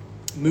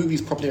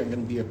 movies probably aren't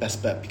going to be your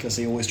best bet because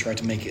they always try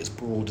to make it as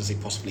broad as they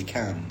possibly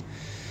can.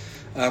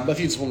 But if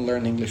you just want to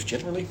learn English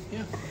generally,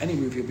 yeah, any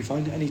movie will be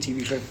fine, any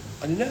TV show.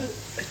 And you know,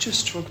 it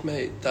just struck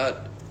me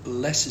that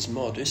less is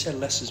more. Do you say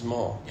less is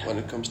more when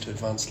it comes to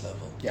advanced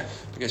level? Yeah.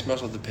 Because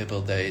most of the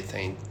people, they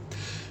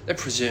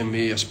presume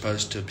you're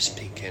supposed to be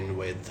speaking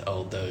with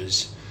all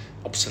those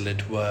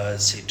obsolete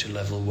words, C2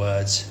 level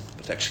words.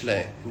 But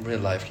actually, in real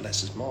life,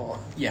 less is more.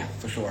 Yeah,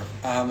 for sure.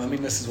 I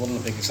mean, this is one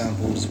of the big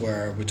examples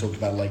where we talked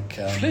about like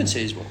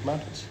Fluency is what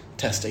matters.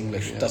 test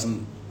English Yeah.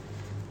 doesn't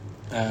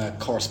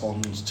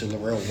correspond to the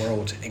real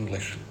world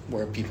English,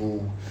 where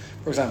people,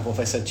 for example, if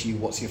I said to you,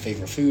 "What's your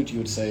favourite food?" you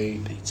would say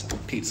Pizza.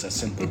 Pizza,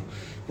 simple.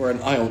 Where an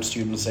IELTS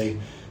student would say,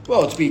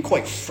 "Well, to be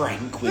quite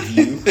frank with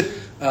you,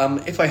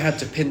 if I had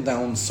to pin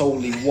down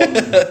solely one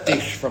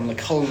dish from the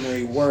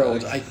culinary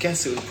world, I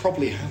guess it would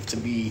probably have to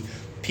be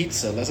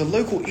pizza. There's a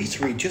local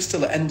eatery just to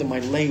the end of my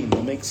lane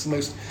that makes the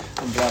most..."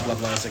 and blah blah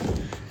blah. It's like,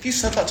 if you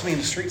said that to me in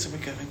the streets, I'd be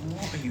going,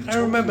 "What are you?" I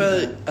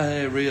remember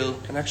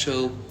an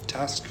actual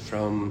task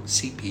from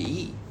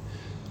CPE,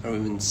 or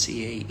even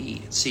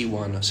CAE,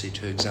 C1 or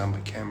C2 exam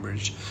at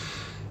Cambridge.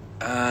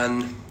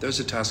 And there was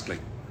a task like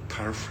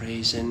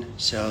paraphrasing.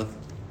 So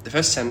the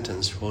first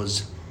sentence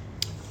was,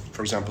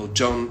 for example,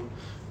 John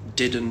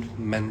didn't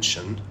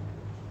mention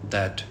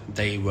that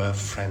they were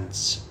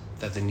friends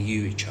that they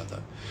knew each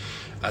other.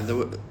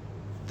 And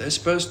there's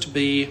supposed to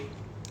be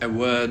a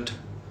word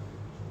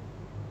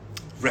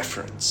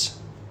reference,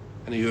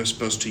 and you're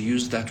supposed to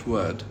use that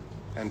word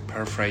and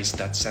paraphrase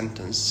that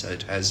sentence so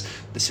it has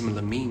the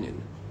similar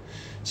meaning.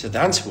 So the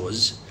answer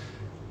was,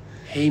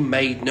 he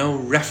made no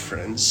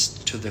reference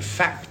to the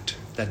fact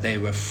that they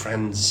were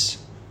friends.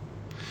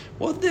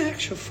 What the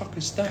actual fuck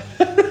is that?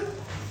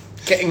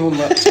 Getting on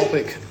that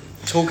topic,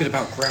 talking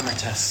about grammar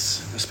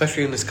tests,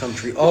 especially in this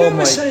country. Oh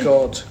my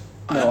god.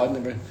 No, I've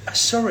never...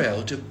 Sorry,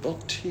 Elder,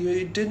 but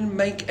you didn't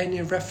make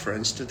any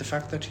reference to the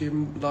fact that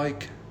you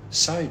like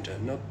cider,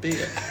 not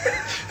beer.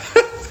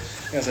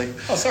 I was like,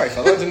 oh, sorry,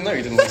 fella, I didn't know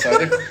you didn't like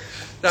cider.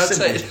 That's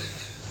Simple. it.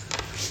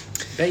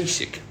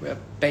 Basic. We're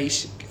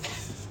basic.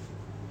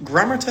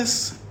 Grammar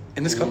tests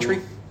in this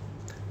country,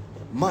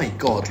 my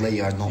god, they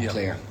are not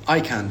clear.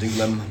 I can't do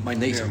them. My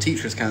native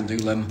teachers can't do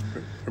them.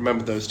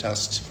 Remember those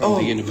tests from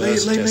the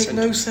university? They make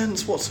no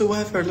sense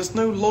whatsoever. There's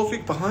no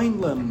logic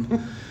behind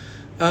them.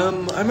 I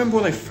remember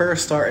when I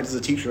first started as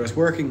a teacher, I was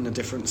working in a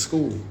different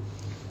school,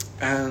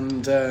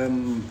 and a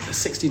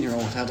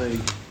 16-year-old had a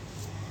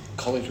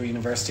college or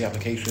university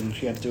application.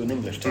 She had to do an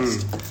English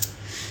test.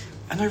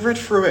 And I read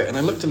through it, and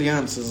I looked at the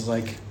answers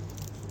like,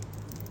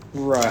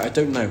 right, I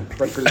don't know.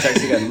 Read through the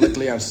text again, looked at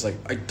the answers like,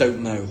 I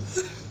don't know.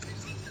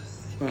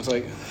 And I was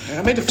like,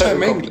 I made a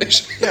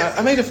photocopy. Yeah,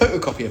 I made a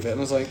photocopy of it, and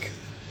I was like,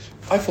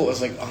 I thought it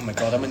was like, oh my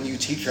god, I'm a new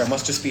teacher. I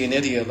must just be an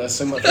idiot. There's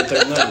so much I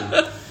don't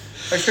know.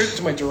 I showed it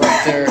to my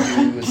director,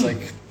 who was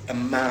like a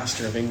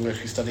master of English.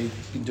 He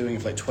been doing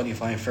it for like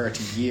 25,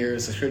 30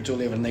 years. I showed it to all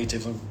the other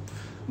natives, and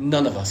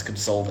none of us could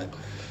solve it.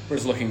 We're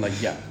just looking like,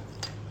 yeah,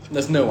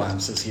 there's no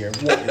answers here.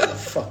 What the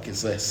fuck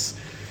is this?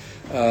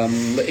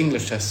 The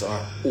English tests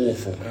are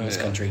awful in this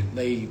country.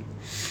 They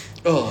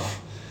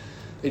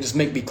just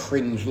make me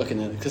cringe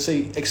looking at it, because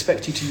they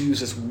expect you to use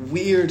this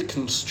weird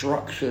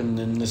construction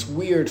and this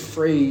weird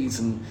phrase,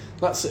 and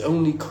that's the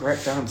only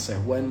correct answer,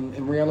 when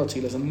in reality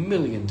there's a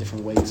million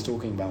different ways of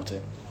talking about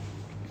it.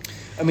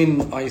 I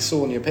mean, I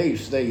saw on your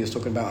page today you was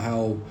talking about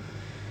how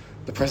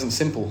the present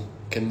simple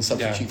can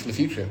substitute for the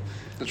future.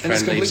 The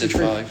trend leaves at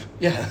 5.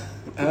 Yeah,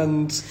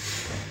 and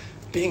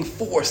being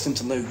forced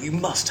into no, you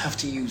must have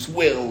to use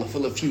will for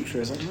the future.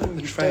 It's like, no,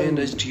 The train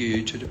is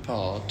due to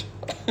depart.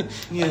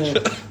 Yeah.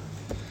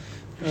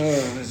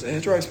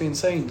 It drives me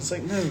insane. It's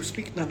like, no,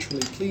 speak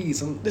naturally,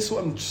 please. And this is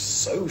what I'm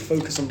so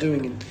focused on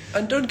doing.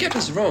 And don't get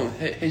us wrong,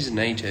 he's a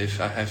native.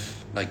 I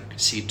have like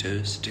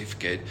C2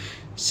 certificate,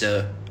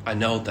 so I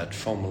know that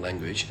formal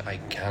language. I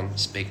can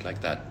speak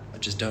like that. I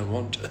just don't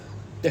want to.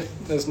 Yeah,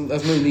 there's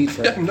no need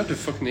for it. I'm not a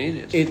fucking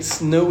idiot.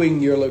 It's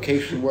knowing your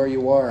location, where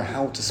you are,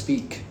 how to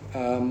speak.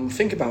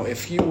 Think about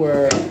if you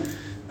were,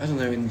 I don't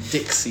know, in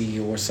Dixie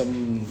or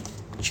some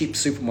cheap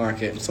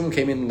supermarket, and someone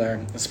came in there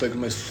and spoke the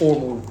most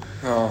formal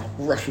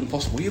Russian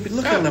possible, you'd be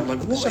looking at them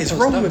like, what is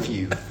wrong with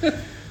you?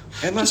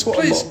 And that's what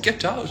please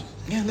get out.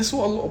 Yeah, and that's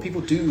what a lot of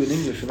people do in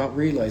English without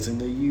realising.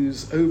 They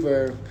use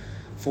over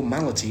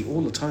formality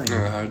all the time.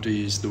 How do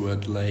you use the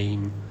word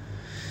lame?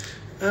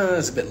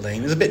 It's a bit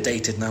lame. It's a bit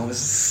dated now. It's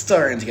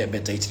starting to get a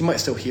bit dated. You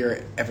might still hear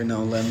it every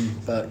now and then,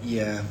 but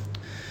yeah.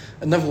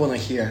 Another one I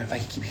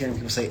keep hearing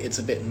people say, it's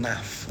a bit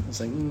naff. It's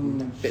like, a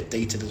bit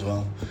dated as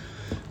well.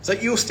 It's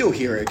like, you'll still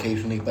hear it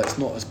occasionally, but it's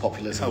not as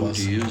popular as it was. How would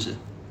you use it?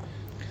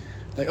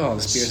 Like, oh,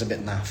 this beer's a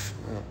bit naff.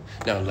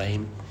 No,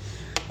 lame.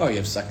 Oh, yeah,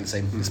 exactly the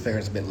same. This beer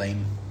is a bit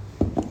lame.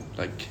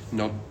 Like,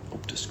 not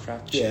up to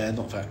scratch? Yeah,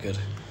 not that good.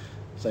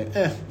 It's like,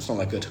 it's not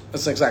that good.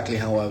 That's exactly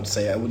how I would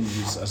say it. I wouldn't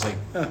use it. I was like,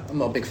 I'm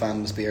not a big fan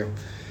of this beer.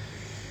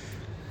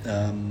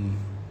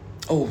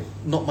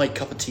 Not my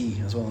cup of tea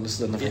as well. This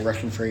is another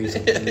Russian phrase I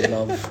really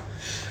love.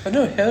 I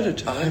know, I heard it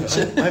times.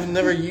 I've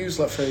never used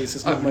that phrase.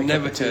 It's not I've my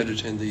never cup of tea. heard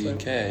it in the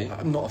UK.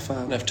 I'm not a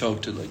fan. And I've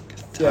talked to like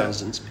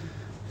thousands.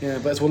 Yeah,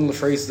 but it's one of the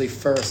phrases they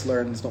first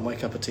learned. It's not my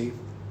cup of tea.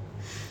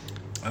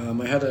 I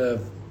had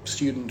a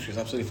student who was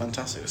absolutely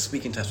fantastic. The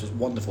speaking test was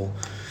wonderful.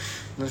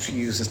 And then she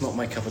used, it's not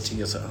my cup of tea.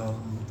 I was like, oh,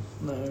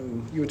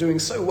 no, you were doing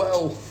so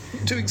well.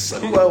 You're doing so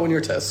well on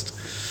your test.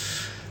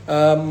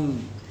 Okay,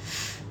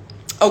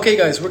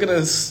 guys, we're going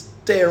to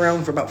stay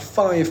around for about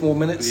 5 more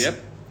minutes. Yep.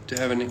 Do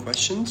you have any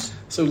questions?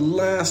 So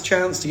last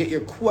chance to get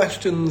your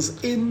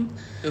questions in.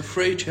 Feel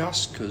free to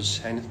ask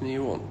us anything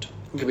you want.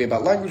 It could be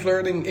about language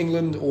learning,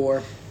 England,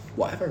 or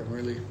whatever,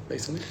 really,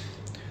 basically.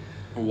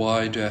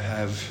 Why do I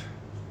have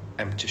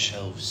empty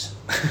shelves?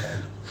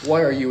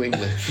 Why are you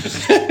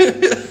English?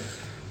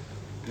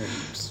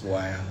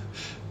 Why?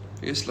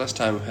 Because last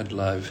time we had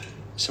live,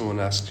 someone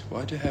asked,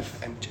 why do you have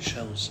empty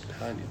shelves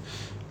behind you?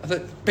 I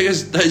thought,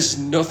 because there's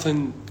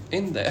nothing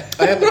in there.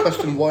 I had the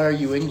question, why are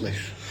you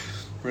English?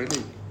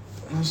 Really?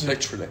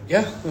 Literally.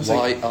 Yeah.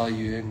 Why are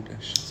you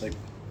English? It's like,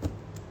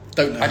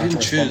 don't know. I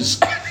didn't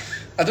choose.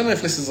 I don't know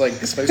if this is like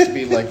supposed to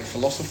be like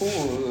philosophical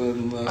or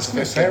Ask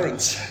my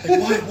parents.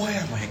 Like, why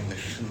am I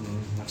English?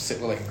 And I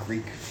sit with like a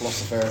Greek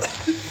philosopher.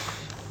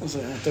 I was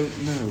like, I don't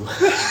know.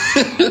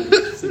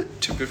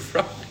 To be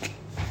frank.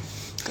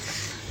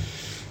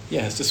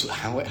 Yeah, it's just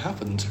how it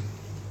happened.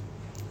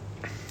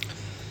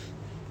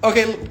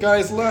 Okay, look,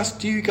 guys,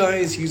 do you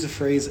guys use the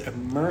phrase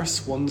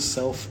immerse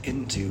oneself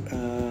into?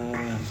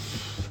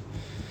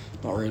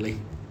 Not really.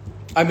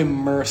 I'm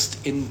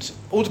immersed into...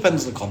 All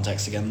depends on the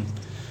context again.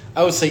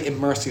 I would say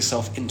immerse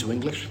yourself into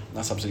English.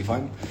 That's absolutely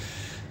fine.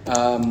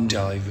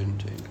 Dive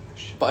into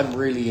English. But I'm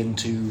really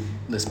into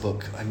this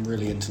book. I'm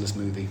really into this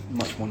movie.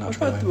 Much more What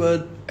natural. about the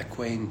word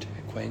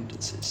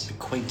acquaintances?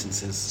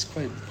 Acquaintances. It's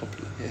quite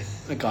popular here.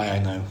 A guy I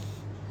know.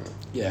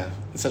 Yeah.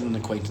 Instead of an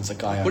acquaintance, a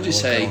guy I know. Would you or a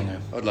say, girl I know.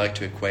 I'd like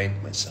to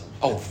acquaint myself?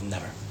 Oh,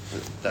 never.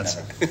 That's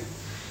Never.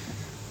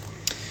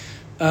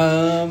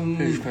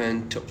 Who's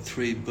recommend top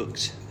 3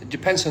 books? It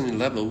depends on your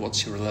level.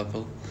 What's your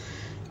level?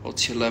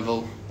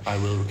 I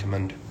will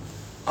recommend.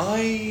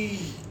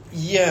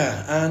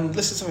 Yeah, and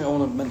this is something I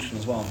want to mention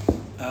as well.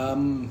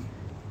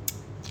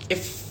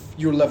 If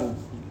your level,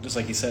 just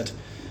like you said,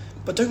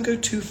 but don't go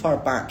too far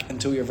back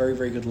until you're a very,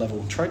 very good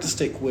level. Try to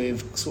stick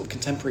with sort of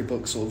contemporary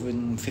books, sort of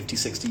in 50,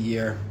 60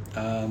 year.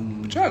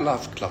 Which I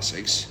love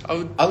classics.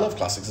 I love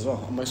classics as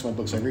well. Most of my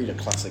books I read are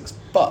classics,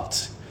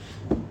 but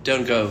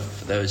Don't go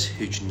for those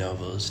huge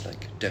novels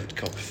like David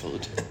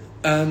Copperfield.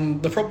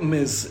 the problem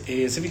is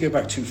if you go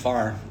back too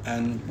far,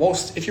 and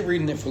if you're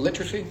reading it for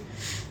literacy,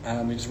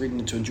 you're just reading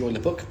it to enjoy the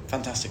book,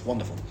 fantastic,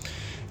 wonderful.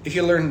 If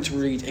you're learning to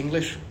read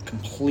English,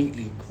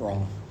 completely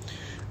wrong.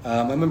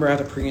 I remember I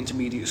had a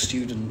pre-intermediate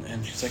student,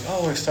 and she's like,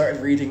 "Oh, I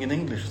started reading in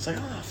English." It's like,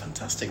 "Oh,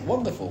 fantastic,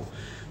 wonderful."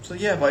 So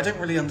yeah, but I don't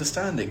really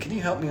understand it. Can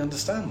you help me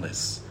understand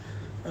this?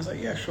 I was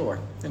like, "Yeah, sure."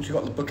 And she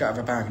got the book out of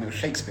her bag, and it was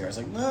Shakespeare. I was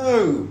like,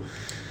 "No,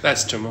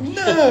 That's too much.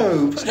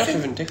 no." It's not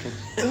even Dickens.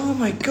 Oh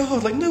my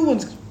god! Like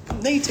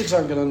natives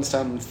aren't going to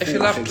understand. If you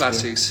love Shakespeare.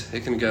 classics,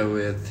 you can go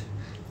with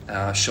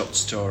short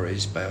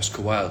stories by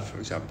Oscar Wilde, for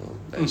example.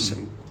 There's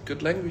some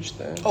good language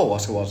there. Oh,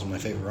 Oscar Wilde's one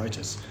of my favourite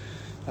writers.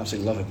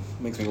 Absolutely love him.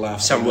 Makes me laugh.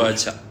 Some so much.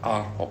 words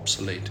are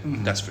obsolete,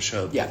 that's for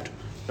sure. Yeah. But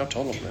not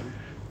all of them.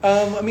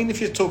 I mean,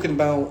 if you're talking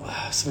about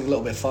something a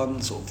little bit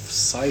fun, sort of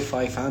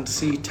sci-fi,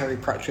 fantasy, Terry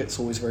Pratchett's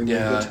always very, very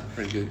Yeah, good.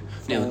 very good.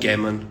 Neil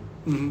Gaiman.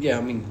 Yeah,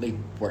 I mean, they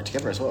work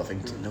together as well, I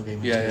think. No Game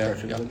and Yeah, Terry yeah,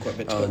 Pratchett yeah. done quite a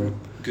bit together.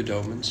 Good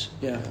Omens.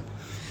 Yeah.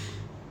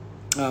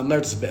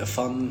 They're just a bit of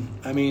fun.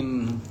 I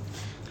mean,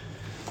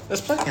 there's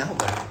plenty out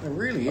there. There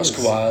really is.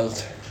 Oscar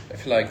Wilde.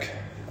 If you like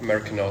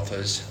American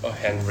authors, or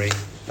Henry,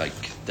 like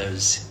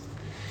those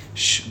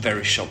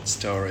very short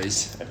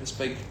stories. If you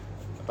speak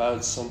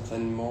about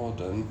something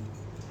modern,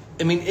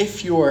 I mean,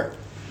 if you're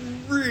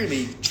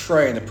really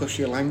trying to push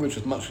your language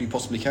as much as you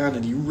possibly can,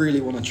 and you really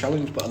want a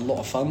challenge but a lot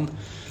of fun,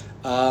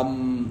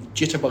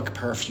 Jitterbug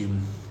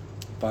Perfume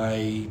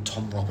by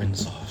Tom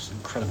Robbins. Oh, it's an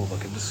incredible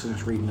book. I just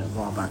finished reading it a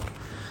while back.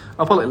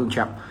 I'll put it in the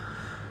chat.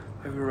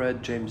 have you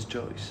read James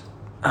Joyce?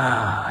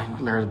 I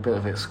learned a bit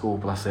of it at school,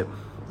 bless it.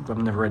 I've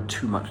never read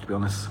too much, to be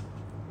honest.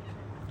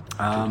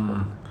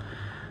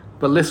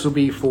 But this will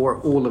be for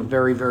all the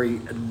very, very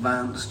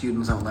advanced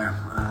students out there.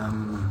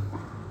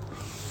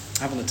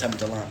 Have an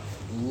attempt at that.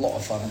 A lot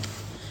of fun.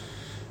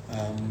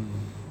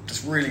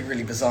 Just really,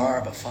 really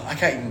bizarre, but fun. I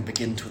can't even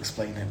begin to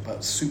explain it,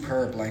 but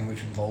superb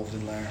language involved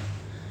in there.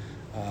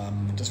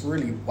 Just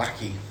really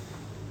wacky.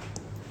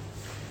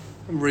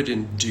 I'm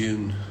reading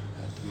Dune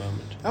at the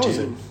moment. How is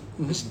it?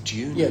 It's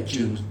Dune. Yeah,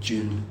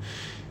 Dune.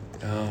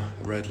 I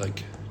read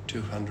like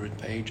 200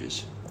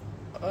 pages.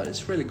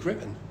 It's really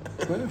gripping.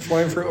 Well,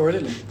 flying through it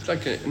already. It's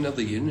like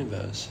another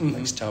universe,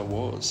 like Star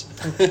Wars.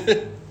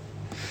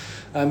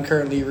 I'm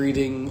currently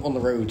reading On the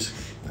Road.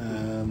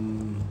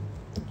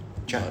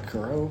 Jack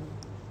Kerouac.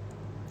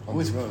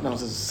 Always pronounce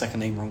his second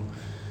name wrong.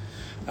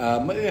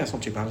 But yeah, it's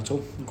not too bad at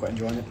all. I'm quite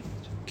enjoying it.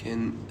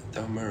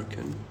 The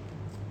American.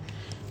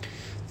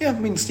 Yeah, I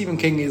mean, Stephen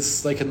King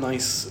is like a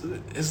nice...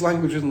 His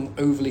language isn't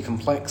overly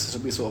complex.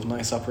 It'll be sort of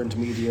nice upper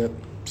intermediate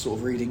sort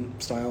of reading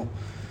style.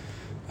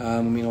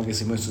 I mean,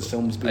 obviously most of his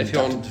films been If you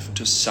adapted. want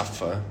to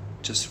suffer,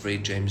 just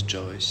read James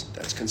Joyce.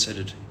 That's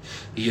considered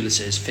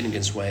Ulysses,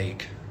 Finnegan's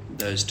Wake.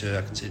 Those two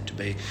are considered to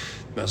be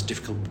the most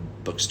difficult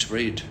books to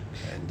read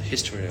in the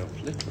history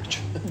of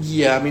literature.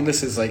 Yeah, I mean,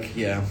 this is like,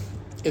 yeah...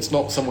 It's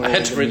not somewhere I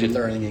had to read it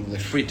learning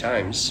English. 3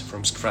 times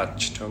from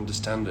scratch to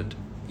understand it.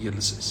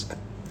 Ulysses.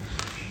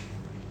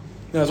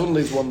 No, it's one of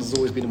those ones that's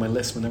always been on my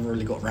list, but never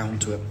really got round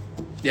to it.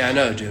 Yeah, I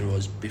know Dune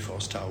was before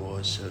Star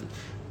Wars, so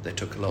they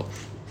took a lot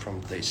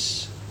from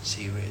this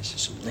series or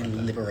something They like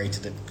that.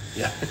 liberated it.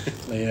 Yeah.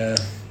 They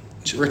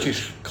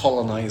British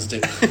colonised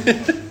it.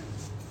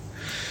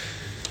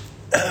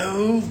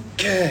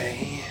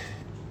 Okay.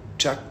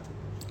 Jack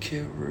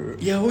Kerouac.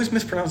 Yeah, I always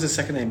mispronounce his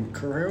second name.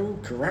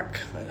 Kerouac?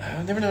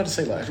 I never know how to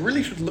say that. I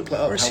really should look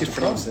that up. Where is How he to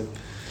from? pronounce it.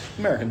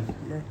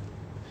 American.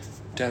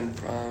 Dan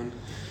Brown.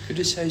 Could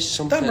you say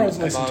something Brown's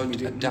nice about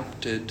intermediate.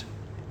 adapted?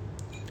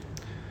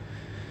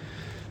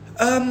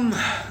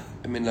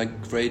 I mean,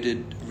 like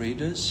graded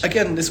readers?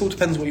 Again, this all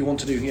depends what you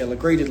want to do. Yeah, like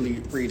graded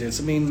readers.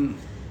 I mean,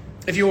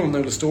 if you want to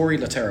know the story,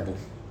 they're terrible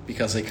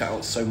because they cut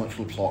out so much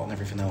of the plot and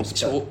everything else.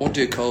 So what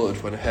do you call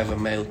it when you have a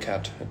male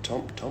cat? A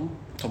Tom?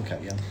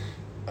 Tomcat, yeah.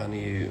 And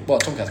you... Well,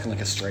 Tomcat's kind of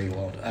like a stray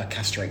wild,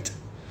 castrate.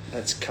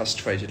 That's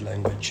castrated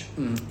language.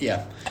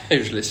 Yeah. I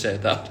usually say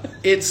that.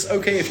 It's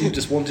okay if you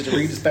just wanted to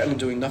read. It's better than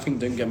doing nothing,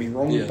 don't get me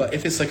wrong. Yeah. But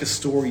if it's like a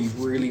story you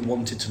really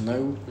wanted to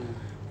know,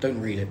 don't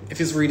read it. If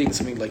it's reading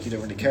something like you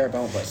don't really care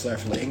about, but it's there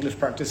for like English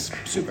practice,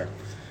 super.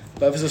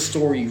 But if it's a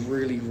story you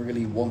really,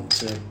 really want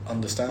to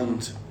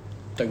understand,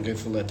 don't go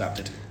full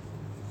adapted.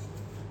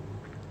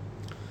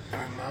 A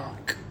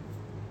remark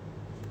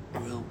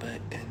will be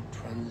in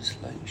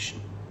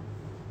translation.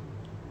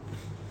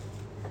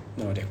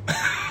 No idea.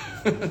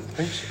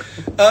 Thanks.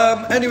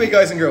 Anyway,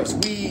 guys and girls,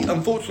 we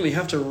unfortunately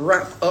have to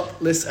wrap up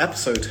this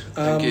episode.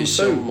 Thank you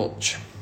so so much.